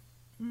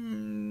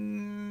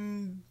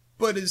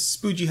 But it's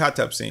spooky hot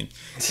tub scene.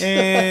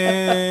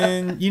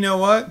 And you know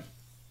what?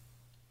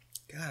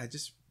 God, I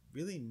just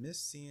really miss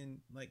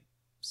seeing like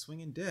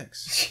swinging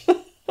dicks.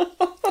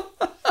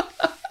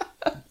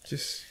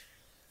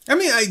 I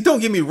mean,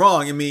 don't get me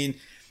wrong. I mean,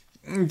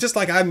 just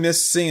like I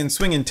miss seeing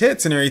swinging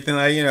tits and everything.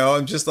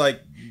 I'm just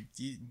like,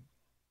 you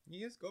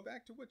just go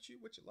back to what you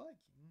like.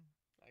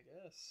 I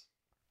guess.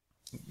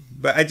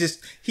 But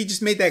he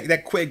just made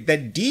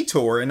that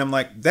detour, and I'm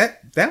like,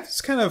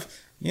 that's kind of,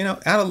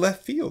 out of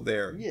left field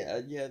there.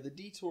 Yeah, the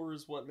detour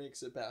is what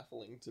makes it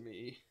baffling to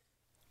me.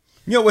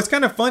 What's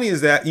kind of funny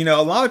is that,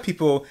 a lot of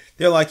people,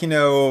 they're like,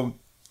 I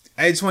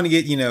just want to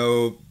get,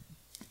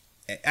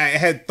 I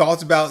had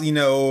thoughts about,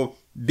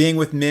 being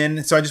with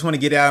men, so I just want to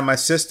get it out of my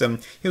system.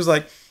 He was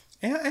like,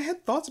 yeah, I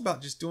had thoughts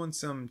about just doing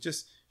some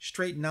just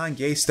straight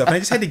non-gay stuff, and I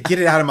just had to get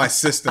it out of my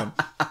system.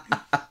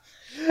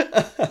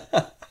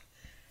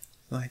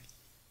 Like,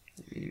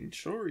 I mean,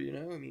 sure,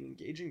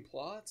 engaging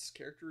plots,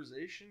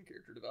 characterization,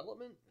 character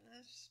development,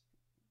 that's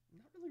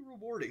not really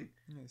rewarding.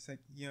 It's like,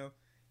 you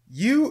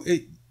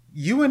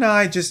and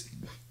I just,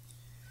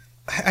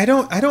 I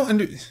don't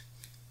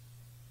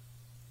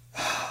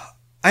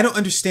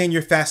understand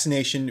your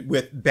fascination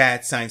with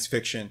bad science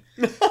fiction.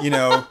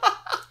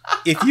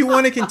 If you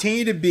want to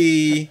continue to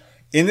be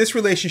in this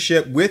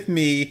relationship with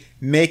me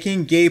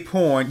making gay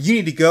porn, you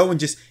need to go and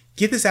just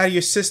get this out of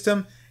your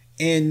system,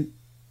 and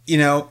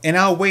and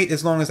I'll wait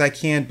as long as I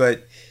can,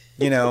 but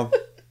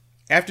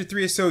after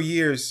 3 or so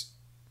years,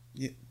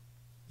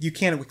 you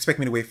can't expect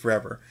me to wait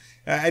forever.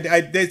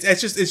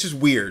 It's just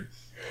weird.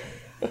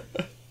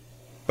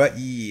 But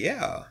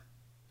yeah.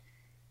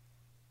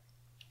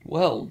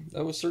 Well,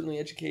 that was certainly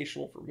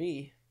educational for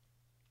me.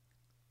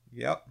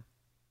 Yep.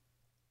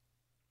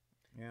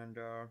 And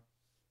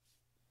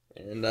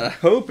I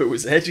hope it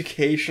was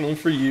educational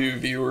for you,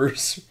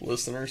 viewers,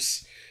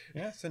 listeners.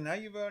 Yeah, so now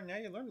you learned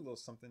a little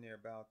something there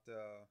about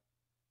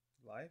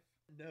life.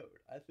 Note,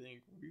 I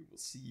think we will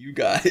see you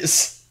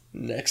guys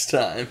next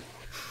time.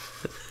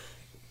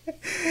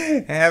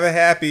 Have a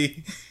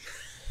happy.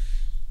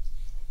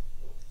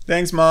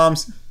 Thanks,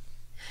 moms.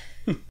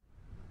 Did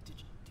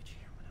you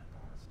hear what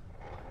happened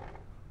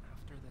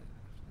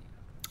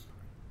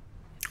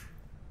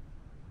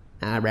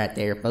after All right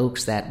there,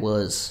 folks. That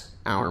was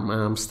Our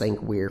Moms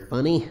Think We're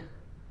Funny.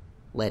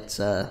 Let's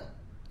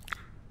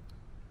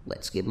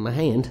give them a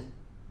hand.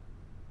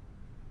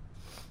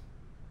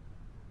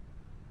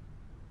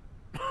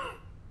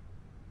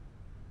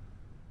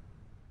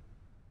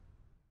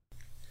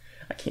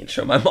 I can't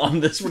show my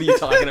mom this. What are you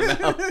talking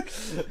about?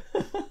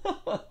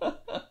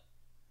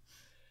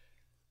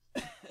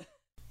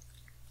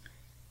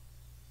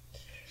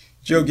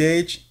 Joe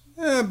Gage,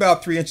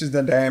 about 3 inches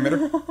in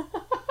diameter.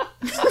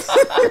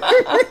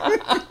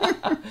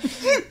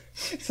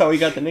 That's how he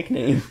got the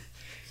nickname.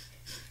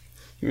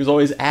 He was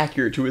always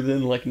accurate to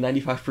within like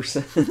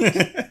 95%.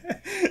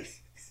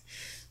 It's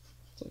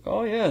like,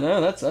 oh yeah,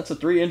 no, that's a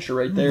 3-incher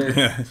right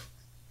there.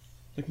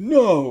 Like,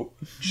 no,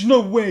 there's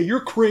no way.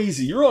 You're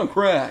crazy. You're on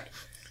crack.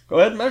 Go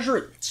ahead and measure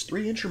it. It's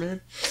 3-incher,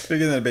 man.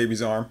 Bigger than a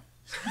baby's arm.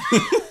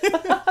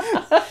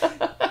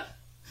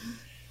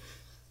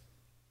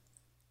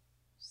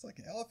 It's like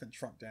an elephant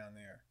trunk down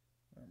there.